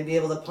 and then they'd be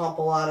able to pump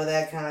a lot of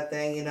that kind of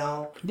thing, you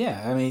know.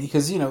 Yeah, I mean,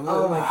 because, you know.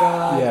 Oh, my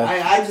God.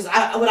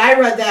 Yeah. When I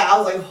read that, I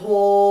was like,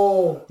 oh.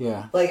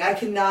 Yeah. Like, I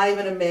could not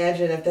even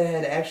imagine if that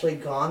had actually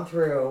gone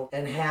through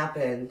and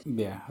happened.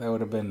 Yeah, that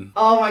would have been.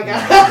 Oh, my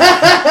God.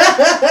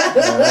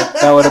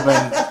 That would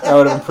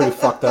have been pretty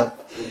fucked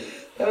up.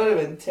 That would have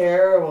been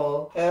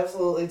terrible.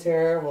 Absolutely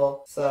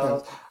terrible.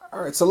 So.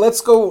 All right, so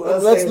let's go.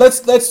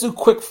 Let's do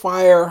quick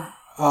fire.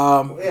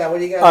 Yeah, what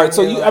do you got? All right,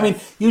 so I mean,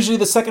 usually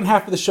the second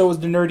half of the show is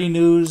the nerdy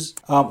news.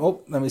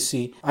 Let me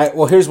see.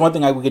 Well, here's one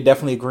thing we could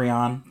definitely agree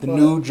on: the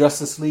new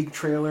Justice League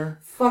trailer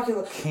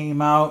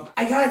came out.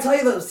 I gotta tell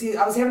you though, see,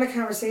 I was having a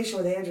conversation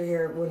with Andrew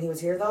here when he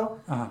was here though,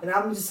 and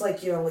I'm just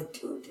like, you know, like,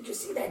 dude, did you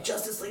see that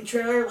Justice League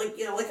trailer? Like,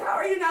 you know, like, how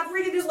are you not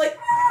freaking just like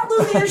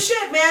losing your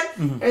shit, man?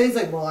 And he's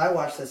like, well, I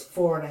watched this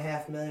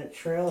 4.5 minute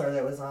trailer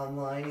that was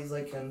online. He's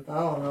like, and I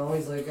don't know.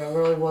 He's like, I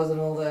really wasn't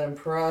all that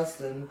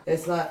impressed, and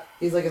it's not.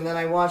 He's like, and then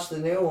I watched the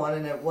new one,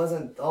 and it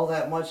wasn't all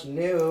that much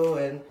new,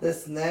 and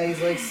this and that.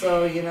 He's like,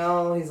 so, you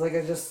know, he's like,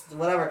 I just,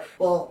 whatever.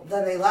 Well,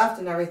 then they left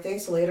and everything,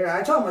 so later,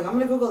 I told him, like, I'm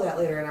going to Google that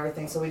later and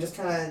everything, so we just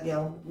kind of, you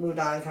know, moved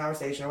on in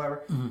conversation or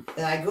whatever.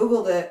 And I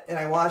Googled it, and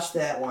I watched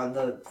that one,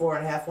 the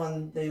 4.5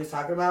 one that he was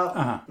talking about,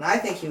 and I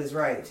think he was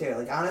right, too.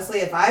 Like, honestly,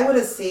 if I would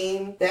have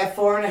seen that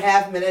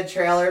 4.5 minute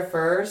trailer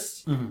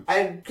first,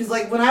 because,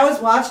 like, when I was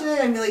watching it,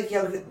 I'd be like,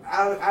 you know,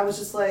 I was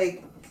just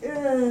like,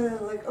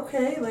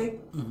 okay, like,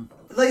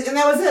 and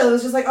that was it. It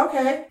was just like,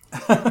 okay.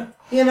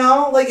 You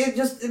know, like, it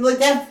just, like,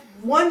 that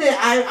one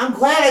that I'm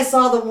glad I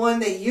saw the one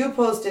that you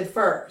posted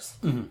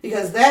first.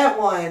 Because that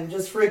one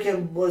just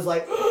freaking was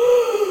like,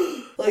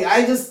 like,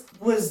 I just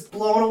was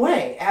blown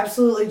away.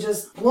 Absolutely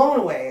just blown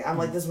away. I'm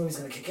like, this movie's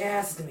going to kick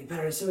ass. It's going to be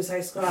better than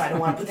Suicide Squad. I don't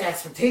want to put that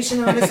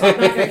expectation on it, so I'm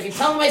not going to keep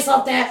telling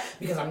myself that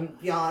because I'm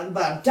young.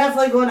 But I'm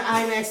definitely going to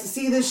IMAX to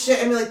see this shit.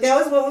 I mean, like, that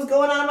was what was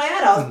going on in my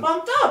head. I was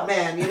pumped up,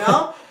 man, you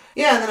know?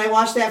 Yeah, and then I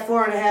watched that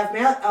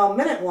 4.5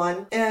 minute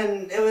one,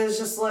 and it was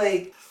just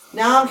like,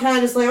 now I'm kind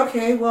of just like,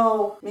 okay,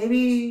 well,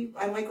 maybe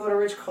I might go to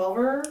Rich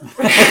Culver.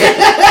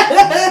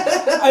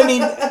 I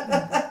mean,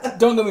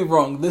 don't get me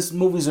wrong. This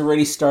movie's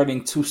already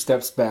starting 2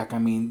 steps back. I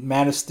mean,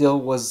 Man of Steel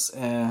was,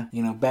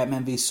 you know,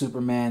 Batman v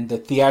Superman. The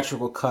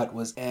theatrical cut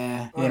was,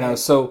 you know,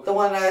 so the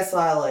one that I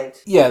saw, I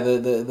liked. Yeah, the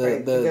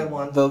good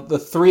one. The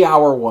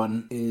 3-hour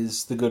one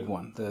is the good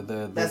one.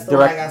 The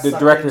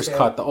director's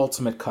cut, the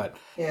ultimate cut,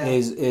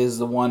 is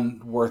the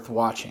one worth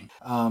watching.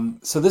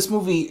 So this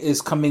movie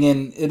is coming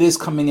in. It is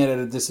coming in at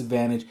a disadvantage,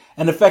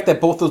 and the fact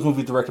that both those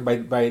movies directed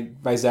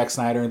by Zack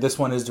Snyder, and this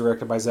one is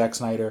directed by Zack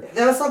Snyder.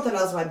 That was something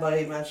else my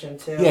buddy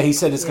mentioned too. Yeah, he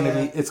said it's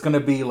gonna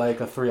be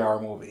like a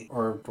 3-hour movie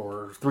or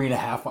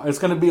 3.5. It's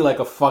gonna be like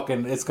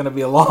it's gonna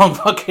be a long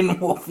fucking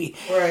movie,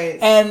 right?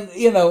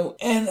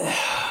 And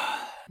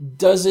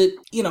does it,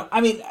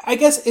 I mean, I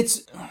guess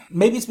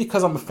maybe it's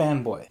because I'm a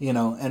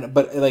fanboy,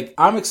 but like,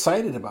 I'm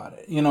excited about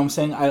it. You know what I'm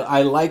saying?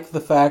 I like the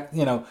fact,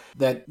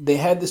 that they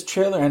had this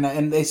trailer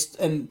and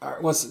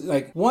was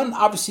like, one,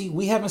 obviously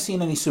we haven't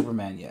seen any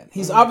Superman yet.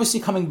 He's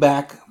obviously coming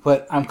back,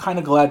 but I'm kind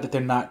of glad that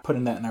they're not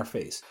putting that in our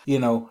face, Yeah,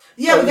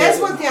 but that's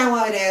one thing I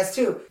wanted to ask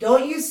too.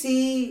 Don't you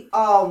see,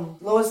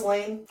 Lois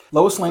Lane?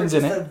 Lois Lane's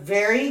in it. A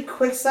very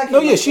quick second. No,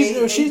 yeah, she's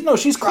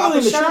clearly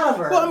in the shot of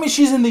her. Well, I mean,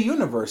 she's in the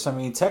universe. I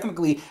mean,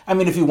 technically,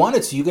 if you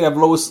wanted to, you could have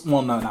Lois.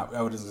 Well, no,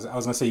 I was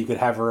gonna say you could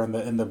have her in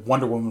the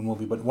Wonder Woman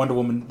movie, but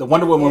the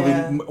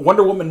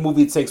Wonder Woman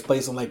movie takes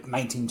place in like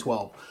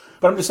 1912.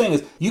 But I'm just saying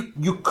is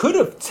you could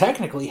have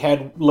technically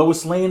had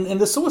Lois Lane in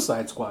the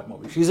Suicide Squad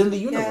movie. She's in the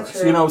universe,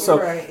 true. So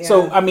You're right, yeah.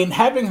 So I mean,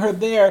 having her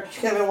there,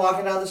 she could have been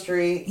walking down the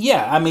street.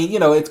 Yeah, I mean,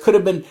 it could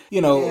have been,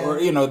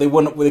 or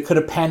they could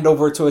have panned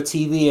over to a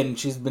TV and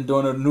she's been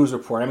doing a news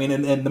report. I mean,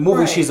 in the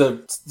movie she's a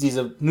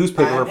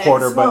newspaper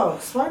reporter,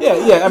 but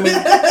yeah. I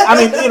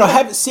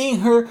mean,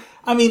 seeing her.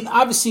 I mean,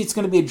 obviously it's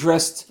going to be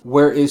addressed.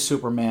 Where is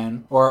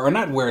Superman, or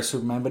not where is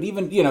Superman, but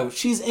even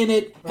she's in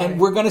it,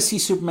 and we're going to see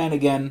Superman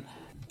again.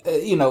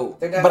 They're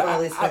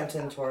definitely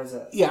hinting towards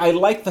it. Yeah, I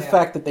like the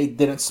fact that they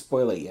didn't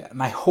spoil it yet,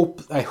 and I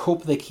hope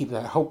they keep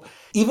that. I hope,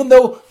 even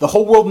though the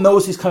whole world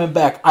knows he's coming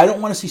back, I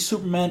don't want to see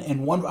Superman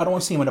in one. I don't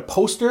want to see him in a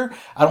poster.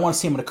 I don't want to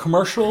see him in a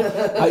commercial. You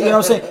know what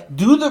I'm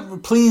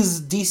saying?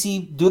 Please,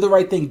 DC, do the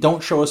right thing.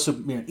 Don't show us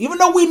Superman, even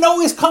though we know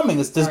he's coming.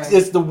 It's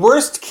the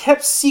worst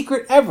kept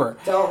secret ever.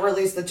 Don't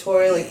release the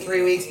toy like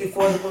 3 weeks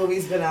before the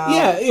movie's been out.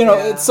 Yeah,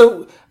 it's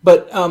so.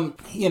 But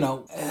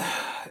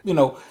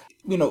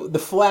the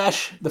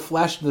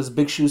Flash does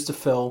big shoes to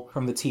fill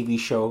from the TV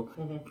show,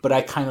 but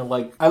I kind of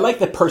like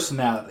the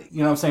personality. You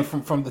know what I'm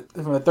saying? From the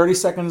 30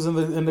 seconds in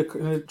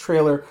the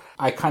trailer,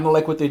 I kind of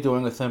like what they're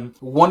doing with him.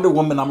 Wonder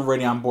Woman, I'm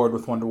already on board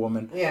with Wonder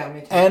Woman. Yeah,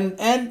 me too. And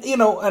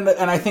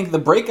I think the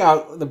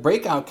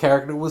breakout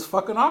character was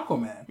fucking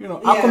Aquaman.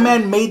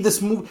 Aquaman made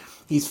this movie.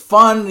 He's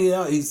fun,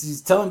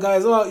 he's telling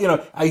guys,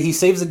 he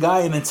saves a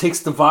guy and then takes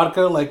the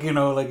vodka,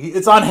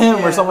 it's on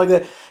him or something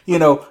like that.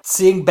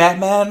 Seeing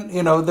Batman,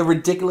 the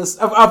ridiculous,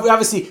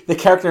 obviously the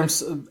character,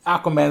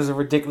 Aquaman is a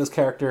ridiculous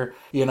character,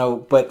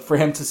 but for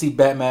him to see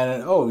Batman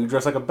and, you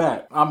dress like a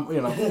bat,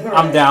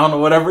 I'm down or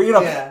whatever,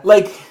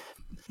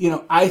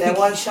 I think that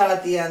one shot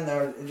at the end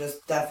there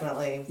just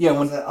definitely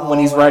when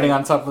he's riding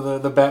on top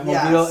of the Batmobile.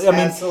 Yes,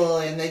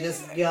 absolutely, and they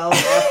just yell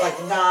like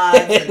nods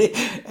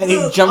and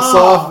he jumps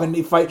off and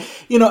he fight.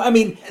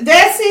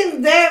 That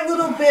scene, that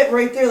little bit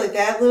right there, like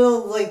that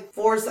little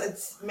force,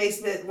 it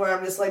makes me where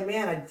I'm just like,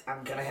 man,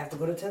 I'm gonna have to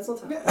go to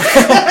Tinseltown.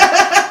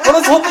 Well,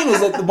 that's the whole thing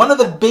is that one of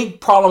the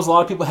big problems a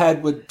lot of people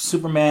had with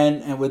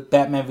Superman and with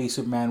Batman v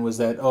Superman was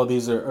that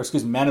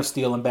Man of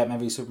Steel and Batman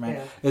v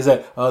Superman is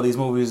that these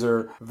movies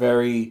are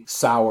very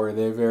sour.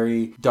 They're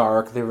very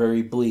dark. They're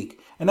very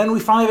bleak. And then we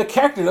finally have a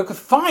character. Okay,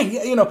 fine.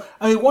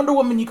 Wonder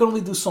Woman, you can only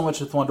do so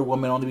much with Wonder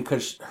Woman only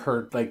because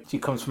she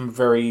comes from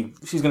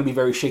she's going to be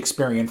very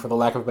Shakespearean, for the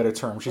lack of a better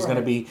term. She's going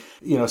to be,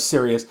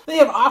 serious. Then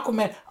you have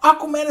Aquaman.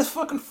 Aquaman is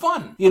fucking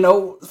fun.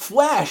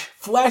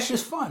 Flash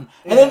is fun.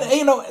 And then,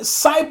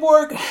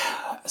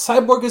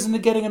 Cyborg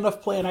isn't getting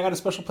enough play, and I got a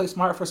special place in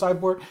my heart for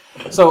Cyborg.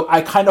 So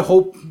I kind of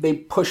hope they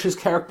push his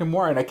character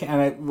more. And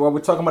we're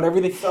talking about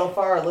everything. So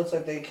far, it looks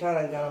like they kind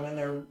of got him in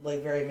there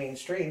very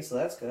mainstream, so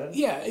that's good.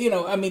 Yeah,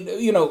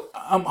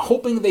 I'm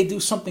hoping they do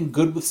something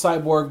good with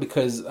Cyborg,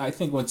 because I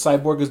think when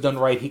Cyborg is done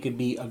right, he could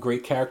be a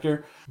great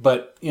character.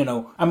 But,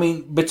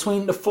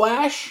 between the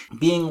Flash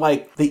being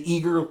like the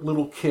eager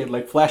little kid,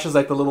 like Flash is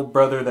like the little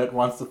brother that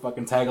wants to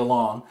fucking tag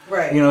along.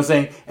 Right. You know what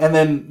I'm saying? And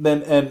then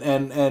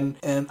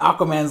and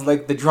Aquaman's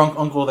like the drunk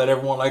uncle that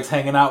everyone likes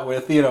hanging out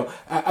with,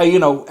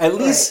 at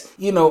least,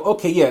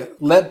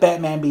 let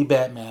Batman be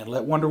Batman.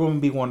 Let Wonder Woman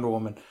be Wonder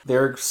Woman.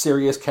 They're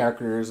serious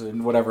characters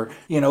and whatever.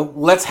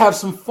 Let's have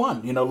some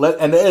fun.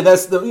 And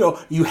that's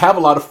you have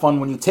a lot of fun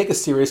when you take a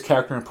serious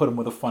character and put him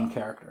with a fun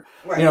character.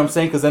 Right. You know what I'm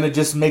saying? Because then it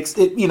just makes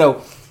it,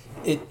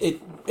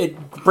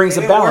 it brings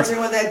a balance.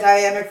 Working with that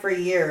dynamic for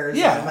years.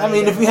 Yeah,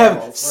 if you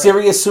have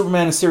serious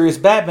Superman and serious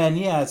Batman,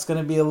 it's going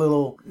to be a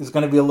little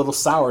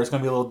sour. It's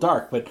going to be a little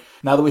dark. But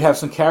now that we have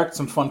some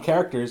fun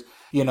characters,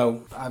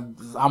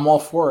 I'm all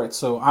for it.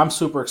 So I'm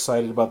super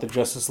excited about the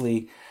Justice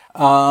League.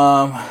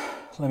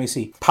 Let me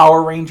see.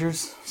 Power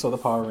Rangers. So the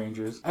Power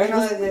Rangers. I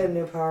know they did a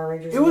new Power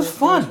Rangers. It was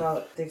fun.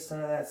 About the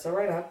extent of that. So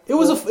right on. It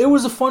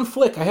was a fun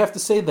flick. I have to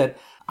say that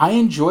I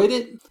enjoyed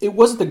it. It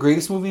wasn't the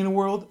greatest movie in the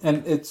world,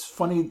 and it's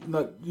funny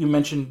that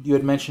you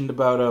had mentioned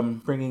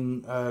about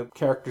bringing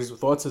characters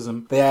with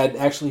autism. They had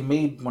actually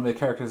made one of the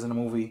characters in the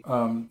movie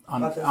on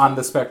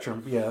the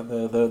spectrum. Yeah,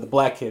 the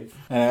black kid.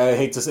 And I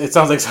hate to say, it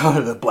sounds like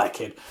the black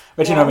kid,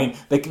 but you know what I mean.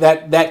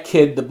 That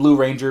kid, the Blue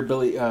Ranger,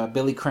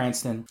 Billy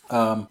Cranston.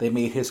 They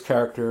made his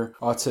character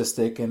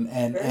autistic,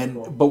 and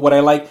cool. But what I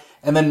like,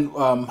 and then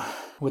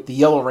with the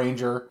Yellow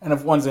Ranger, and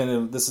if one's in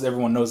it,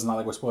 everyone knows, it's not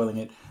like we're spoiling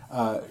it.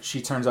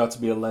 she turns out to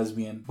be a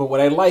lesbian. But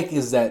what I like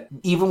is that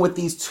even with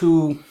these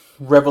two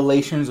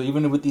revelations, or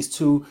even with these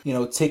two,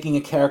 taking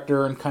a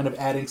character and kind of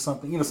adding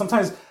something,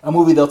 sometimes a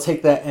movie, they'll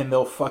take that and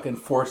they'll fucking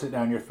force it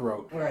down your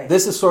throat. Right.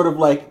 This is sort of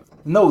like,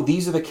 no,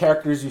 these are the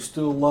characters you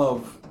still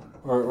love,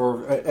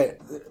 or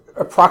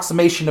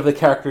approximation of the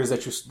characters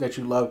that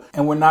you love,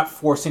 and we're not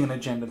forcing an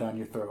agenda down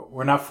your throat.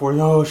 We're not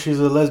she's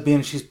a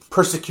lesbian, she's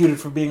persecuted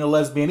for being a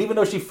lesbian, even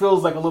though she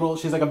feels like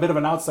she's like a bit of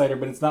an outsider,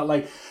 but it's not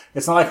like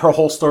her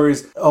whole story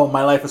is, oh,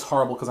 my life is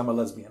horrible because I'm a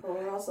lesbian. Well,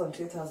 we're also in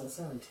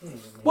 2017.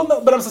 Well,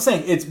 no, but I'm just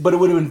saying but it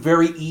would have been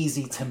very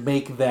easy to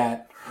make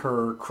that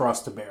her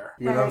cross to bear.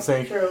 You know what I'm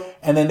saying? True.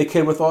 And then the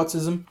kid with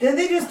autism. Didn't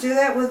they just do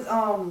that with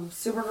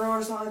Supergirl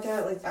or something like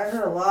that? Like, I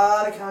heard a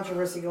lot of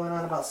controversy going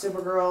on about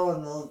Supergirl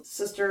and the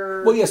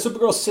sister. Well, yeah,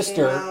 Supergirl's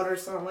sister. Came out or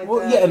something like that.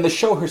 Well, yeah, in the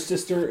show, her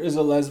sister is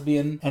a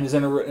lesbian and is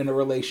in a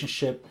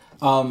relationship.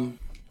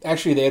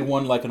 Actually, they had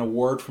won like an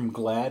award from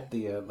GLAAD,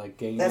 the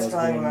gay. That's lesbian,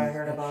 probably what I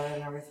heard about it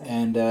and everything.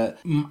 And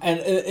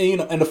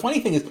and the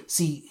funny thing is,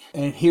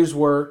 and here's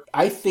where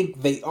I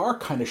think they are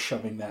kind of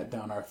shoving that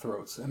down our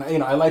throats. And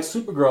I like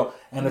Supergirl,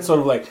 and it's sort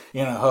of like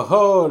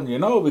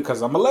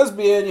because I'm a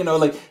lesbian, and as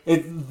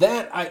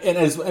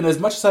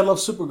much as I love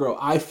Supergirl,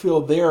 I feel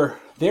they're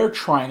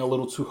trying a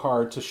little too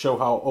hard to show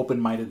how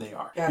open-minded they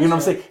are. Gotcha. You know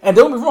what I'm saying? And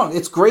don't get me wrong,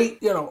 it's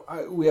great. We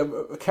have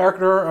a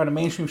character on a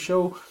mainstream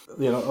show.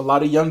 A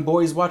lot of young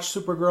boys watch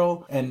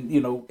Supergirl, and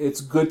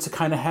it's good to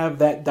kind of have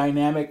that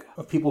dynamic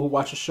of people who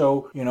watch a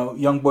show.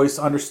 Young boys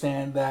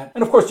understand that,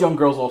 and of course, young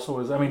girls also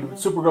is. I mean,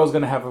 Supergirl is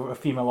going to have a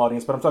female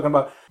audience, but I'm talking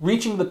about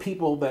reaching the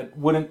people that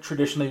wouldn't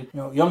traditionally.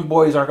 Young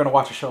boys aren't going to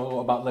watch a show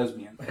about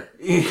lesbian.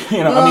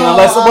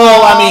 Unless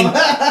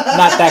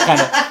not that kind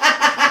of.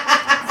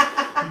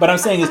 But I'm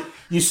saying is,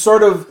 you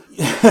sort of,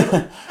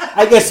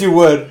 I guess you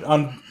would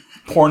on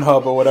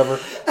Pornhub or whatever,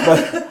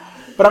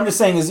 but I'm just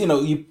saying is,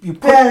 you put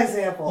bad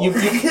example. You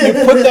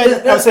put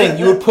that. I'm saying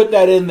you would put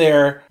that in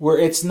there where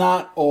it's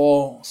not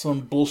all some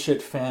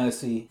bullshit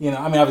fantasy.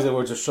 Obviously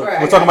we're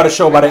talking about a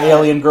show about an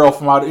alien girl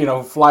from out,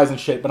 who flies and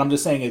shit. But I'm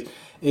just saying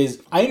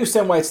is I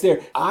understand why it's there.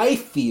 I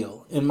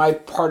feel in my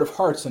part of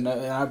hearts, and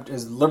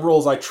as liberal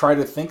as I try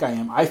to think I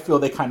am, I feel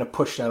they kind of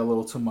push that a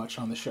little too much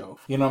on the show.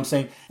 You know what I'm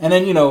saying? And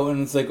then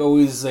and it's like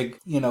always like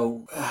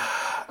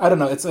I don't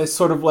know. It's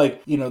sort of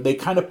like they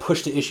kind of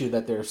push the issue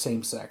that they're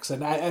same sex,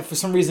 and I for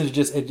some reason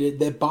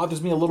it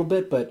bothers me a little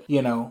bit. But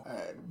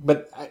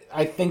but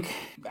I think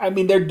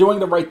they're doing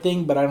the right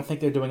thing, but I don't think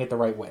they're doing it the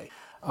right way.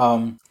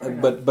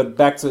 But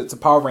back to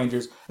Power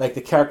Rangers, like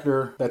the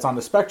character that's on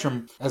the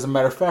spectrum, as a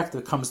matter of fact,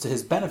 it comes to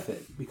his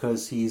benefit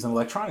because he's an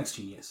electronics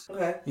genius.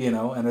 Okay.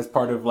 And as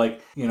part of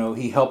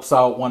he helps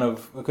out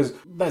because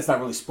that's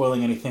not really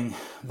spoiling anything.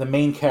 The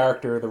main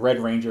character, the Red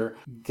Ranger,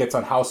 gets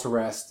on house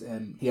arrest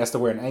and he has to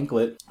wear an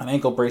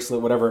ankle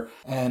bracelet, whatever.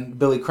 And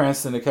Billy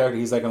Cranston, the character,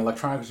 he's like an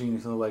electronics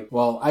genius. And they're like,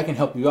 well, I can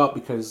help you out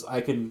because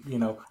I can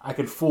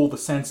fool the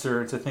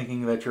censor into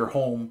thinking that you're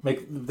home,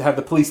 have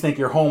the police think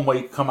you're home while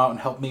you come out and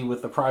help me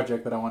with the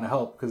project that I want to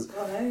help because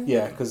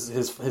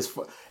his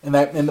in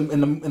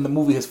the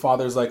movie his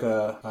father's like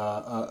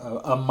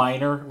a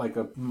miner, like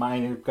a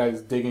miner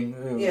guy's digging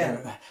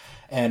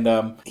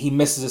and he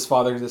misses his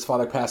father. His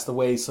father passed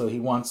away, so he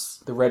wants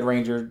the Red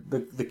Ranger,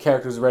 the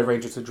character's Red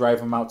Ranger, to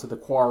drive him out to the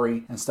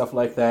quarry and stuff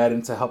like that,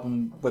 and to help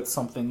him with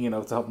something, to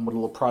help him with a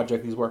little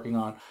project he's working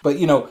on. But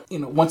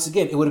once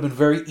again, it would have been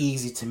very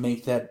easy to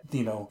make that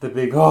the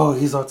big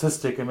he's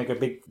autistic and make a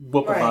big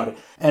whoop about it.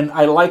 And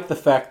I like the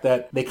fact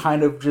that they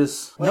kind of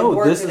just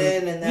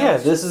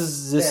this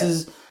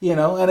is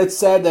and it's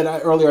sad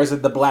that earlier I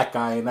said the black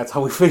guy, and that's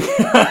how we figure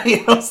out,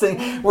 what I'm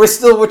saying?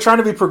 We're trying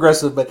to be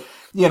progressive, but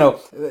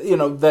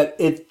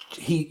that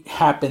he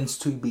happens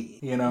to be,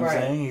 what I'm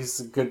saying?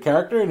 He's a good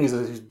character, and he's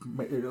an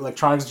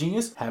electronics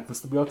genius, happens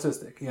to be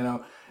autistic,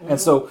 And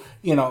so,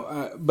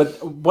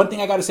 but one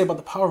thing I got to say about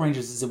the Power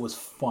Rangers is it was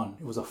fun.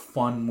 It was a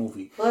fun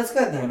movie. Well, that's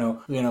good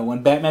then.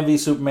 When Batman v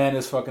Superman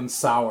is fucking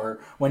sour,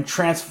 when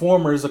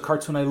Transformers, a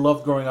cartoon I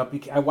loved growing up,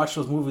 I watched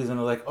those movies and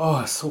they're like,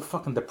 oh, it's so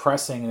fucking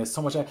depressing, and it's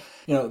so much,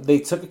 they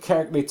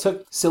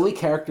took silly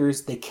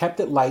characters, they kept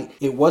it light.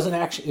 It was an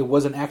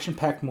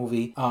action-packed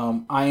movie.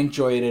 I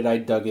enjoyed it. I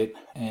dug it.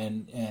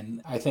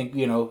 And I think,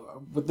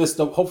 with this,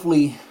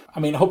 hopefully, I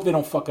hope they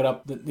don't fuck it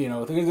up.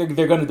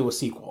 They're going to do a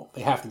sequel.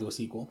 They have to do a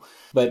sequel.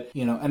 But,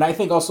 and I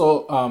think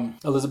also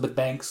Elizabeth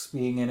Banks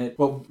being in it,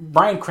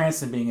 Bryan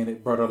Cranston being in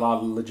it brought a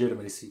lot of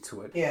legitimacy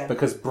to it. Yeah.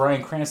 Because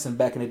Bryan Cranston,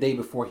 back in the day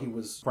before he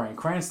was Bryan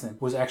Cranston,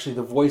 was actually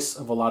the voice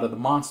of a lot of the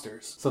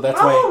monsters. So that's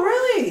why. Oh,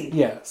 really?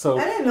 Yeah. So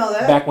I didn't know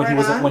that. Back when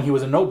he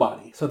was a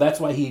nobody. So that's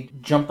why he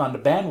jumped on the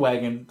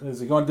bandwagon. Is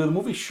he going to do the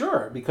movie?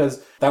 Sure.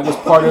 Because that was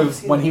part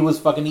of when he was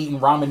fucking eating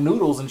ramen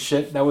noodles and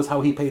shit. That was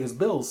how he paid his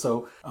bills.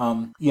 So,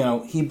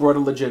 he brought a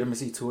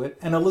legitimacy to it.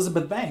 And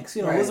Elizabeth Banks,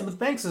 Right. Elizabeth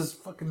Banks is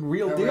fucking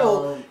real A deal.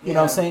 real- You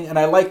know what I'm saying? And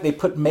I like they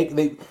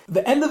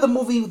the end of the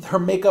movie, her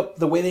makeup,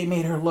 the way they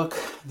made her look,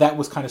 that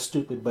was kind of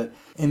stupid. But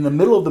in the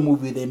middle of the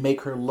movie, they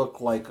make her look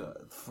like a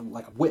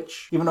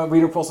witch. Even though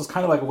Rita Repulsa is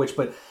kind of like a witch,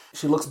 but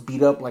she looks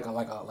beat up like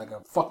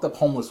a fucked up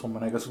homeless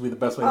woman, I guess would be the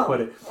best way to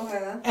put it. Okay,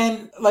 then.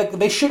 And like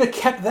they should have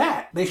kept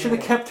that. They should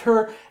have kept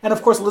her. And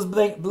of course,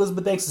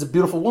 Elizabeth Banks is a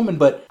beautiful woman,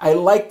 but I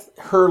liked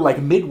her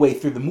like midway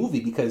through the movie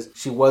because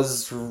she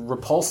was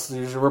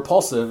repulsive,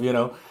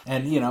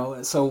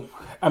 And so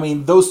I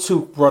mean, those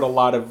two brought a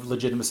lot of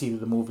legitimacy to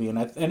the movie, and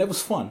it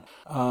was fun.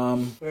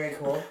 Very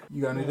cool.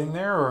 You got anything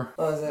there, or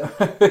what was it?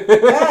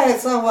 Yeah,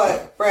 it's not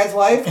what Brad's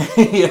wife.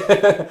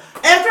 Yeah.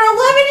 After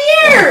 11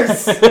 years,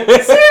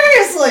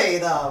 seriously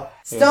though.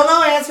 Still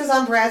no answers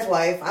on Brad's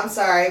wife. I'm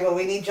sorry, but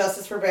we need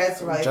justice for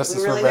Brad's wife. Justice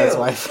we really for Brad's do.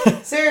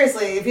 wife.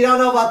 Seriously, if you don't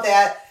know about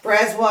that,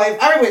 Brad's wife,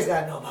 everybody's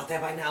got to know about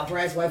that by now.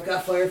 Brad's wife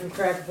got fired from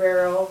Cracker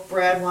Barrel.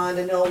 Brad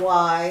wanted to know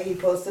why. He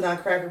posted on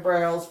Cracker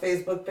Barrel's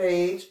Facebook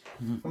page.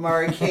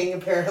 Amari King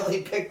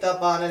apparently picked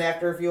up on it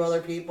after a few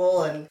other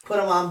people and put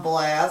him on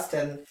blast,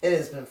 and it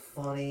has been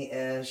funny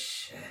as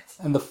shit.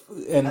 And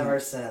ever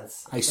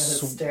since. It's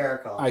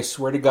hysterical. I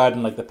swear to God,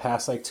 in like the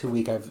past 2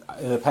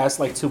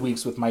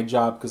 weeks with my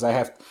job, because I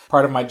have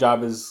part of my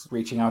job is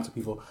reaching out to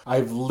people.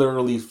 I've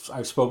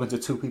spoken to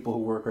 2 people who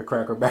work at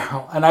Cracker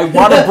Barrel, and I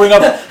want to bring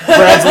up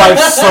Brad's wife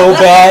so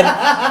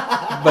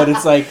bad, but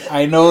it's like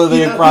I know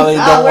they probably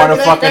don't want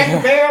to fucking.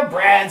 Cracker Barrel,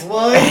 Brad's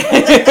wife.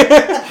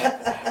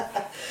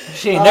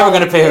 She ain't never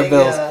gonna pay her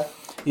bills.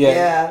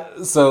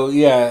 Yeah. So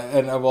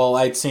and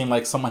I'd seen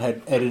like someone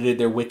had edited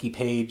their wiki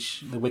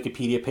page, the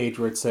Wikipedia page,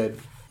 where it said,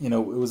 it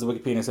was the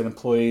Wikipedia, it said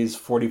employees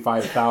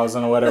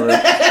 45,000 or whatever,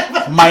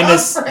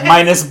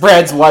 minus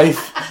Brad's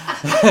wife.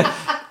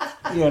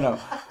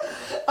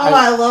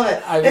 I love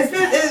it.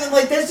 It's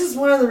like that's just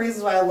one of the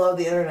reasons why I love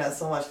the internet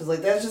so much, because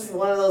like that's just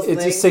one of those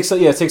things.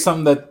 It takes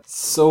something that's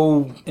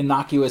so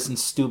innocuous and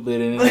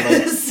stupid and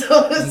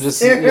so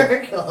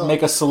hysterical. Just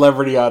make a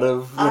celebrity out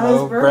of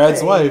his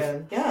Brad's wife.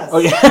 Even. Yes. Oh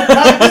yeah.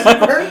 On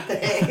his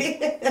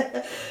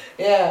birthday.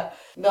 Yeah.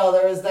 No,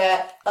 there was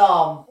that.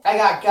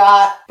 I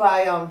got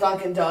by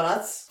Dunkin'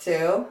 Donuts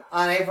too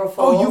on April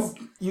Fool's.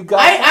 Oh, you got?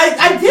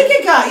 I did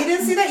get got. You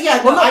didn't see that?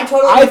 Yeah, no, I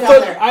totally got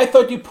down there. I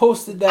thought you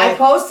posted that. I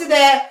posted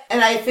that,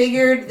 and I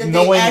figured that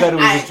that it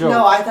was a joke.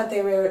 No, I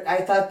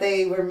thought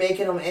they were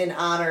making them in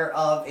honor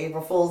of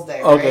April Fool's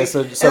Day. Right? Okay,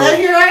 so and then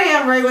here I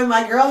am, right, with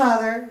my girl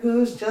Heather,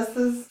 who's just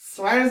as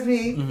smart as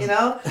me,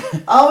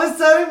 All of a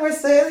sudden, we're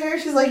sitting here.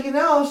 She's like,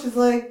 she's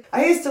like,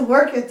 I used to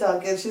work at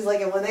Dunkin'. She's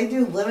like, and when they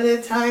do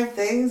limited time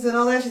things and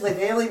all that, she's like,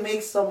 they only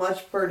make so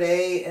much per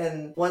day,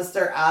 and once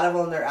they're out of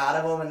them, they're out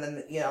of them, and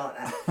then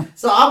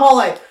So I'm all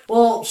like,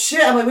 well,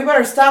 shit. I'm like, we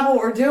better stop what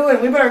we're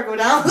doing. We better go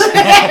down there,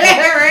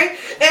 right?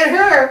 And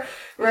her.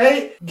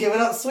 Right? Giving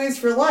up sweets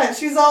for lunch.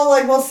 She's all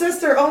like, well,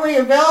 sister, only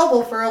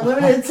available for a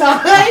limited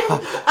time.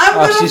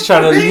 She's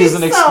trying to use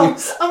an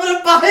excuse. I'm going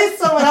to buy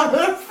some and I'm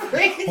going to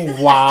freeze.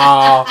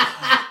 Wow.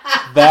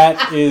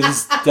 That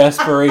is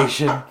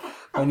desperation.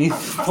 When you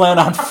plan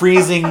on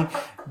freezing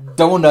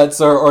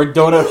donuts or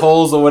donut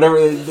holes or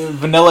whatever,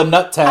 vanilla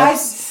nut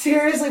taps.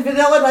 Seriously,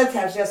 vanilla nut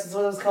taps. Yes, that's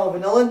what it was called.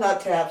 Vanilla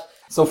nut taps.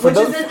 So which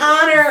is in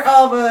honor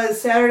of a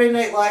Saturday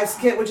Night Live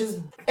skit, which is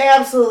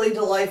absolutely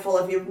delightful.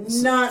 If you've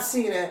not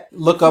seen it,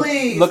 look up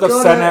Saturday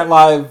Night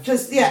Live.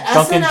 Just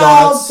Dunkin' SNL,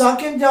 Donuts.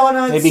 Dunkin'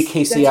 Donuts. Maybe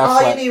Casey That's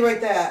Affleck. all you need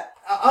right there.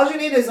 All you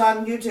need is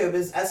on YouTube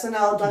is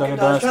SNL Dunkin'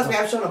 Donuts. Trust me,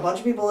 I've shown a bunch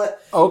of people it.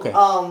 Okay.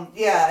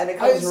 And it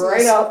comes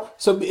right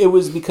up. So it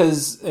was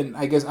because, and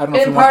I guess I don't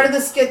know. And part of the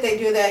skit they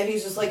do that.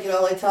 He's just like,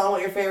 like tell them what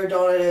your favorite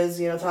donut is.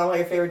 Tell them what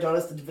your favorite donut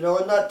is. The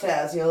vanilla nut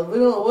test.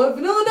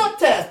 Vanilla nut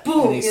test.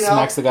 Boom. And he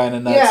smacks the guy in the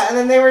nuts. Yeah, and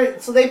then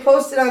they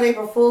posted on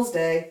April Fool's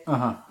Day.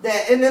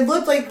 That, and it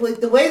looked like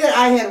the way that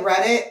I had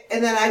read it,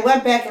 and then I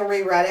went back and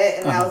reread it,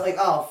 and I was like,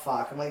 oh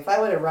fuck. I'm like, if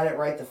I would have read it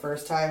right the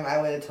first time, I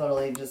would have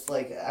totally just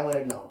I would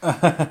have known.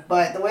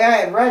 But the way I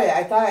had read it,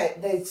 I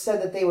thought they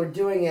said that they were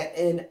doing it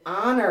in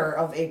honor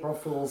of April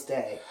Fool's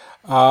Day.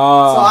 So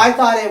I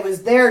thought it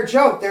was their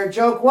joke. Their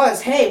joke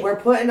was, hey, we're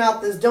putting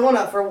out this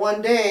donut for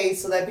one day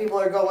so that people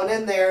are going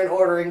in there and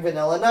ordering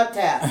vanilla nut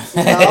taps.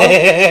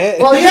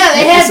 Well, yeah,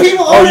 they had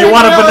people ordering you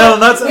want a vanilla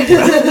nut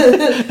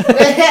tap?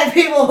 They had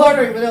people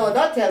ordering vanilla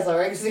nut taps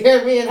already, because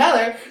here me and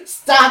Heather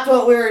stopped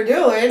what we were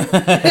doing and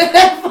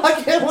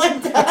fucking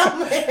went down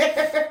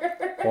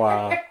there.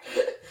 Wow.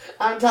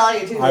 I'm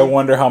telling you, too. I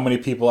wonder how many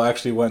people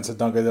actually went to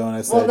Dunkin'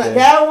 Donuts that day.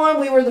 That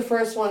one, we were the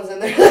first ones in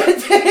there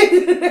that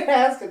day to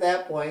ask at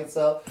that point.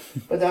 So,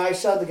 but then I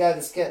showed the guy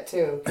the skit,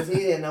 too, because he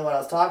didn't know what I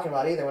was talking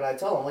about either when I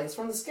told him. Like, it's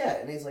from the skit.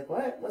 And he's like,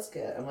 what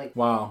skit? I'm like,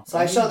 wow. So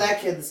I showed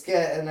that kid the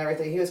skit and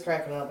everything. He was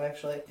cracking up,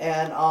 actually.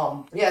 And,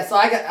 yeah, so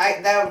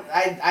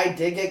I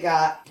did get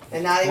got.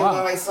 And not even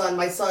by my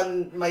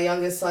son. My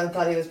youngest son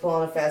thought he was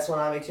pulling a fast one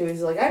on me, too.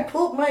 He's like, I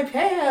pooped my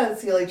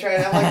pants. He,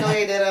 tried. I'm like, no,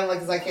 you didn't. I'm like,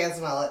 because I can't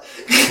smell it.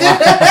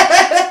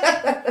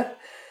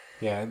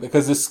 Yeah,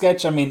 because the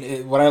sketch, I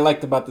mean, what I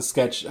liked about the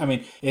sketch, I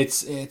mean,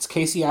 it's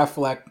Casey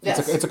Affleck.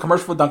 Yes. It's a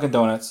commercial for Dunkin'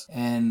 Donuts,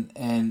 and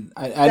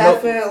I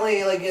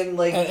definitely know, like in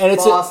and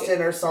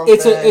Boston or something.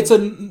 It's a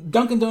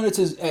Dunkin' Donuts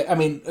is, I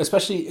mean,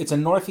 especially it's a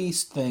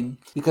Northeast thing,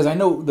 because I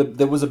know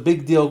there was a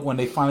big deal when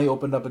they finally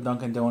opened up a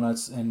Dunkin'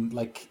 Donuts in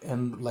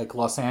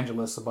Los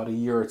Angeles about a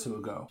year or two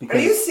ago. Are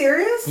you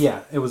serious?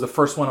 Yeah, it was the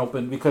first one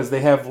open because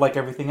they have like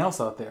everything else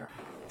out there.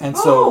 And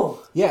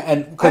so, yeah,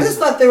 and I just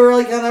thought they were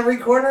like on every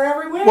corner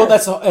everywhere. Well,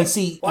 that's and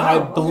see, wow, and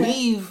I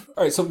believe.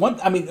 All right, so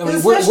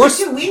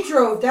we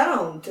drove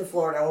down to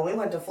Florida when we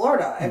went to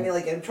Florida. I mean,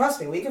 like, and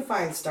trust me, we could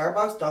find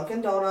Starbucks,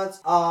 Dunkin'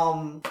 Donuts.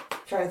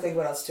 Trying to think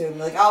what else too. I mean,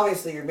 like,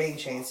 obviously your main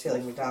chains too,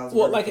 like McDonald's.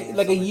 Well,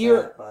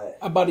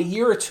 about a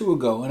year or two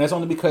ago, and that's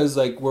only because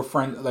like we're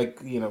friends. Like,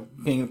 you know,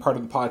 being part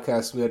of the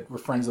podcast, we're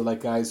friends of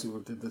like guys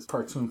who did this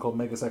cartoon called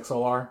Megas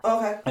XLR.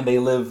 Okay. And they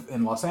live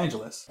in Los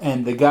Angeles,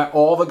 and they got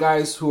all the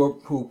guys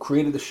who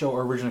created the show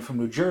are originally from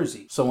New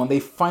Jersey. So when they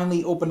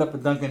finally opened up a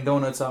Dunkin'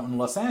 Donuts out in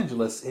Los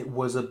Angeles, it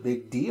was a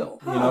big deal.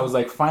 Huh. You know, it was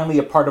like finally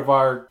a part of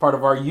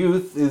our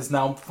youth is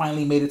now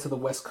finally made it to the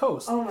West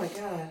Coast. Oh my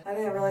god, I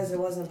didn't realize it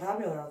wasn't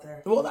popular out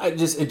there. Well, I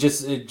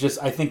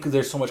think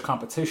there's so much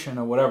competition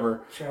or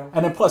whatever. True.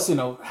 And then plus, you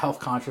know, health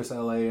conscious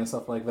LA and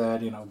stuff like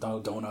that. You know,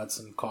 donuts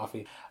and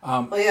coffee.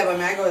 Well, yeah, but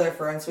I go there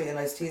for unsweetened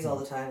iced teas all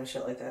the time and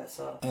shit like that.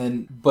 So.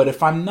 But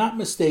if I'm not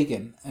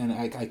mistaken, and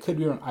I could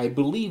be wrong, I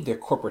believe their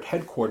corporate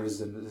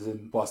headquarters is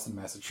in Boston,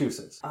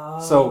 Massachusetts.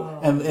 Oh. So,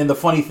 and the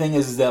funny thing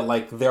is that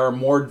like there are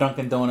more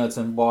Dunkin' Donuts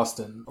in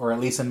Boston, or at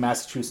least in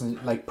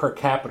Massachusetts, like per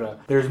capita.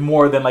 There's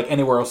more than like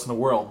anywhere else in the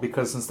world,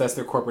 because since that's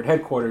their corporate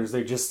headquarters,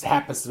 there just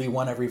happens to be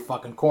one every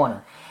fucking corner.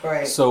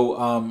 Right.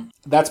 So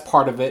that's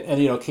part of it, and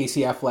you know,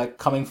 Casey Affleck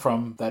coming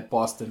from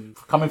Boston,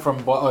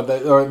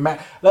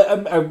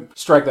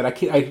 strike that. I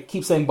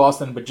keep saying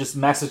Boston, but just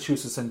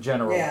Massachusetts in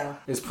general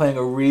is playing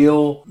a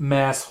real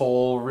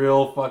masshole,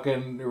 real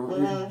fucking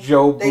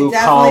Joe blue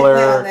collar.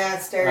 They definitely play on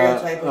that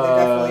stereotype. They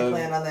definitely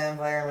play on that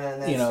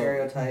environment and that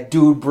stereotype.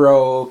 Dude,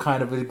 bro,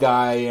 kind of a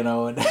guy, you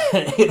know, and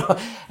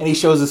and he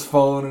shows his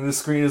phone, and the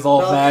screen is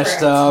all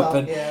mashed up,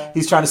 and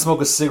he's trying to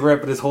smoke a cigarette,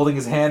 but he's holding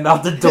his hand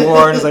out the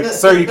door, and he's like,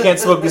 "Sir, you can't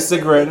smoke a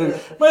cigarette." And,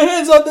 my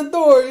hand's out the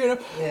door, you know.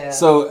 Yeah.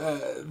 So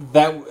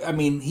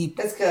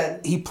that's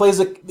good. He plays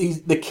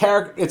the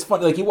character. It's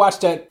funny, like you watch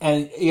that,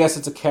 and yes,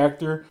 it's a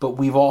character, but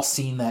we've all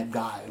seen that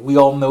guy. We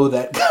all know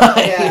that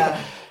guy.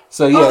 Yeah.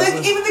 So yeah,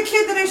 even the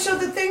kid that I showed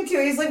the thing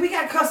to, he's like, "We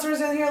got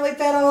customers in here like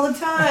that all the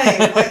time."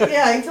 Like,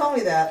 yeah, he told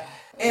me that.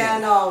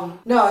 And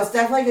no, it's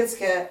definitely a good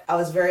skit. I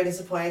was very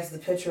disappointed because the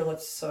picture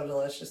looked so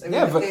delicious. I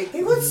mean,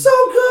 they looked so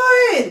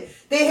good.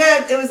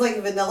 It was like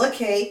vanilla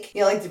cake,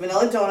 like the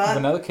vanilla donut.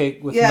 Vanilla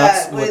cake with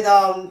nuts.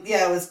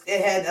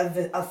 It had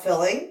a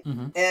filling,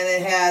 and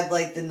it had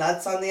like the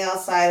nuts on the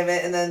outside of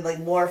it, and then like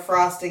more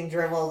frosting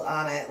dribbled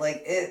on it.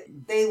 Like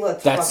they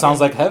looked. That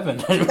sounds like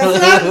heaven.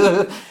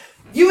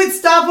 You would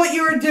stop what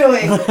you were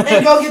doing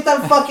and go get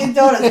them fucking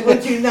donuts,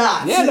 would you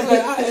not?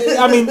 Yeah,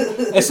 I mean,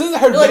 as soon as I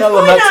heard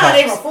vanilla nut not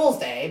April Fool's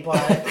Day, but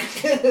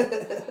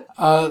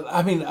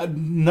I mean,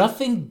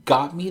 nothing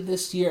got me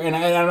this year, and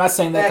I'm not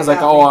saying that because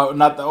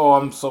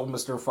I'm so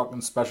Mr.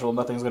 fucking special,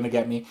 nothing's gonna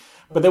get me.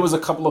 But there was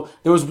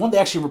one they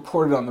actually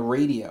reported on the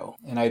radio,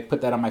 and I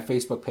put that on my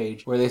Facebook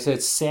page, where they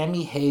said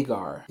Sammy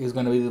Hagar is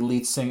going to be the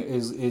lead singer,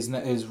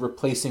 is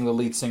replacing the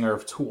lead singer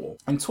of Tool.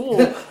 And Tool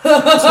Tool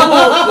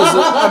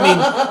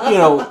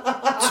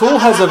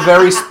has a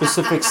very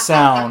specific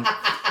sound,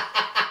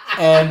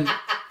 and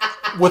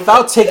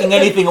without taking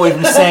anything away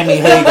from Sammy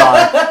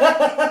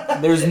Hagar,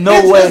 there's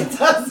no way.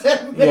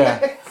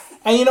 Yeah.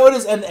 And you know what it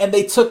is, and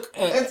they took.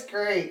 That's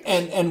great.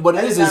 And what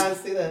it is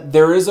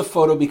there is a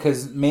photo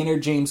because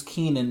Maynard James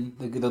Keenan,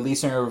 the lead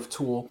singer of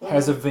Tool,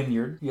 has a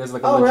vineyard. He has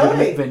like a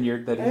legitimate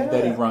vineyard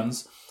that he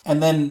runs.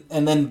 And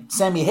then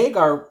Sammy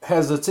Hagar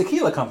has a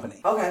tequila company.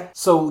 Okay.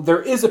 So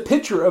there is a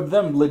picture of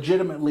them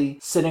legitimately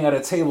sitting at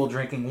a table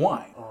drinking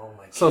wine. Oh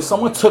my God. So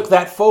someone took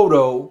that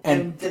photo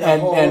and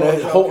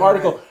a whole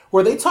article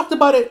where they talked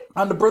about it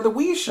on the Brother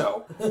Wee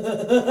show.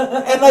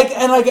 and like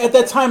at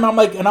that time I'm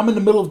like, and I'm in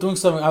the middle of doing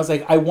something, I was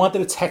like, I wanted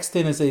to text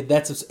in and say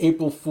that's an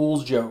April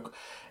Fool's joke.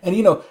 And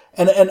you know,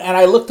 and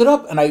I looked it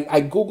up and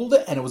I Googled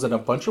it and it was on a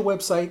bunch of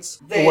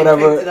websites or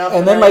whatever.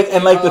 And then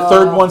the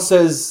third one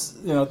says,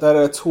 you know, that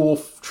a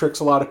Tool tricks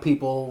a lot of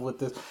people with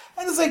this.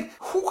 And it's like,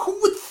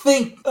 who would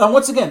think?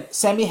 Once again,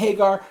 Sammy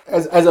Hagar,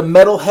 as a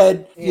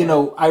metalhead, you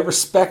know, I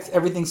respect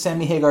everything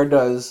Sammy Hagar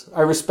does.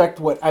 I respect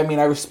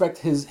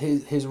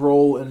his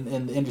role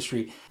in the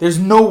industry. There's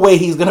no way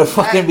he's gonna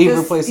fucking be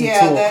replacing Tool.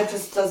 Yeah, that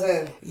just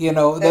doesn't. You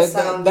know,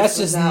 that's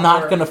just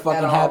not gonna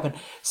fucking happen.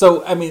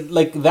 So I mean,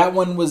 like that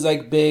one was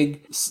like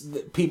big.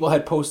 People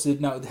had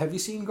posted. Now, have you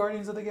seen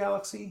Guardians of the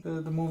Galaxy,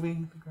 the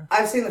movie?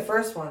 I've seen the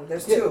first one.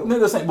 There's two. No,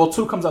 the same. Well,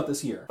 2 comes out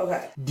this year.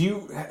 Okay.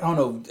 I don't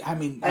know. I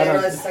mean, I didn't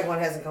realize the second one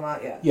hasn't come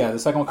out yet. Yeah, the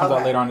second one comes out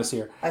Okay. later on this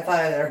year. I thought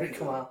it had already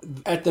come out.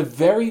 At the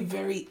very,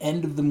 very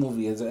end of the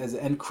movie, as an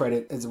end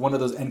credit, as one of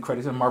those end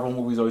credits, and Marvel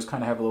movies always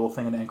kind of have a little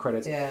thing in the end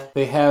credits. Yeah.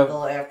 They have A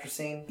little after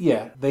scene.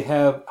 Yeah, they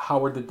have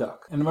Howard the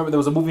Duck, and remember there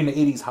was a movie in the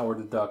 '80s, Howard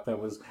the Duck. That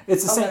was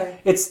it's the Okay.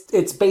 same.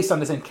 It's based on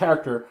the same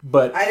character,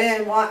 but I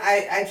didn't want.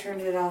 I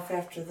turned it off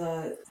after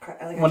the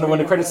when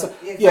the credits.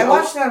 I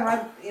watched it on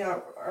Red,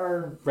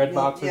 or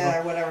Redbox.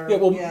 or whatever. Yeah,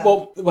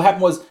 well, what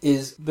happened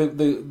is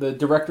the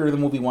director of the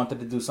movie wanted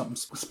to do something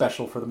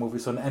special for the movie,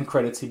 so in the end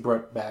credits he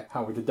brought back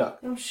Howard the Duck,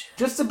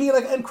 just to be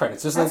like end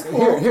credits, just That's like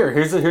cool.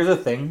 here's a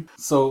thing.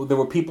 So there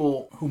were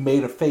people who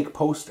made a fake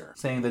poster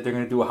saying that they're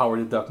going to do a Howard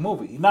the Duck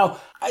movie. Now,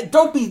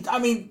 don't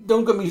get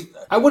me.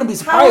 I wouldn't be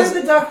surprised.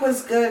 Howard the Duck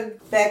was good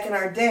back in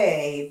our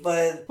day,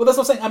 but Well, that's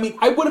what I'm saying. I mean,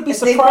 I wouldn't be if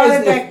they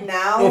surprised brought it back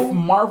now. if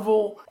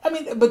Marvel.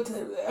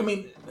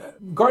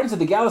 Guardians of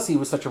the Galaxy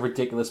was such a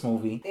ridiculous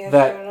movie Yeah,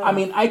 that fair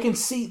enough. I can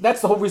see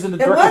that's the whole reason the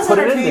it director was put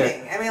it in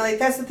entertaining. there. I mean,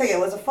 that's the thing. It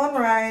was a fun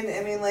ride.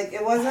 I mean,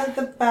 it wasn't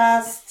the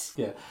best.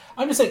 Yeah,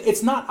 I'm just saying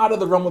it's not out of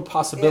the realm of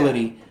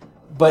possibility.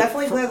 But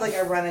Definitely glad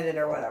I rented it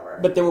or whatever.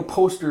 But there were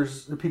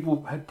posters.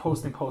 People had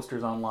posting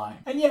posters online,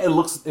 and yeah,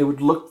 it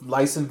would look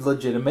licensed,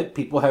 legitimate.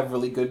 People have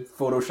really good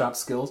Photoshop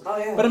skills. Oh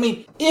yeah. But I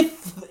mean,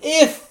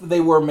 if they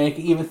were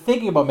even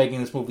thinking about making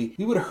this movie,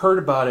 we would have heard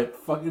about it.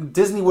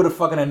 Disney would have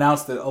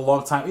announced it a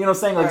long time. You know what I'm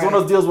saying? Like it's one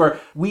of those deals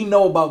where we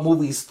know about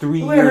movies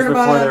 3 years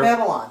before they're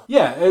Babylon.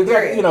 Yeah,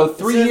 exactly. 3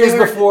 So years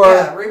before.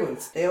 Yeah,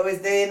 reboots.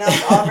 They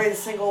announced every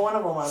single one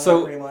of them on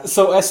there, pretty much.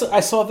 So I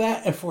saw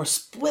that, and for a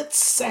split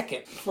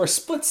second,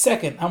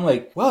 I'm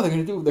like, well,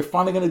 they're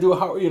finally gonna do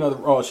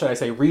or should I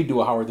say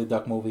redo a Howard the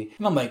Duck movie?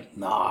 And I'm like,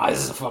 nah,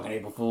 this is a fucking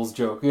April Fool's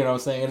joke. You know what I'm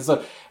saying? And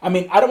so, I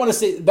mean, I don't want to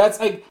say that's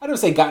like, I don't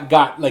say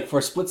got like for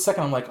a split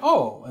second. I'm like,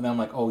 oh, and then I'm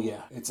like, oh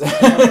yeah, it's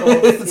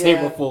it's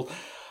April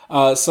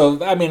Fool.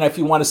 So I mean, if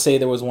you want to say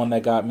there was one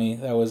that got me,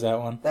 that was that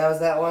one. That was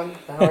that one,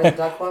 the Howard the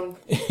Duck one.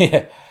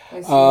 Yeah.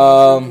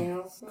 Something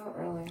else? Not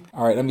really.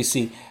 All right, let me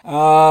see.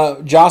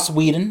 Joss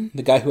Whedon,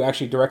 the guy who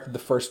actually directed the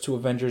first 2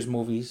 Avengers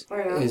movies,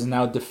 is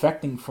now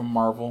defecting from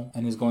Marvel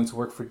and is going to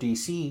work for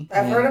DC.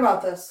 I've heard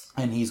about this.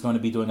 And he's going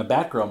to be doing a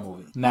Batgirl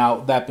movie. Now,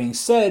 that being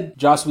said,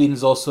 Joss Whedon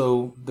is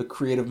also the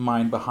creative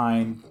mind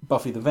behind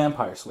Buffy the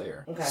Vampire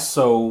Slayer. Okay.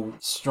 So,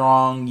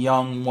 strong,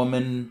 young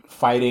woman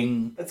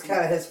fighting. It's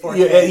kind of his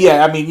forte.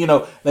 Yeah, I mean,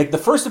 like the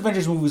first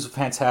Avengers movie was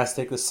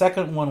fantastic. The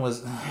second one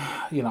was,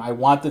 I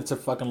wanted to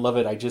fucking love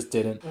it. I just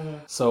didn't. Mm-hmm.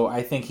 So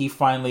I think he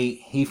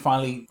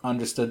finally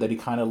understood that he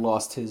kind of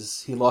lost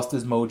his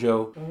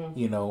mojo.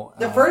 Mm-hmm.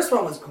 The first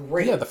one was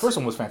great. Yeah, the first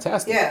one was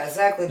fantastic. Yeah,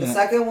 exactly. The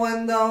second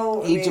one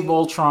though, Age of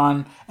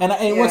Ultron,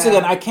 and once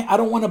again, I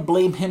don't want to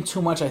blame him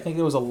too much. I think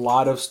there was a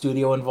lot of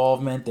studio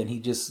involvement, and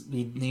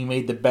he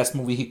made the best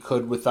movie he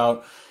could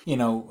without.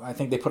 I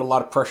think they put a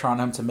lot of pressure on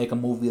him to make a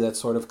movie that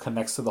sort of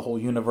connects to the whole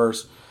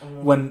universe.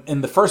 Mm-hmm. When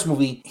in the first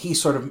movie, he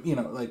sort of,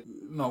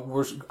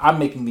 I'm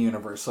making the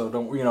universe, so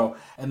don't,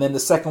 And then the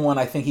second one,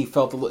 I think he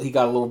got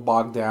a little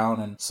bogged down,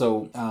 and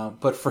so.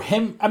 But for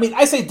him, I mean,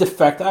 I say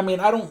defect. I mean,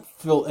 I don't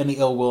feel any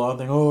ill will. I don't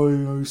think,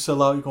 you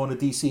sell out, you're going to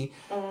DC.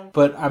 Mm-hmm.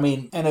 But I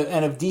mean, and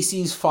if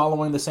DC's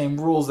following the same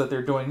rules that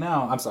they're doing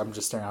now, I'm sorry, I'm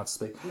just staring out to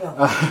space. No.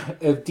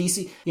 If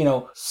DC,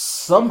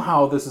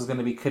 somehow this is going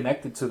to be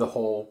connected to the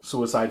whole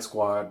Suicide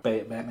Squad,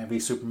 Batman v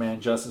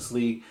Superman, Justice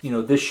League.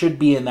 This should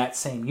be in that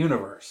same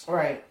universe,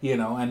 right?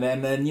 And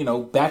then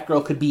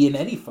Batgirl could be in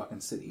any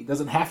fucking city. It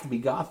doesn't have to be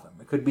Gotham.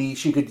 It could be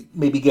she could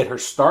maybe get her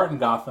start in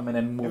Gotham and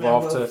then move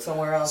off to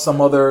somewhere else,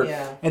 some other.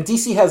 Yeah. And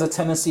DC has a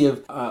tendency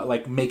of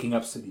like making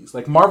up cities.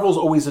 Like Marvel's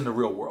always in the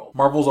real world.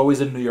 Marvel's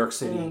always in New York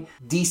City. Mm.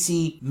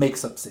 DC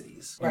makes up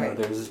cities. Right.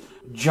 There's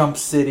Jump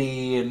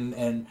City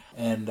and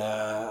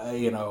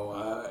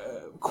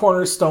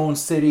Cornerstone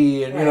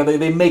City, and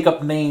they make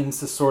up names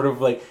to sort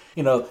of like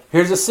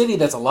here's a city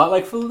that's a lot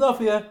like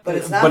Philadelphia, but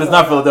it's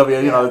not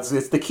Philadelphia. Yeah.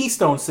 It's the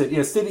Keystone City.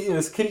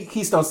 It's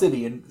Keystone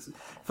City, and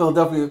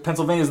Philadelphia,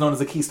 Pennsylvania is known as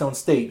the Keystone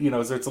State.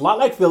 So it's a lot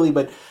like Philly,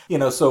 but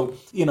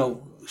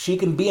she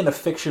can be in a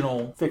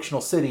fictional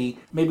city,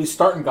 maybe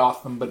start in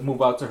Gotham, but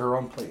move out to her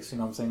own place. You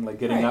know what I'm saying? Like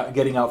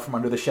getting out from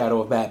under the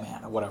shadow of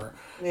Batman or whatever.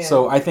 Yeah.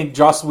 So I think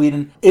Joss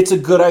Whedon, it's a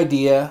good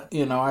idea.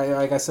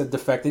 Like I said,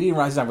 defected.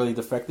 He's not really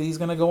defected. He's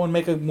going to go and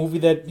make a movie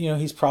that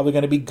he's probably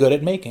going to be good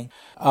at making.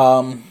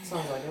 Sounds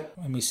like it.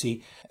 Let me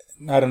see.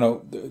 I don't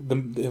know.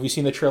 Have you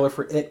seen the trailer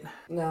for It?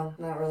 No,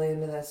 not really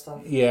into that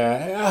stuff.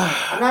 Yeah.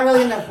 I'm not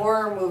really into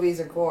horror movies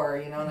or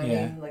gore, you know what I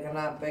mean? Like, I'm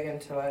not big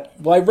into it.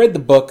 Well, I read the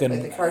book and...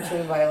 Like, the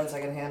cartoon violence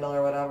I can handle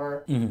or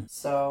whatever. Mm-hmm.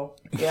 So,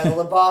 yeah, the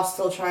LaBeouf's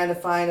still trying to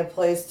find a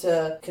place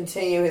to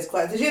continue his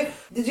class.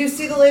 Did you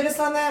see the latest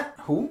on that?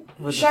 Who?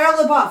 Shia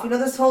LaBeouf.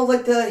 This whole,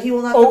 like, the He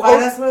Will Not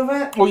Divide Us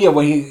movement? Oh, yeah,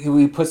 when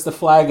he puts the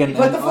flag and... He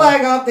put the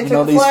flag up, they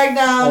took the flag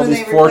down, and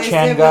they replaced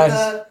it with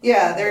the...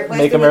 Yeah, they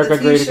replaced it with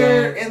the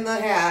t-shirt and the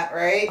hat. that,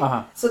 right?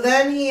 Uh-huh. So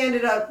then he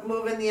ended up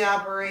moving the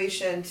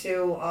operation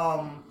to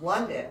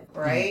London,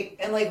 right?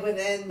 And like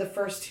within the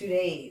first 2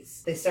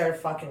 days, they started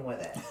fucking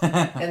with it,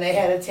 and they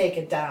had to take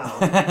it down.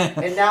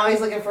 And now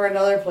he's looking for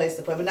another place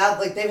to put. But now,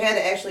 like they've had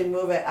to actually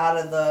move it out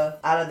of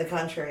the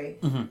country.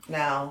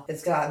 Now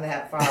it's gotten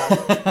that far.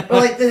 But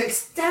like the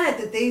extent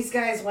that these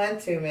guys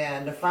went to,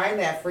 man, to find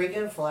that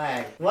freaking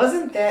flag,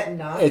 wasn't that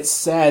nuts? It's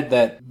sad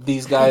that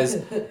these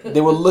guys,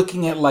 they were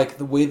looking at like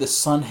the way the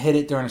sun hit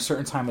it during a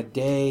certain time of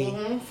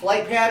day.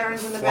 Flight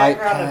patterns in the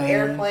background of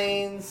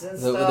airplanes and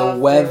stuff. The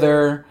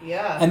weather.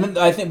 Yeah. And then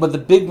I think, but the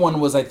big one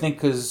was, I think,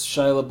 because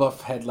Shia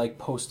LaBeouf had like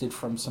posted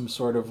from some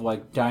sort of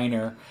like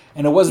diner,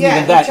 and it wasn't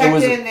even that. He checked it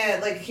was in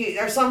at, like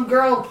or some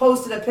girl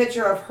posted a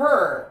picture of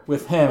her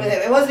with him.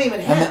 It wasn't even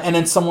him. And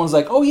then someone's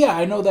like, "Oh yeah,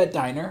 I know that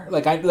diner."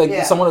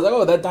 Someone was like,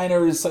 "Oh, that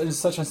diner is such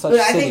and such." But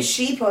I city. think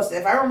she posted.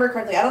 If I remember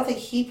correctly, I don't think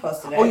he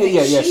posted it. Oh, I think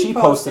yeah. She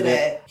posted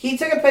it. He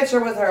took a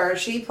picture with her.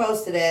 She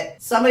posted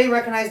it. Somebody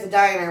recognized the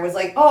diner. Was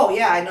like, "Oh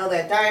yeah, I know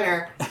that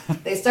diner."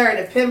 They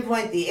started to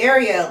pinpoint the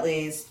area at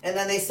least, and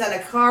then they sent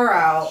a car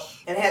out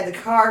and had the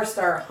car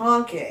start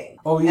honking.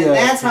 Oh yeah. And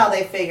that's how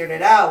they figured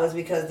it out, was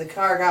because the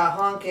car got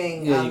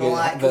honking on the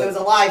live, because it was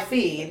a live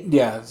feed.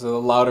 Yeah, so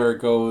the louder it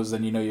goes,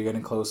 then you know you're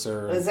getting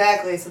closer.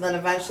 Exactly. So then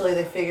eventually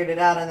they figured it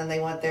out, and then they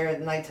went there at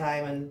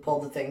nighttime and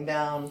pulled the thing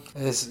down.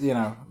 It's, you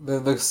know,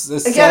 this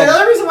again,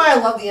 another reason why I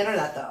love the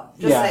internet, though.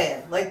 Just Yeah.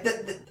 saying, like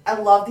I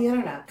love the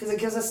internet because it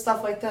gives us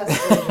stuff like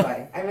this to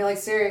enjoy. I mean, like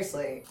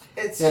seriously,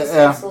 it's just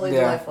absolutely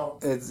delightful.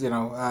 It's, you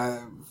know, I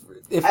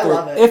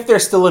love it. If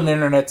there's still an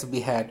internet to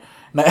be had.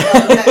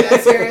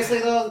 Seriously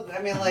though,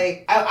 I mean,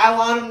 like I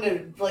want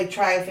them to like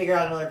try and figure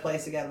out another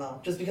place again though,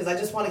 just because I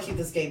just want to keep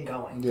this game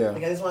going. Yeah.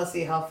 Like I just want to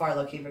see how far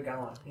they'll keep it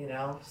going. You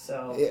know,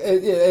 so.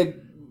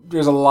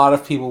 There's a lot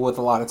of people with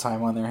a lot of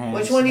time on their hands.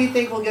 Which one do you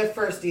think will get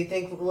first? Do you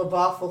think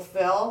LaBeouf will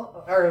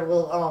fail or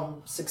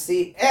will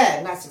succeed?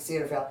 Not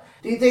succeed or fail.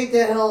 Do you think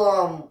that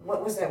he'll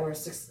what was that word?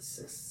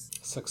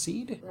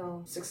 Succeed?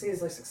 No, succeed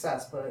is like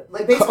success, but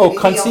like basically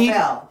concede? he'll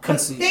fail.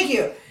 Concede. Thank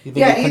you. Do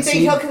you think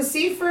he'll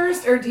concede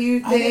first, or do you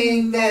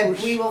think that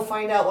we will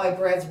find out why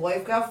Brad's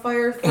wife got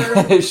fired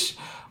first?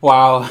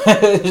 Wow. which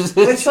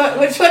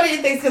one do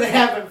you think's gonna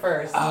happen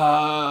first?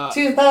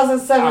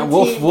 2017.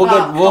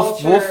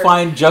 We'll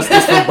find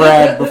justice for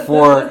Brad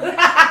before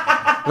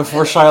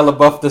Shia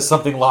LaBeouf does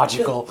something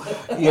logical.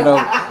 You know.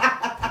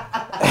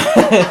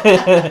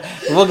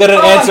 We'll get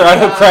an answer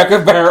out of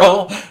Cracker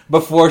Barrel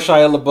before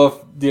Shia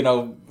LaBeouf, you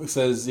know,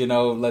 says, you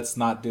know, let's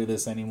not do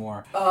this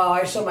anymore. Oh,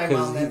 I showed my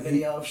mom that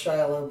video of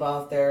Shia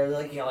LaBeouf there,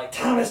 like, you know, like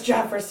Thomas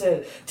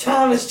Jefferson.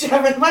 My mom's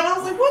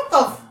like,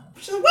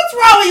 what's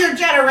wrong with your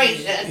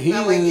generation?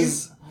 I'm like,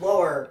 he's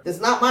lower. It's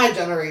not my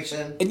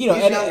generation. And you know,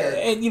 he's younger.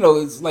 and you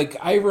know, it's like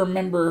I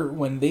remember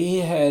when they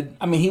had.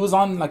 I mean, he was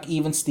on like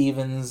Even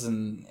Stevens,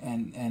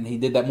 and he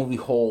did that movie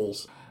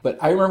Holes. But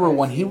I remember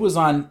when he was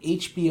on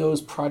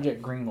HBO's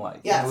Project Greenlight.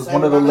 Yes, it was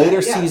one of the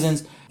later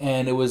seasons,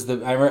 and it was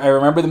I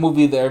remember the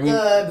movie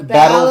the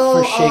Battle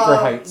for Shaker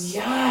Heights.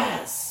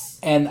 Yes.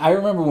 And I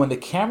remember when the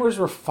cameras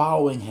were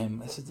following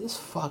him, I said, "This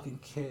fucking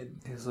kid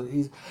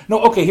he's no."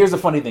 Okay, here's the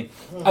funny thing.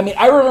 I mean,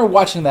 I remember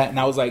watching that, and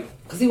I was like,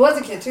 because he was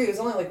a kid too. He was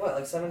only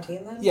like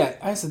 17 then. Yeah,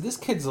 I said, "This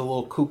kid's a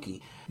little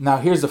kooky." Now,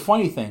 here's the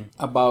funny thing.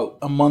 About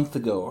a month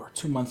ago or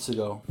 2 months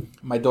ago,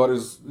 my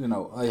daughter's, you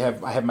know, I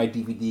have my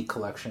DVD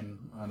collection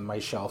on my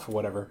shelf or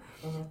whatever,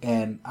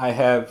 and I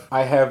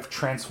have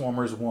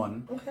Transformers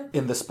 1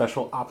 in the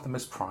special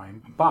Optimus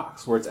Prime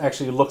box, where it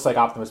actually looks like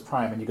Optimus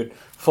Prime, and you could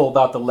fold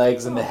out the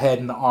legs and the head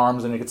and the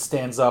arms, and it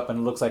stands up and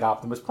it looks like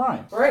Optimus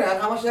Prime. Right on.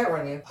 How much did that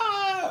run you?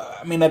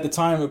 I mean, at the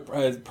time, it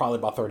was probably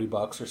about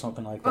 $30 or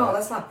something like that. Oh,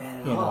 that's not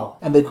bad at all.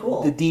 And the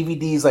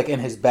DVD's like in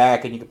his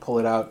back, and you can pull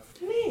it out.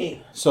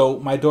 Neat. So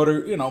my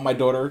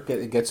daughter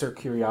gets her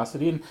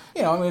curiosity, and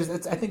you know, I mean,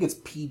 I think it's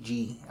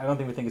PG. I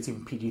don't even think it's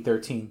even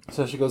PG-13.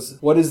 So she goes,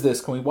 "What is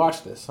this? Can we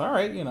watch this?" All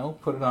right, you know,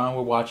 put it on.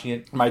 We're watching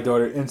it. My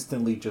daughter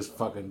instantly just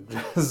fucking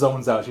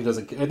zones out. She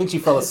doesn't. I think she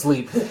fell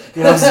asleep.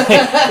 You know what I'm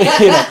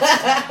saying? You know?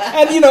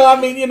 And you know, I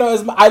mean, you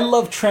know, I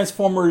love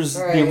Transformers,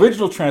 the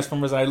original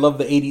Transformers, and I love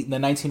the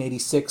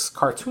 1986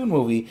 cartoon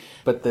movie.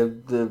 But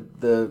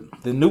the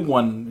new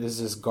one is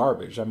just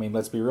garbage. I mean,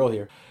 let's be real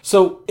here.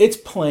 So it's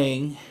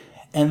playing.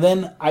 And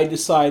then I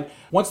decide,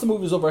 once the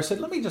movie's over, I said,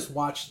 let me just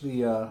watch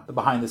the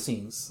behind the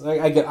scenes. If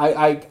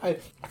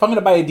I'm going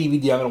to buy a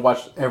DVD, I'm going to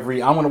watch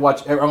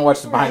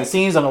the behind the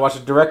scenes. I'm going to watch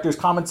the director's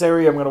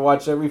commentary. I'm going to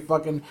watch every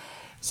fucking.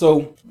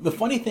 So the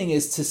funny thing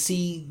is to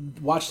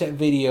watch that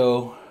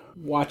video,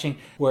 watching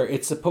where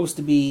it's supposed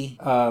to be,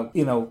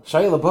 you know,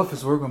 Shia LaBeouf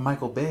is working with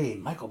Michael Bay.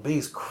 Michael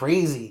Bay's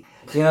crazy.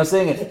 You know what I'm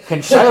saying? Can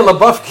Shia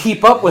LaBeouf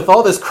keep up with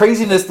all this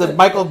craziness that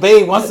Michael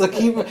Bay wants to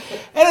keep? And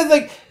it's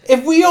like,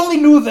 if we only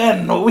knew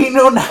then what we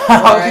know now.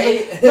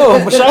 Right? No,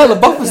 Shia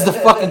LaBeouf is the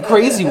fucking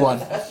crazy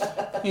one.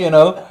 You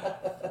know?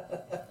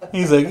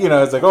 He's like,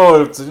 it's like,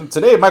 oh,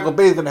 today Michael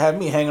Bay's gonna have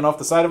me hanging off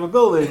the side of a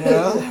building.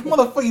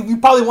 Motherfucker, you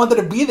probably wanted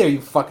to be there,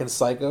 you fucking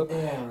psycho.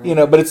 Yeah,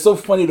 right. But it's so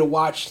funny to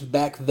watch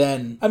back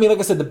then. I mean, like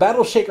I said, the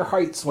Battle of Shaker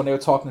Heights, when they were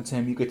talking to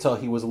him, you could tell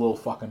he was a little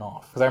fucking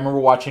off. Because I remember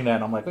watching that,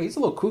 and I'm like, oh, he's a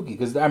little kooky.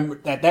 Because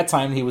at that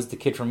time, he was the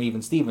kid from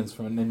Even Stevens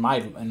in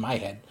my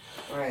head.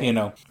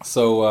 Right.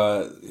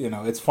 So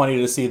it's funny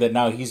to see that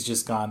now he's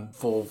just gone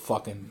full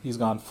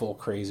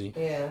crazy.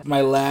 Yeah.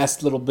 My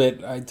last little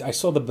bit, I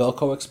saw the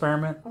Belko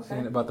experiment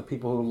about the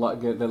people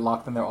who get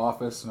locked in their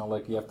office.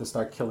 Like you have to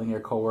start killing your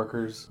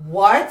coworkers.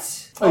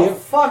 What? Oh,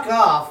 fuck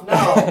off!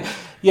 No.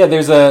 Yeah,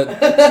 there's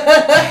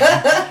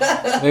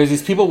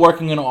these people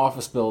working in an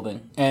office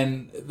building,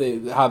 and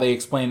how they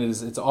explain it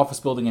is it's an office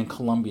building in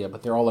Colombia,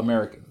 but they're all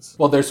Americans.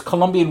 Well, there's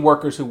Colombian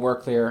workers who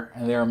work there,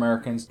 and they're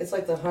Americans. It's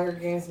like the Hunger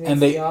Games meets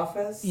The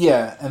Office.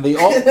 Yeah, and they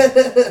all.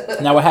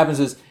 Now what happens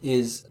is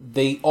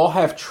they all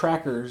have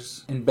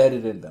trackers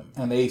embedded in them,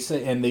 and they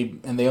say,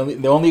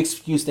 the only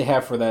excuse they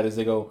have for that is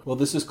they go, well,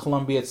 this is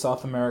Colombia, it's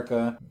South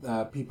America.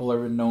 People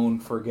are known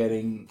for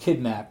getting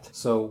kidnapped,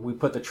 so we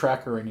put the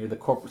tracker in you.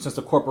 Since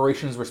the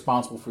corporation is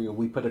responsible for you,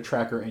 we put a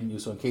tracker in you,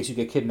 so in case you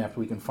get kidnapped,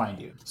 we can find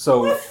you.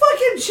 So what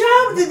fucking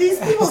job did these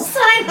people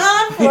sign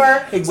on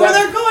for? Exactly. Where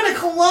they're going to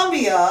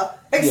Colombia,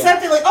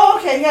 accepting like, oh,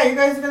 okay, yeah, you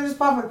guys are gonna just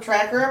pop a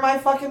tracker in my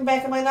fucking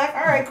back of my neck.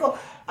 All right, cool.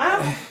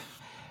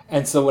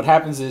 And so what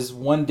happens is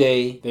one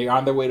day they're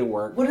on their way to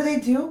work. What do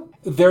they do?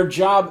 Their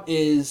job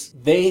is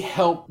they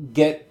help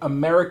get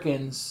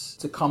Americans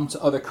to come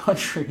to other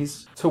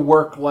countries to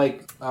work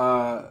like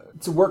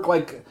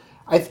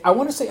I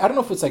want to say, I don't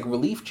know if it's like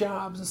relief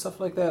jobs and stuff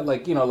like that.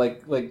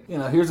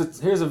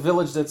 Here's a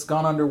village that's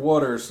gone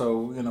underwater, so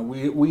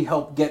we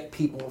help get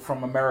people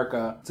from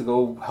America to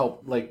go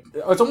help.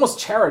 It's almost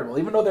charitable,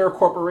 even though they're a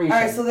corporation.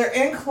 All right, so they're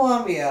in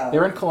Colombia.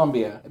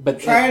 But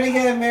trying to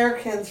get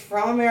Americans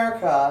from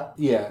America.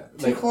 Yeah,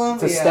 to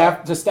Colombia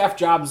to staff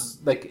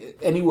jobs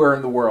anywhere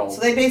in the world.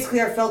 So they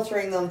basically are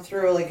filtering them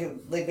through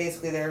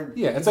basically their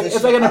it's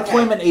like an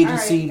employment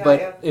agency,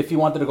 but if you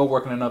wanted to go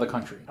work in another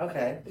country.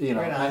 Okay.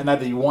 Not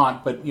that you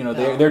want. But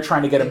they're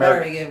trying to get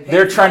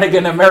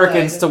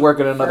Americans to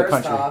work in another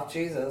country. Off,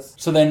 Jesus.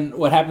 So then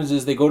what happens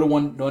is they go to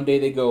one day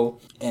they go,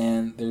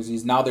 and there's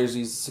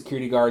these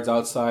security guards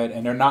outside,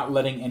 and they're not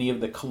letting any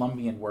of the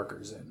Colombian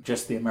workers in,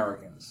 just the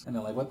Americans. And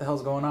they're like, what the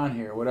hell's going on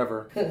here?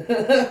 Whatever. So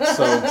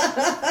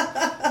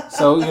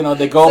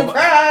they go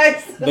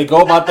Surprise! they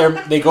go about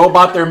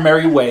their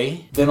merry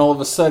way. Then all of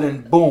a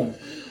sudden, boom.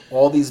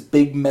 All these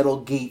big metal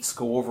gates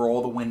go over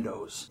all the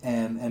windows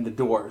and the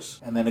doors.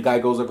 And then the guy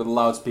goes over the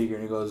loudspeaker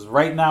and he goes,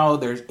 right now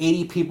there's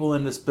 80 people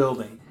in this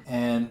building.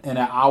 And in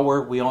an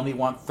hour, we only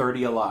want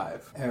 30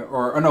 alive.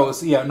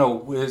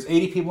 There's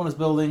 80 people in this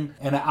building.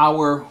 In an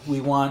hour,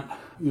 we want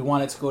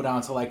it to go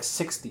down to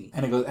 60.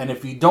 And it goes, and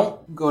if you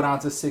don't go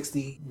down to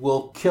 60,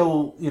 we'll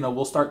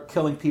start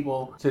killing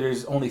people till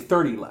there's only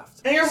 30 left.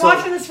 And you're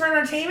watching this for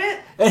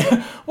entertainment?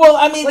 Well,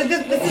 I mean,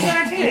 this is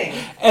entertaining.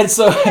 And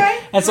so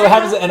it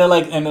happens, and they're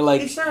like,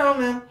 each their own,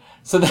 man.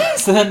 So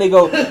then they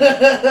go,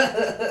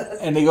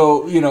 and they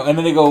go, and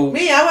then they go.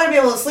 Me, I want to be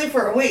able to sleep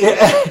for a week.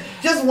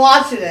 Just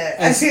watching it.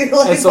 I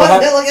feel there's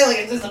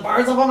the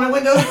bars up on my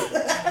windows.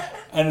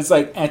 And it's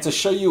like, and to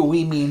show you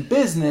we mean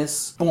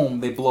business, boom,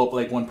 they blow up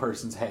one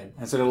person's head.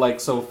 And so they're like,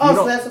 so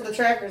that's what the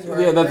trackers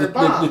were. Yeah,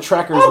 the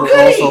trackers were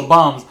also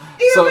bombs.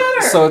 Even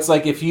better. So it's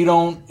like if you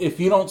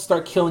don't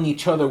start killing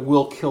each other,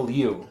 we'll kill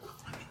you.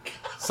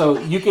 So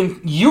you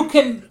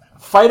can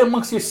fight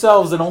amongst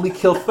yourselves and only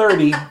kill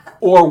 30,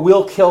 or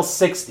we'll kill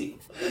 60.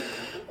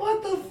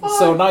 What the fuck?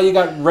 So now you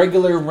got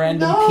regular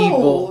random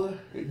people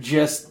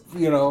just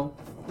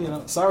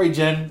sorry,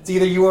 Jen, it's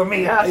either you or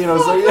me.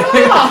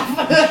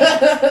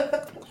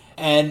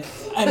 And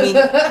I mean,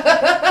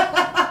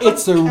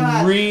 it's a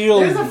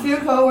real. There's a few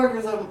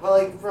coworkers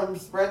from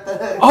Sprint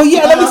that. Oh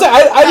yeah, let me say,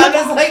 I'm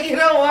just like, you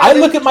know what? I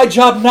look at my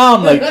job now.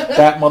 I'm like,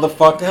 that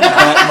motherfucker.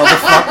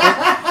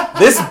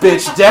 This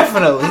bitch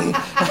definitely.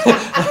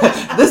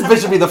 This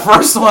bitch should be the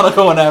first one I'm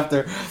going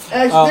after.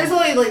 Actually, there's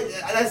only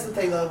that's the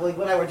thing though.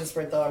 When I worked at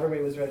Sprint though,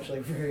 everybody was actually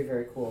very,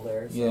 very cool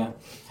there. So. Yeah.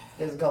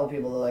 There's a couple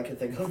people that I could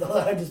think of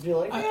that I'd just be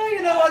like, yeah,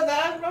 you know what?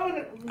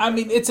 I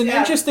mean, it's an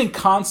interesting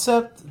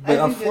concept, but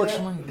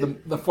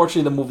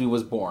unfortunately, the movie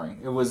was boring.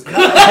 It was. Well,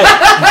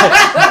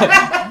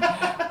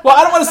 I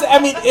don't want to say. I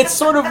mean, it's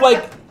sort of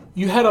like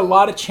you had a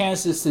lot of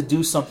chances to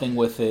do something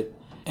with it,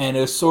 and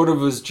it sort of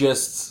was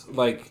just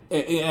like.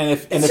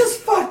 It's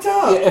just fucked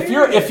up.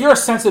 If you're a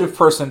sensitive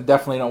person,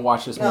 definitely don't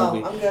watch this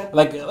movie. I'm good.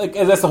 Like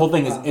that's the whole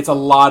thing. Is it's a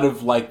lot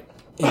of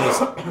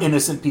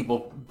innocent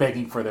people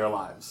begging for their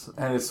lives,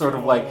 and it's sort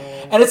of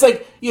and it's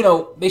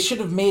they should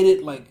have made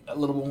it a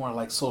little bit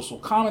more social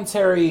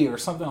commentary or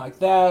something like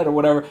that or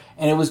whatever,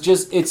 and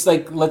it's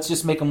let's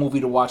just make a movie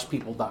to watch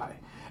people die.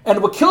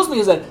 And what kills me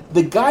is that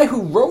the guy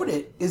who wrote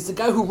it is the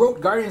guy who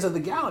wrote Guardians of the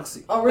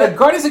Galaxy. Oh, really?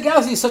 Guardians of the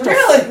Galaxy is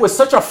was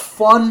such a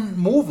fun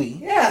movie.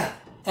 Yeah.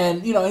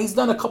 And, you know, he's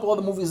done a couple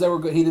other movies that were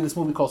good. He did this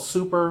movie called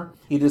Super.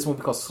 He did this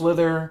movie called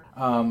Slither.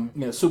 You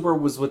know, Super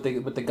was with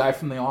the guy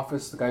from The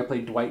Office, the guy who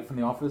played Dwight from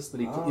The Office,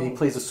 that he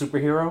plays a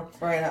superhero.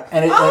 Right. Okay,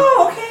 I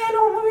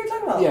know what movie you're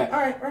talking about. Yeah.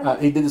 All right,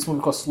 right. He did this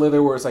movie called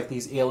Slither, where it's like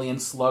these alien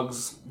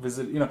slugs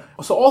visit, you know.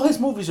 So all his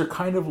movies are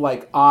kind of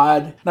like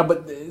odd. Now,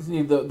 but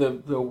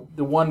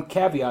the one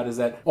caveat is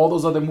that all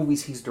those other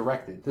movies he's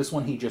directed. This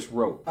one he just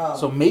wrote. Oh.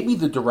 So maybe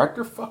the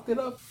director fucked it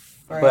up.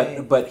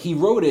 Right. But he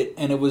wrote it,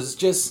 and it was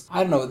just,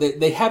 I don't know,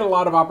 they had a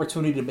lot of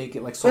opportunity to make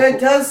it like so. But it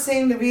does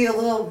seem to be a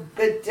little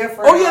bit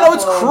different. Oh, yeah, no,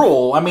 it's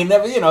cruel. I mean,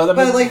 you know.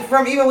 But like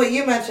from even what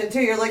you mentioned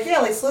too, you're like, yeah,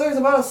 like Slither's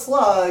about a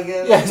slug,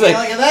 and yeah, it's like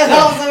and then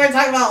also we're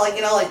talking about like,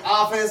 you know, like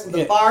Office with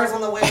the bars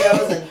on the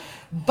windows and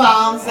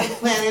bombs that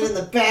planted in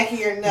the back of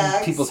your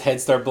neck. People's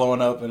heads start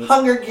blowing up. And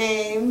Hunger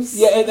Games.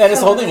 Yeah, and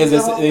this whole thing is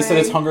they said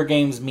it's Hunger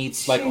Games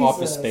meets like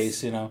Office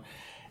Space, you know.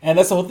 And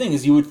that's the whole thing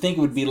is you would think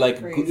it would be like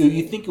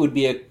you think it would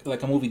be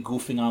like a movie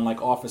goofing on like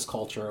office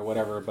culture or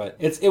whatever, but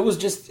it was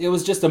just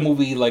a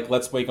movie like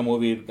let's make a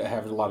movie that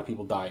have a lot of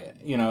people die in.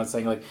 You know, it's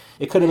saying like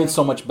it could have been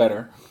so much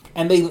better.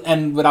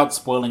 And without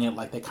spoiling it,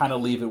 like they kind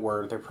of leave it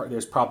where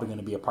there's probably going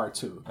to be a part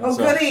 2. And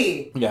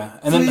goody! Yeah,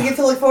 and so then we get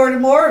to look forward to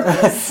more of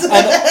this.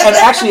 and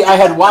actually, I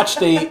had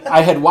watched an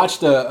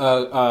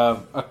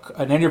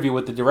interview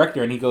with the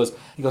director, and he goes,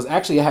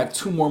 actually, I have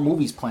 2 more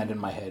movies planned in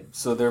my head,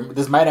 so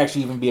this might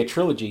actually even be a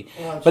trilogy.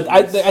 Oh, but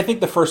I think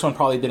the first one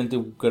probably didn't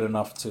do good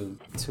enough to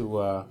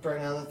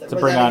bring on.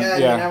 You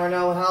never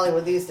know in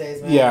Hollywood these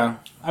days, man. Yeah.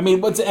 I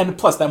mean, and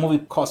plus that movie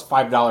cost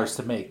 $5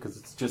 to make because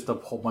it's just a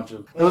whole bunch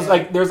of. It was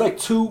like there's like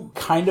 2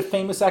 kind of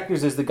famous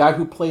actors. There's the guy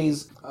who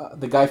plays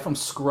the guy from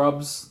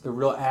Scrubs, the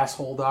real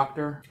asshole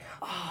doctor.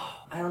 Oh,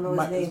 I don't know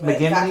his name.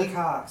 McGinley? Dr.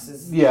 Cox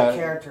is the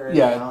character.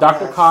 Yeah,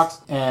 Dr. Cox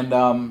and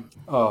I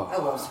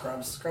love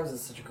Scrubs. Scrubs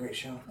is such a great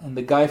show. And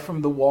the guy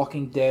from The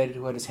Walking Dead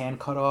who had his hand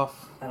cut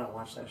off. I don't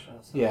watch that show.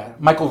 So yeah,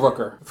 Michael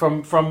Rooker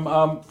from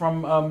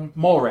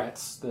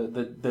Mallrats,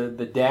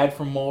 the dad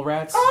from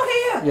Mallrats. Oh,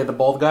 okay, yeah. Yeah, the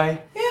bald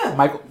guy. Yeah.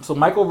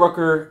 Michael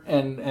Rooker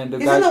and the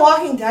he's guy. in The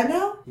Walking Dead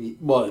now. He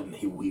was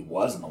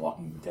in The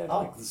Walking Dead,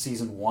 like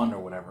season 1 or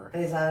whatever.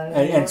 And he's not.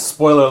 And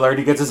spoiler alert,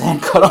 he gets his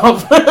hand cut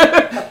off.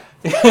 Well,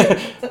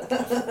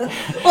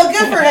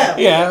 good for him.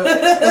 Yeah,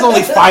 it was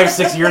only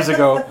 5-6 years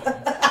ago.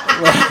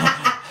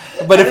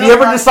 But if you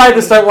ever decide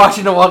to start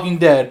watching The Walking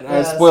Dead,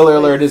 spoiler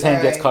alert, his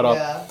hand gets cut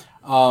off.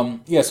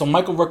 So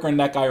Michael Rooker and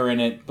that guy are in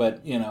it,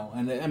 but you know,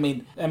 and I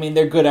mean,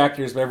 they're good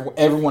actors, but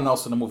everyone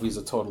else in the movie is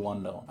a total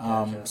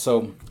unknown.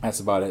 So that's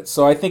about it.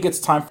 So I think it's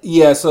time.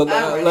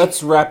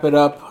 Let's wrap it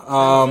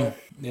up.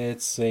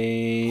 It's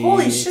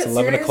Holy shit, 11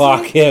 seriously?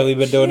 o'clock. Yeah, we've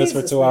been doing this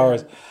for 2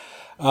 hours.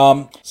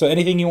 So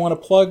anything you want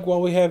to plug while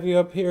we have you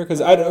up here?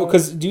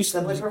 Because do you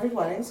Simply Perfect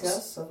Weddings?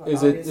 Yes.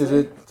 Is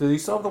it? Do you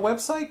still have the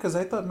website? Because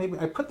I thought maybe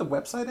I put the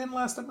website in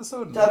last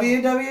episode.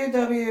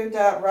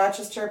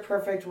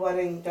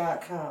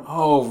 www.rochesterperfectwedding.com.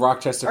 Oh,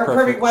 Rochester or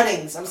Perfect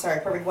Weddings. I'm sorry,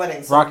 Perfect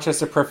Weddings.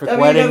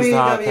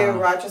 RochesterPerfectWeddings.com.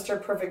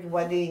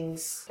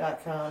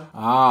 www.rochesterperfectweddings.com.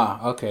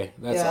 Ah, okay.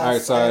 That's all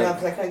right. So I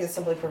couldn't get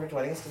Simply Perfect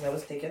Weddings because that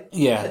was taken.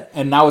 Yeah,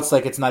 and now it's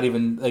like it's not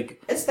even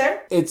like it's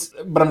there.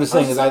 But I'm just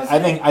saying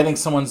I think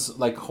someone's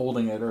like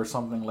holding it or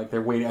something, like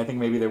they're waiting. I think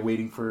maybe they're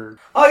waiting for.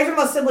 Oh, you're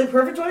talking about Simply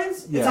Perfect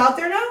Weddings? Yeah. It's out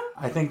there now?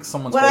 I think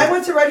someone's. When I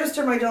went to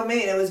register my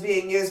domain, it was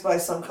being used by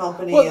some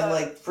company and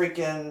like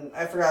freaking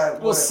I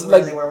forgot where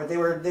they were, but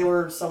they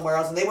were somewhere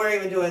else, and they weren't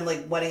even doing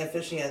like wedding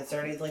officiants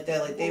or anything like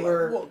that. Like they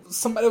were. Well,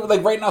 somebody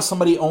like right now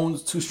somebody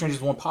owns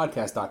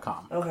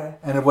TwoStrangersOnePodcast.com. Okay.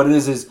 And what it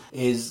is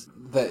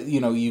that you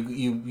know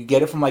you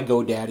get it from like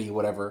GoDaddy or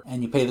whatever,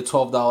 and you pay the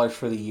 $12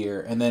 for the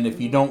year, and then if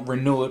you don't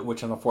renew it,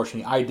 which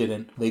unfortunately I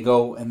didn't, they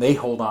go and they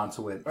hold on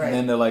to it, and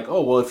then they're like,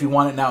 oh well, if you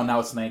want it now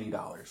it's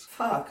 $90.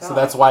 Fuck. So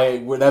that's why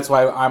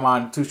I'm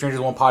on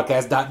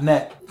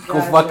TwoStrangersOnePodcast.net. Go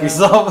fuck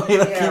yourself. You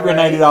know, keep your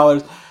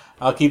 $90.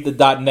 I'll keep the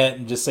 .net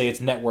and just say it's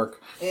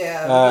network.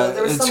 Yeah.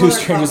 There was Two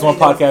Strangers One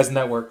Podcast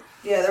Network.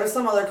 Yeah, there was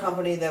some other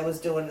company that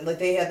was doing like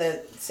they had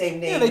the same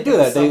name. Yeah, they do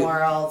that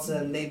somewhere else,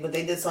 and they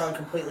did something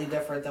completely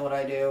different than what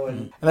I do.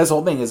 And that's the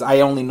whole thing is I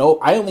only know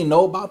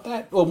about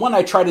that. Well, one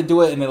I tried to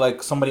do it, and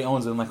like somebody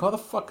owns it. I'm like, how the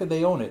fuck could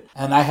they own it?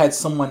 And I had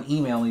someone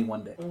email me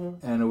one day,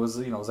 and it was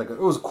it was like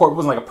it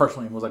wasn't like a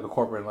personal email, it was like a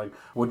corporate. Like,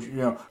 would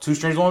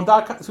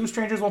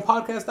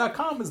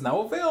TwoStrangersOnePodcast.com is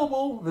now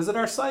available. Visit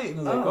our site,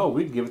 and it's like, oh,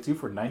 we can give it to you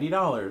for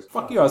 $90.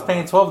 Fuck you, I was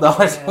paying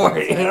 $12 for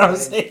it. You know what I'm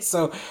saying?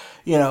 So.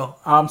 You know,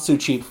 I'm too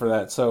cheap for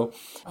that. So,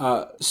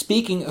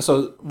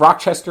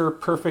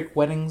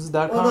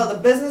 RochesterPerfectWeddings.com. Well, no, the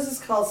business is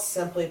called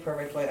Simply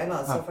Perfect Weddings. I know,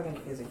 it's so fucking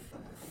confusing.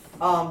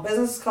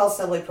 Business is called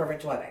Simply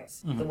Perfect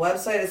Weddings. The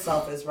website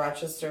itself is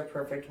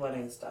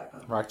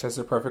RochesterPerfectWeddings.com.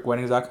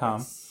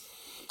 RochesterPerfectWeddings.com.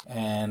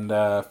 And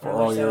for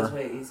all your... That was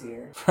way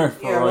easier. for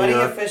wedding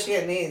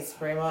officiant needs,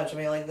 pretty much. I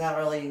mean, like, not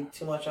really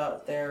too much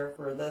out there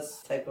for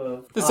this type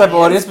of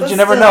audience, but you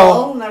never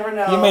know. Never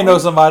know. You may know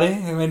somebody.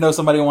 You may know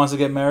somebody who wants to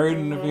get married,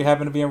 and if you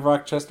happen to be in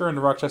Rochester, in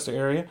the Rochester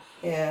area,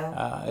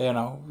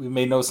 Yeah. We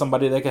may know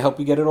somebody that can help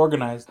you get it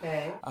organized.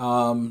 Okay.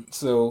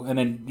 So, and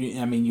then,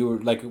 you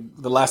were like,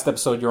 the last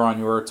episode you're on,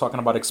 you were talking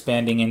about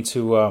expanding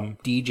into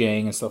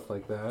DJing and stuff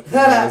like that.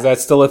 Is that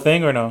still a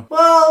thing or no?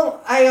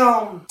 Well, I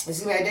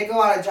did go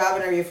on a job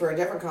interview for a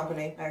different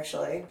company,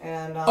 actually.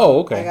 And,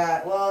 okay. I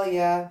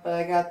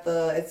got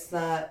the "It's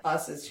not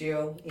us, it's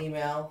you"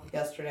 email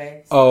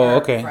yesterday.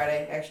 Okay.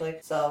 Friday, actually.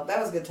 So that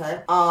was a good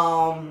time.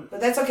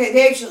 But that's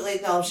okay.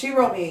 She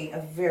wrote me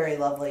a very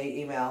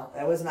lovely email.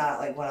 It was not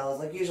like one of those,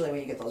 like, usually when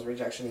you get those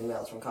rejection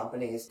emails from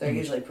companies, they're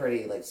usually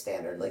pretty, like,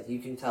 standard. Like, you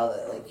can tell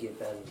that, like, you've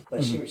been,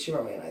 but she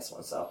wrote me a nice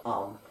one. So,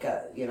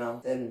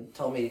 and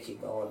told me to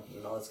keep going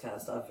and all this kind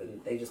of stuff.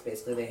 And they just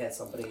basically, they had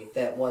somebody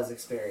that was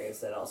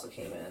experienced that also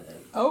came in.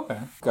 And okay.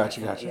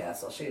 Gotcha. Yeah,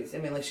 so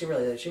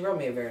she wrote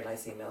me a very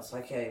nice email, so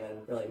I can't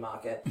even really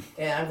mock it.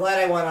 And I'm glad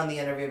I went on the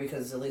interview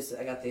because at least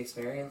I got the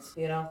experience,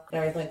 and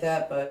everything like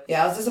that. But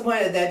yeah, I was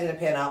disappointed that didn't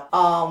pan out.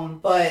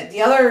 But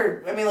the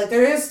other,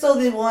 there is still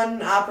the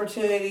one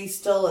opportunity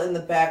still in the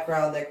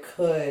background that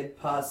could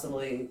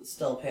possibly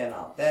still pan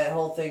out. That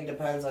whole thing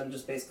depends on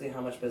just basically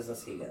how much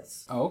business he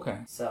gets. Oh, okay.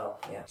 So,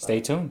 yeah.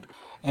 Stay tuned.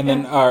 And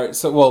then,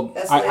 that's the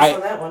latest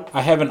on that one.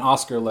 I have an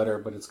Oscar letter,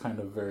 but it's kind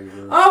of very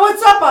rude. Oh,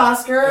 what's up,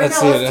 Oscar? Let's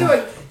do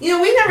it.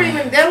 We never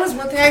even, that was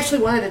what they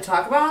actually wanted to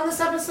talk about on this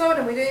episode,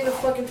 and we didn't even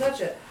fucking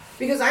touch it.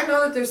 Because I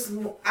know that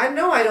I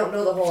don't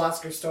know the whole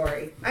Oscar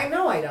story. I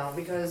know I don't,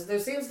 because there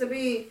seems to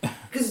be,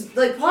 because,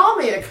 like, Paul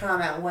made a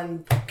comment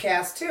one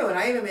cast, too, and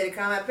I even made a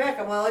comment back.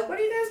 I'm like, what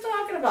are you guys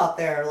talking about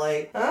there?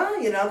 Like, huh?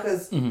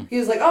 Because he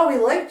was like, oh, we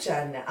like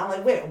Jen now. I'm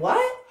like, wait,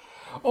 what?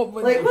 Oh,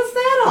 but like, what's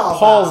that all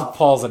about?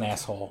 Paul's an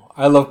asshole.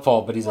 I love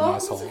Paul, but he's an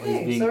asshole.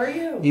 Okay. So are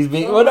you. He's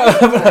being...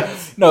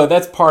 no,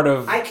 that's part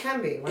of... I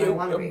can be when I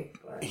want to be.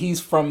 But. He's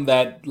from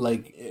that,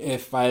 like,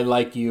 if I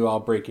like you,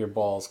 I'll break your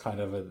balls kind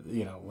of a,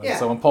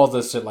 So when Paul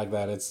does shit like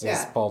that, it's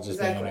just Paul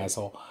just being an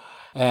asshole.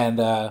 And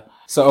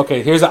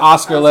here's an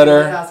Oscar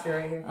letter. Oscar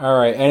right here. All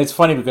right, and it's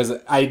funny because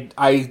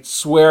I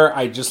swear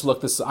I just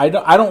looked this... I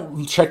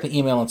don't check the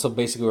email until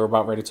basically we're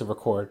about ready to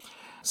record.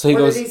 So he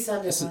goes. Did he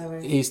send it, by the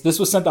way? This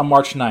was sent on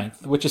March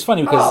 9th, which is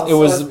funny because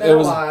it's been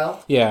a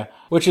while. Yeah,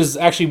 which is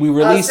actually we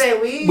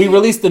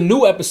released the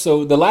new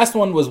episode. The last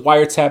one was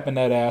wiretapping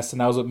that ass,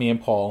 and that was with me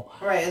and Paul.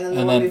 Right, and then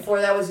the one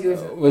before that was you.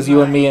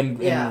 You and me in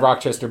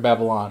Rochester,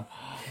 Babylon.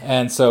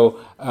 And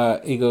so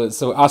he goes.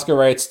 So Oscar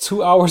writes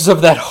 2 hours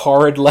of that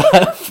horrid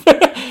laugh.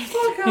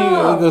 He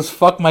goes,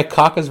 "Fuck, my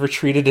cock has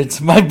retreated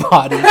into my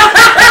body." I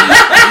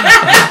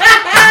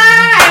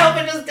hope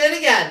it just did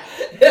again.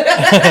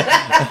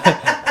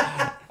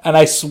 And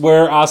I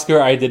swear,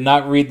 Oscar, I did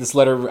not read this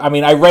letter.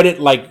 I read it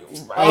like...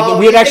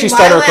 we had actually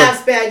started... My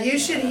laugh's bad. You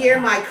should hear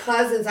my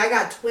cousins. I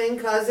got twin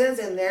cousins,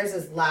 and theirs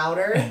is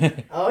louder.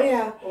 Oh,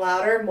 yeah.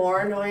 Louder, more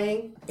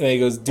annoying. And he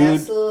goes,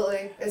 dude...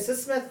 Absolutely. It's a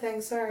Smith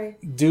thing, sorry.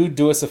 Dude,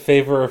 do us a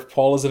favor. If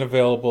Paul isn't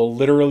available,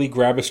 literally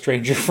grab a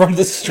stranger from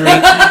the street.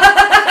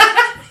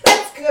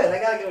 That's good. I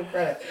gotta give him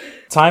credit.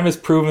 Time has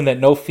proven that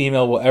no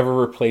female will ever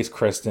replace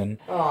Kristen.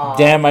 Aww.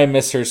 Damn, I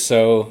miss her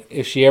so.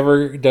 If she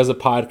ever does a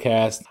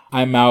podcast,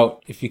 I'm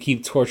out. If you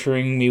keep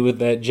torturing me with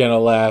that Jenna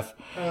laugh.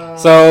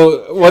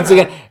 So, once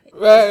again...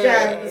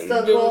 Jen,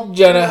 still cool?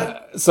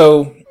 Jenna,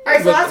 so... All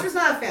right, so Oscar's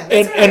not a fan.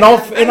 That's I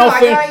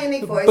got a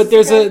unique voice. But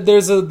there's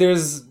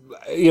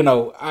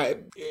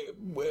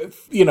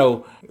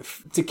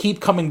to keep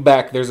coming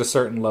back, there's a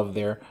certain love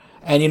there.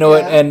 And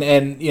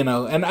and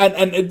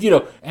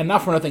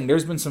not for nothing,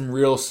 there's been some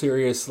real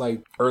serious,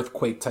 like,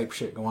 earthquake type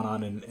shit going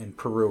on in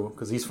Peru,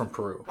 because he's from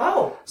Peru.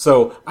 Oh.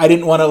 So I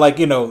didn't want to, like,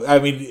 who knows?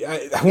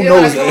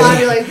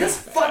 You're like, this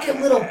fucking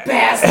little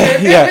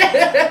bastard.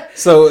 Yeah.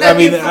 So, he's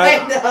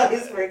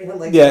freaking,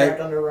 like,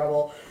 trapped under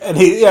rubble. And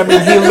he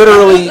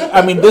literally,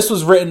 this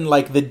was written,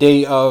 like, the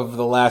day of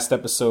the last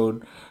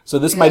episode. So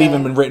this might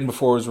even been written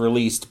before it was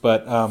released,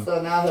 but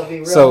so now he'll be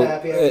real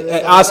happy after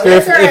this. Oscar,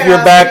 if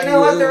you're back, you know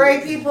what? The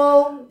right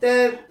people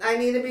that I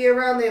need to be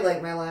around, they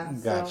like my laugh.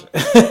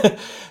 Gotcha.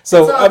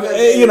 So and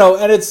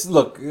it's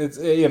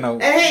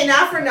And hey,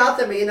 not for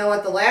nothing, but you know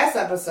what? The last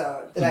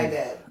episode that I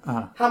did,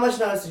 how much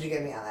notice did you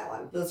give me on that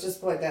one? Let's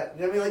just point that.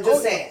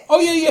 Just say it. Oh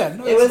yeah.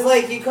 No, it was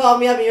like you called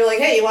me up and you're like,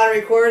 "Hey, you want to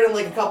record in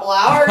like a couple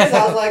hours?"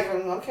 I was like,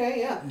 "Okay,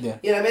 yeah."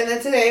 You know what I mean?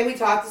 Then today we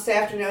talked this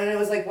afternoon, and it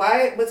was like,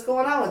 "Why? What's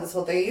going on with this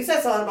whole thing?" You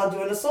said something about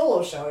doing a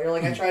solo show. You're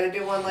like, "I tried to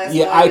do one last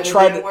night, and it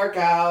didn't work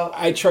out."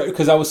 I tried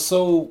because I was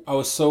so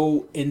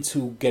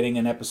into getting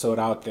an episode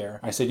out there.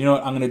 I said, "You know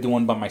what? I'm going to do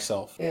one by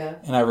myself." Yeah.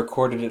 And I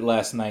recorded it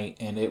last night,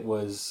 and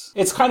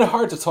it's kind of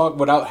hard to talk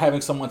without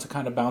having someone to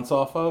kind of bounce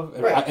off of.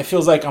 Right. It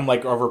feels like I'm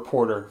like a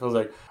reporter. It feels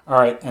like, all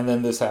right, and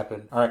then this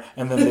happened. All right,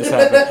 and then this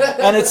happened.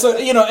 And it's,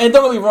 and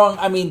don't get me wrong.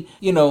 I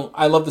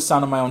love the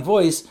sound of my own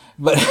voice,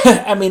 but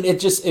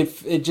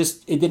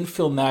it didn't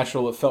feel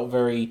natural. It felt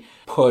very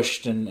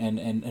pushed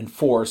and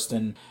forced,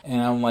 and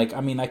I'm like, I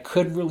mean, I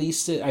could have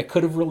released it, or I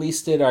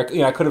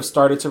could have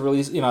started to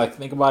release, like,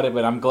 think about it,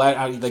 but I'm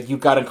glad like you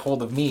got a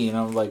hold of me, and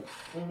I was like,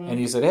 and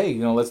you said, hey,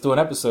 let's do an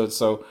episode.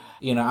 So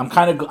I'm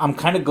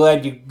kind of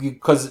glad you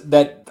because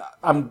that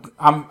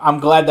I'm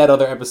glad that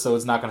other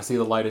episode's not going to see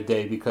the light of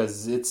day,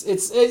 because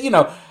it's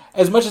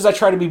as much as I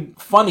try to be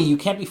funny, you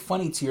can't be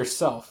funny to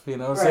yourself. You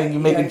know what I'm saying? You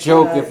make a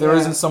joke. If there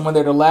isn't someone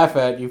there to laugh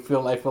at, I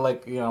feel like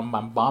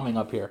I'm bombing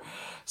up here.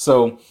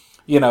 So,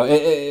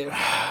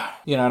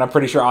 and I'm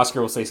pretty sure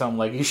Oscar will say something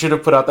like, you should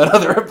have put out that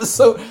other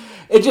episode.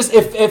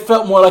 It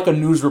felt more like a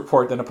news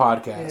report than a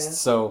podcast. Yeah.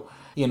 So,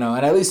 and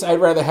at least I'd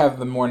rather have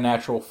the more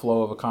natural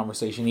flow of a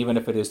conversation, even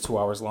if it is 2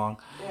 hours long.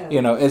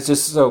 Yeah. It's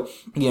just so,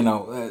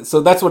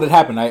 so that's what had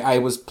happened. I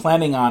was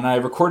planning on, I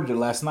recorded it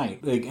last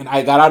night, and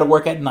I got out of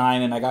work at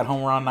 9 and I got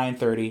home around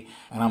 9:30,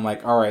 and I'm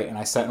like, all right. And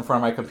I sat in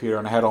front of my computer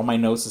and I had all my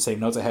notes, the same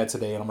notes I had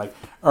today. And I'm like,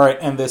 all right.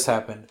 And this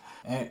happened.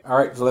 And, all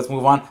right. So let's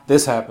move on.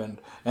 This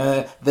happened.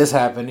 And this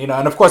happened,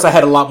 and of course I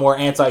had a lot more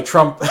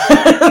anti-Trump.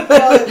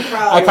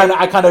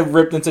 I kind of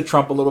ripped into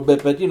Trump a little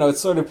bit, but it's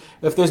sort of,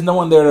 if there's no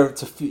one there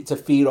to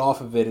feed off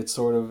of it, it's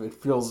sort of, it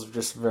feels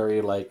just very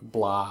like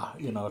blah.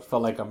 It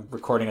felt like I'm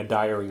recording a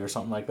diary or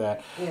something like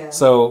that. Yeah.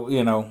 So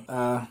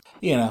the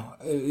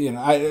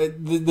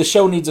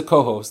show needs a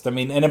co-host. I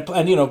mean, and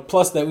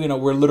plus that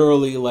we're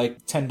literally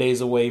like 10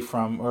 days away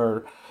from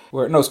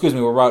we're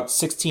about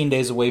 16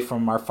 days away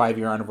from our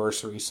 5-year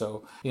anniversary.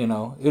 So, it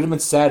would have been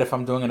sad if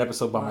I'm doing an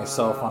episode by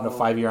myself on the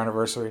 5-year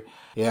anniversary.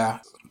 Yeah.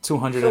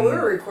 200. So we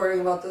were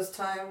recording about this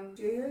time a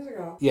few years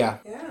ago. Yeah.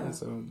 Yeah.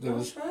 So it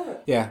was.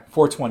 Yeah.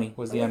 420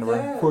 was the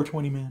anniversary.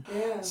 420, man.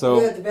 Yeah. So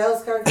the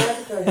Battlestar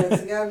Galactica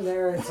hits again.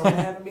 There, it's all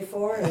happened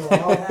before, and it'll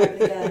all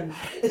happen again.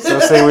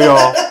 So say we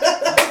all.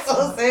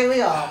 So say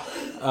we all.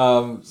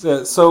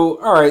 So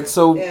all right.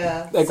 So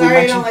yeah.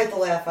 Sorry, you don't like the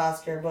laugh,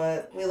 Oscar,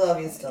 but we love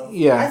you still.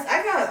 Yeah.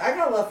 I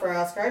got love for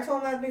Oscar. I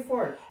told him that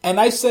before. And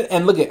I said,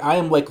 and look, I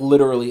am like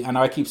literally. I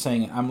know I keep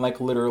saying it. I'm like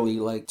literally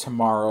like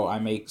tomorrow. I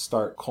may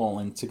start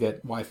calling to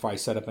get Wi-Fi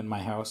set up in my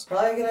house.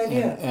 Probably a good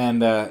idea.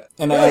 And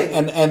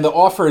the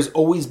offer has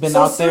always been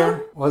out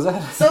there. Was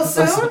that so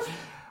soon?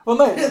 Well,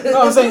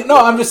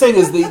 I'm just saying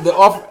is the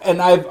offer,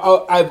 and I've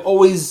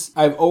always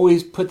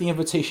put the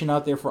invitation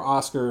out there for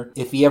Oscar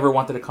if he ever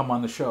wanted to come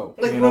on the show.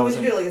 Like, what would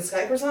you do, like a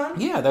Skype or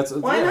something? Yeah, that's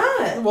why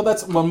not? Well,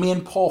 that's when me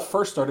and Paul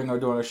first started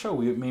doing a show.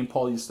 Me and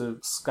Paul used to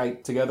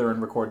Skype together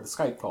and record the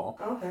Skype call.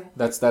 Okay.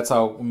 That's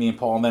how me and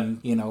Paul, and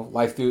then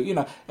life through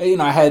that's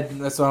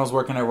when I was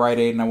working at Rite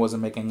Aid and I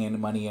wasn't making any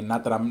money, and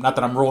not that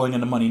I'm rolling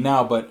into money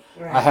now, but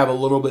right. I have a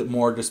little bit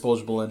more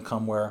disposable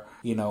income where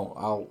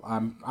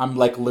I'm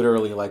like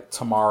literally like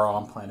tomorrow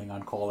I'm planning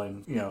on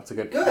calling, to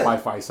get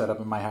Wi-Fi set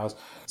up in my house.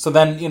 So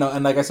then,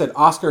 and like I said,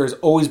 Oscar has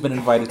always been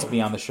invited to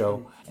be on the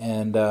show,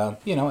 and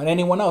and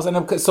anyone else.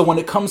 And so when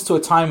it comes to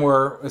a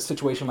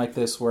situation like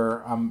this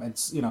where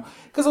it's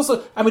because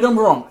also, I mean, don't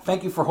be wrong.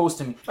 Thank you for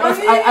hosting me.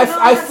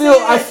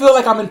 I feel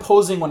like I'm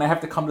imposing when I have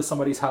to come to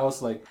somebody's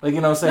house, like what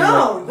I'm saying.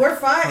 No, like, we're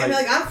fine. I mean,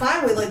 like I'm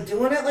fine with like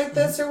doing it like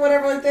this or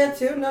whatever like that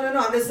too. No.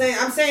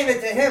 I'm saying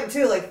it to him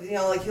too. Like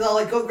like he'll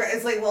like go.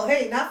 It's like, well,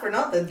 hey, not for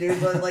nothing,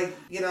 dude, but like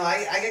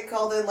I get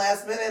called in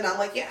last minute, and I'm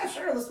like, yeah,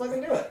 sure, let's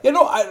fucking do it.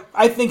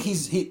 I think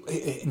he's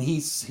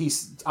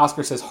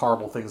Oscar says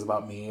horrible things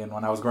about me, and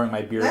when I was growing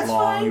my beard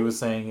long, he was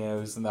saying it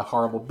was in the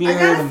horrible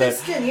beard, and that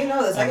skin,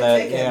 this, I can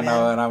take it,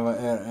 man.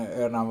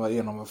 And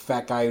I'm a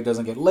fat guy who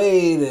doesn't get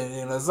laid,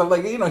 and stuff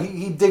like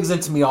he digs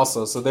into me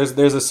also. So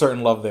there's a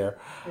certain love there.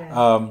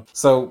 Yeah.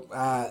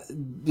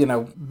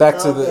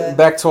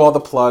 Back to all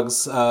the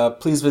plugs.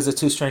 Please visit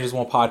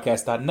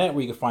twostrangersonepodcast.net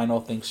where you can find all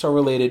things show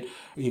related.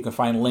 You can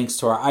find links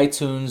to our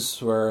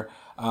iTunes where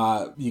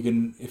you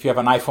can, if you have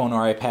an iPhone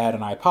or iPad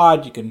and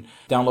iPod, you can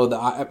download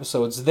the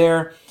episodes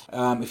there.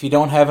 If you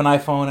don't have an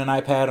iPhone, an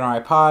iPad,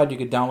 or iPod, you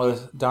can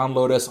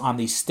download us on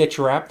the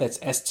Stitcher app. That's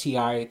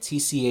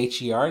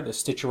STITCHER, the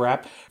Stitcher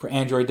app for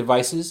Android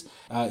devices.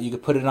 You can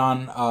put it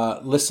on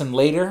Listen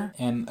Later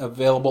and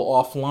available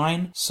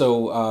offline.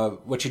 So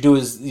what you do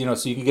is,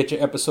 so you can get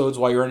your episodes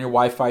while you're in your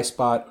Wi-Fi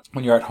spot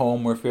when you're at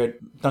home, or if you're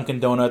at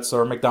Dunkin' Donuts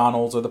or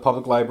McDonald's or the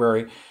public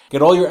library.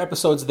 Get all your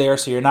episodes there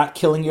so you're not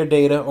killing your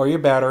data or your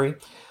battery.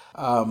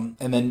 And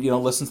then,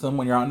 listen to them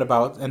when you're out and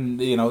about, and,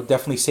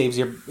 definitely saves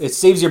your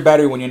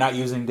battery when you're not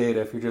using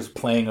data if you're just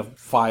playing a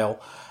file.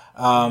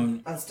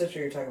 On Stitcher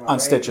you're talking about, on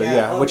right? Stitcher,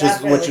 yeah. Which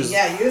is use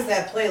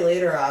that play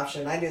later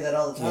option. I do that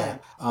all the time.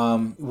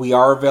 Yeah. We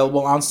are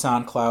available on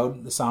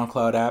SoundCloud, the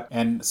SoundCloud app,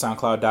 and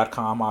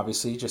SoundCloud.com,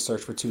 obviously. Just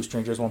search for Two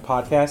Strangers, One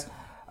Podcast.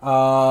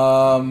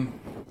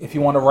 If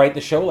you want to write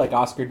the show like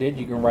Oscar did,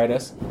 you can write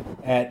us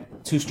at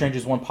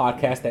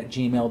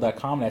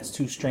twostrangersonepodcast@gmail.com. That's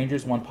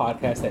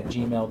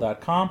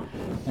twostrangersonepodcast@gmail.com,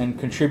 and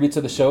contribute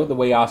to the show the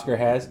way Oscar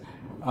has.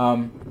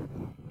 Let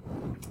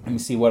me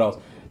see what else.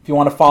 If you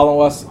want to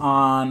follow us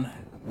on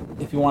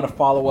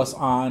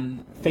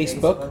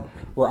Facebook,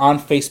 we're on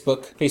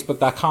Facebook,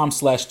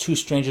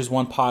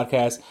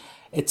 facebook.com/twostrangersonepodcast.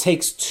 It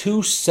takes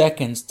 2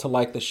 seconds to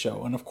like the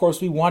show. And of course,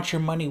 we want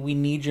your money. We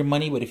need your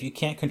money. But if you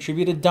can't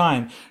contribute a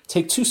dime,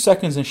 take 2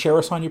 seconds and share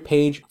us on your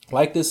page.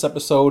 Like this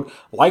episode,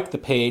 like the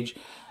page.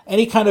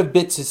 Any kind of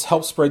bits has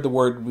helped spread the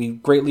word. We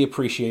greatly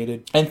appreciate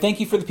it. And thank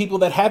you for the people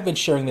that have been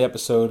sharing the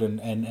episode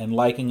and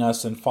liking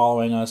us and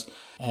following us.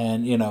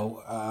 And,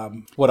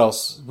 what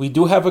else? We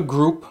do have a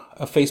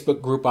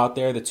Facebook group out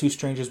there, the Two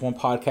Strangers, One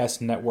Podcast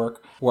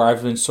Network, where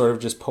I've been sort of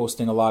just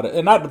posting a lot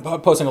of, not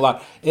posting a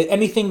lot,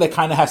 anything that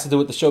kind of has to do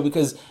with the show,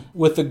 because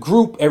with the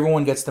group,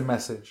 everyone gets the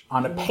message.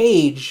 On a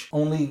page,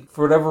 only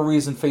for whatever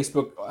reason,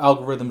 Facebook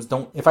algorithms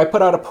don't, if I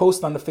put out a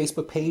post on the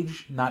Facebook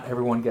page, not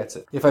everyone gets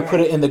it. If I put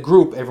it in the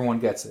group, everyone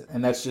gets it.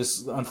 And that's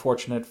just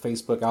unfortunate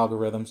Facebook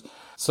algorithms.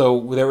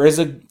 So there is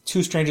a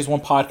Two Strangers,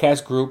 One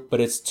Podcast group, but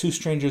it's Two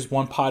Strangers,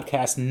 One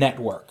Podcast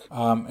Network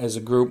as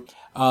a group.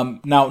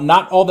 Now,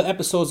 not all the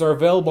episodes are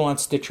available on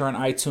Stitcher and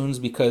iTunes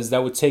because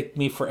that would take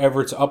me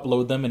forever to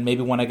upload them. And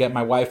maybe when I get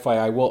my Wi-Fi,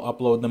 I will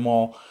upload them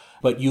all.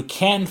 But you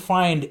can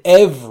find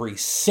every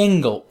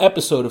single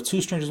episode of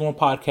Two Strangers, One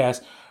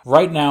Podcast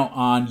right now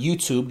on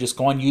YouTube. Just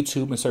go on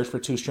YouTube and search for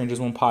Two Strangers,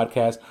 One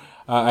Podcast.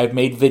 I've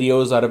made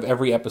videos out of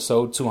every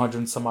episode, 200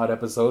 and some odd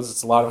episodes.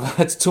 It's a lot of,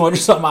 it's 200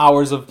 some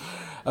hours of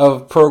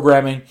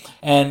programming,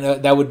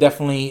 and that would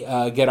definitely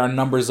get our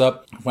numbers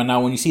up.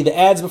 When you see the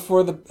ads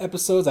before the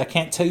episodes, I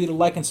can't tell you to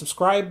like and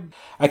subscribe.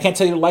 I can't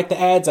tell you to like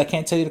the ads. I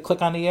can't tell you to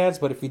click on the ads,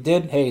 but if you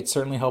did, hey, it's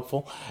certainly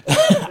helpful.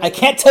 I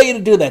can't tell you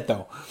to do that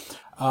though.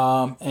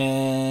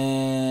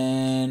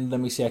 And let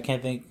me see, I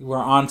can't think. We're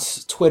on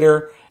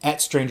Twitter at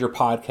Stranger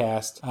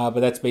Podcast, but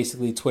that's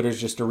basically, Twitter's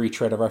just a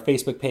retread of our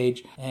Facebook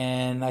page.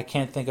 And I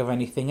can't think of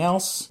anything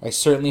else. I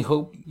certainly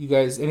hope you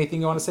guys,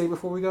 anything you want to say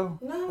before we go?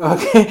 No.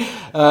 Okay.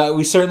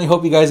 We certainly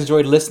hope you guys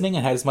enjoyed listening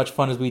and had as much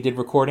fun as we did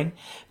recording.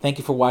 Thank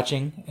you for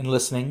watching and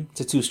listening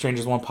to Two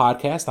Strangers, One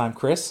Podcast. I'm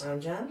Chris.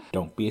 I'm John.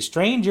 Don't be a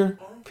stranger.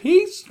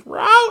 Peace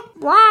out.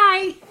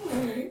 Bye.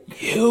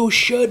 You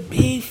should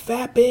be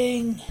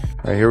fapping. All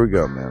right, here we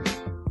go, man.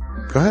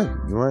 Go ahead.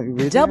 You want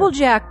to read Double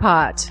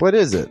Jackpot. What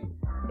is it?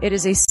 It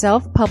is a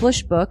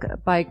self-published book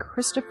by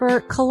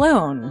Christopher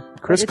Cologne.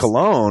 Chris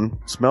Cologne?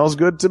 Smells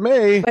good to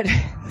me. But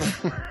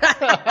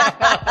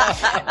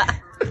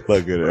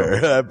look at her.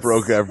 That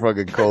broke that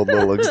fucking cold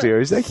little exterior.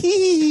 He's like,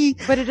 hee.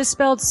 But it is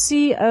spelled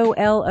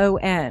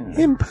Colon.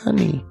 Him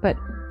punny. But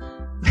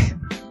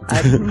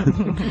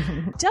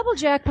Double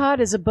Jackpot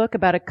is a book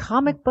about a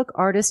comic book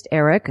artist,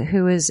 Eric,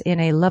 who is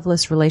in a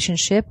loveless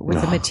relationship with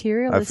a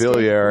materialistic I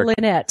feel you, Eric.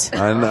 Lynette.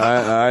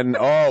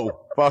 Oh,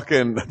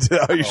 fucking.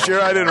 Are you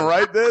sure I didn't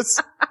write this?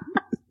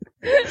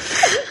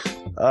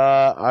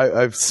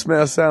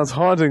 Sounds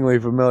hauntingly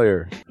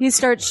familiar. He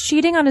starts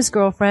cheating on his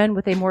girlfriend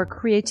with a more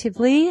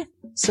creatively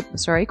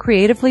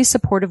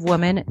supportive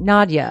woman,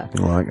 Nadia.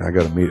 Well, I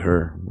got to meet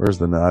her. Where's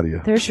the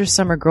Nadia? There's your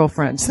summer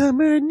girlfriend.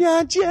 Summer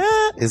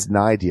Nadia is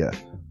Nadia.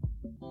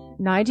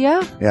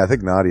 Nadia? Yeah, I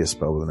think Nadia is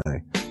spelled with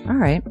an A. All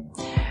right.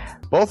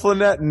 Both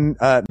Lynette and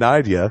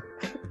Nadia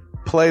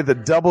play the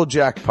double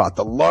jackpot,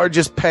 the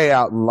largest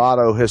payout in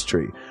lotto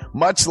history,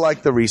 much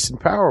like the recent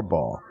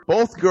Powerball.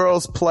 Both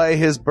girls play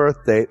his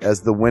birth date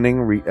as the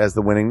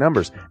winning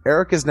numbers.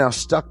 Eric is now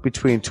stuck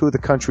between two of the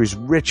country's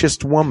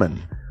richest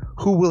women.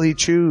 Who will he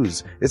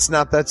choose? It's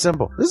not that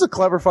simple. This is a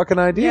clever fucking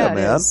idea, yeah,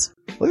 man. Is.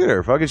 Look at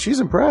her, fucking. She's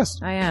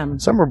impressed. I am.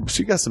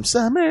 She got some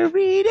summer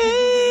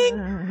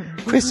reading.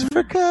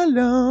 Christopher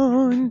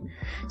Cologne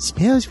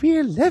smells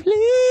real lovely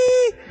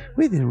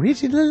with an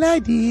original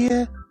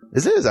idea.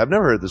 This is. I've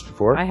never heard this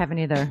before. I haven't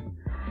either.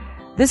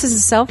 This is a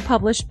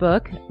self-published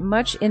book,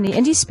 much in the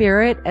indie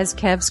spirit as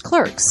Kev's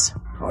Clerks.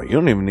 Oh, you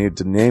don't even need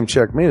to name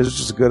check me. This is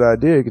just a good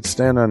idea. You could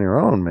stand on your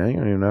own, man. You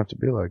don't even have to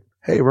be like,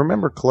 hey,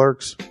 remember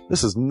Clerks?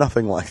 This is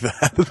nothing like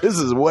that. This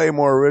is way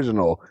more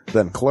original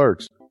than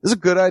Clerks. This is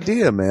a good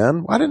idea,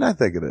 man. Why didn't I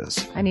think of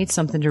this? I need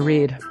something to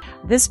read.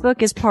 This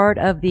book is part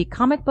of the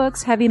Comic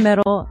Books, Heavy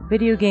Metal,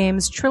 Video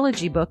Games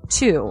Trilogy Book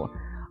 2.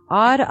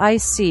 Odd I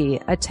See,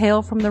 A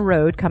Tale from the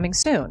Road, coming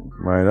soon.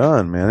 Right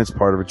on, man. It's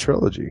part of a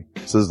trilogy.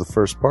 This is the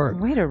first part.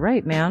 Way to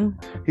write, man.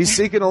 He's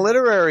seeking a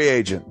literary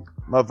agent.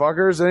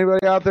 Motherfuckers,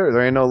 anybody out there?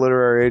 There ain't no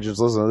literary agents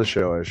listening to this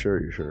show, I assure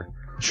you, sure.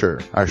 Sure.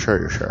 I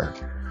assure you, sure.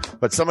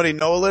 But somebody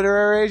know a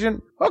literary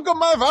agent? Hook a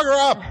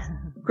motherfucker up!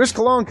 Chris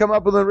Cologne come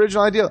up with an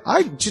original idea.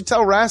 I should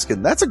tell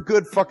Raskin. That's a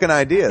good fucking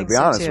idea, to be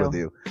honest with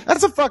you.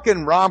 That's a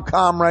fucking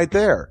rom-com right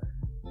there.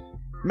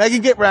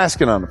 Megan, get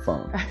Raskin on the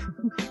phone.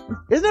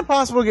 Isn't it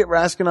possible to get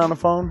Raskin on the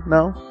phone?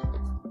 No?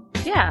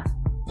 Yeah.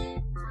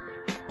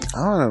 I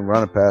want to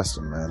run it past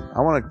him, man.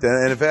 I want to,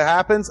 and if it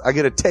happens, I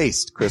get a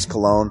taste, Chris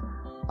Cologne.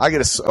 I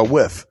get a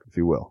whiff, if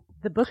you will.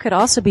 The book could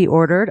also be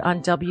ordered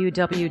on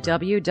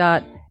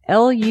www.amazon.com.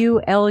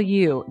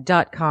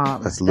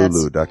 LULU.com. That's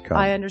Lulu.com.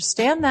 I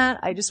understand that.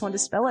 I just wanted to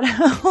spell it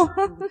out.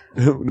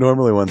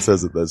 Normally one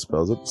says it that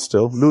spells it.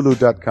 Still,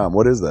 Lulu.com.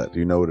 What is that? Do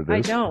you know what it is?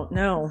 I don't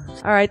know.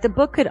 All right. The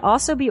book could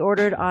also be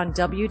ordered on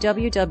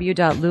www.lulu.com.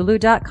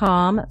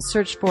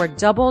 Search for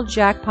Double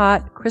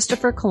Jackpot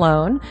Christopher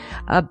Cologne.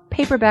 A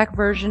paperback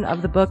version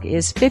of the book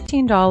is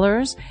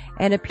 $15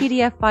 and a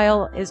PDF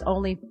file is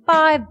only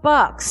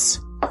 $5.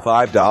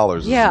 $5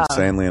 is Yeah.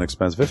 insanely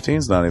inexpensive.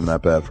 15's not even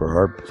that bad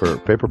for a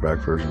paperback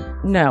version.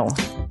 No.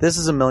 This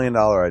is $1 million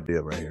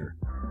idea right here.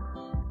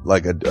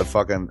 Like a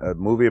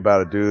movie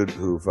about a dude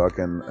who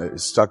fucking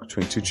is stuck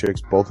between two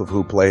chicks, both of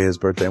who play his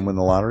birthday and win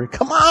the lottery.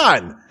 Come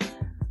on!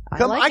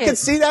 I can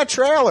see that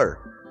trailer.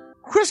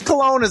 Chris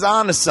Cologne is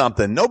on to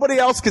something. Nobody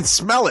else can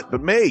smell it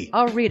but me.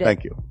 I'll read it.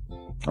 Thank you.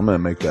 I'm going to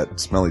make that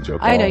smelly joke.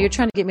 I know. You're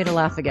trying to get me to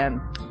laugh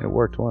again. It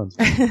worked once.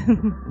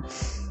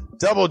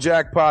 Double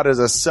Jackpot is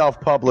a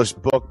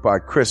self-published book by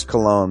Chris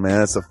Cologne,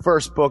 man. It's the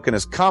first book in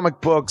his comic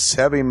books,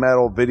 heavy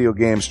metal, video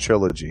games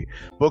trilogy.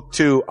 Book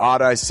 2,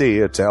 Odd I See,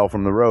 A Tale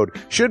from the Road,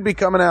 should be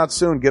coming out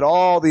soon. Get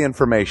all the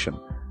information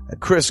at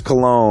Chris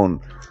Cologne,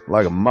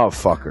 like a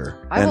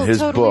motherfucker. I will his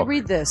totally book,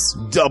 read this.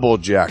 Double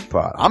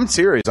Jackpot. I'm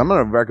serious. I'm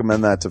going to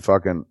recommend that to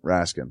fucking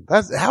Raskin.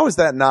 How is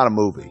that not a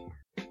movie?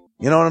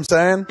 You know what I'm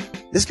saying?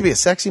 This could be a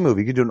sexy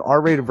movie. You could do an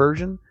R-rated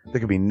version. There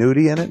could be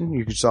nudie in it, and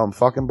you could show them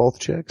fucking both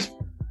chicks.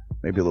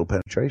 Maybe a little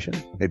penetration.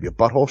 Maybe a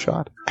butthole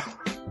shot.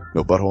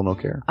 No butthole, no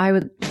care. I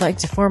would like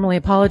to formally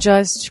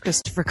apologize to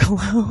Christopher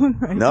Cologne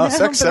right now. No,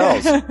 sex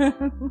sells.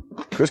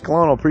 Chris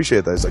Cologne will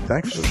appreciate that. He's like,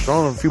 thanks for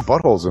throwing a few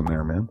buttholes in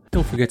there, man.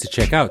 Don't forget to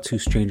check out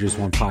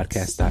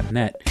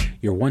twostrangersonepodcast.net,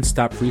 your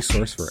one-stop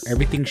resource for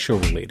everything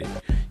show-related.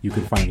 You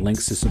can find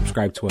links to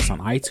subscribe to us on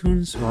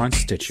iTunes or on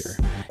Stitcher.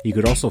 You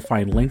could also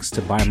find links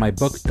to buy my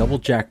book, Double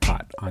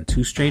Jackpot, on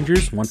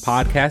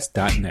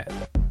twostrangersonepodcast.net.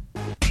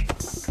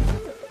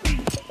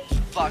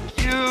 Fuck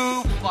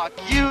you, fuck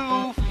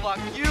you, fuck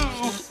you.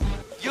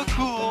 You're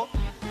cool.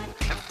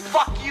 And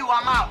fuck you,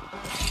 I'm out.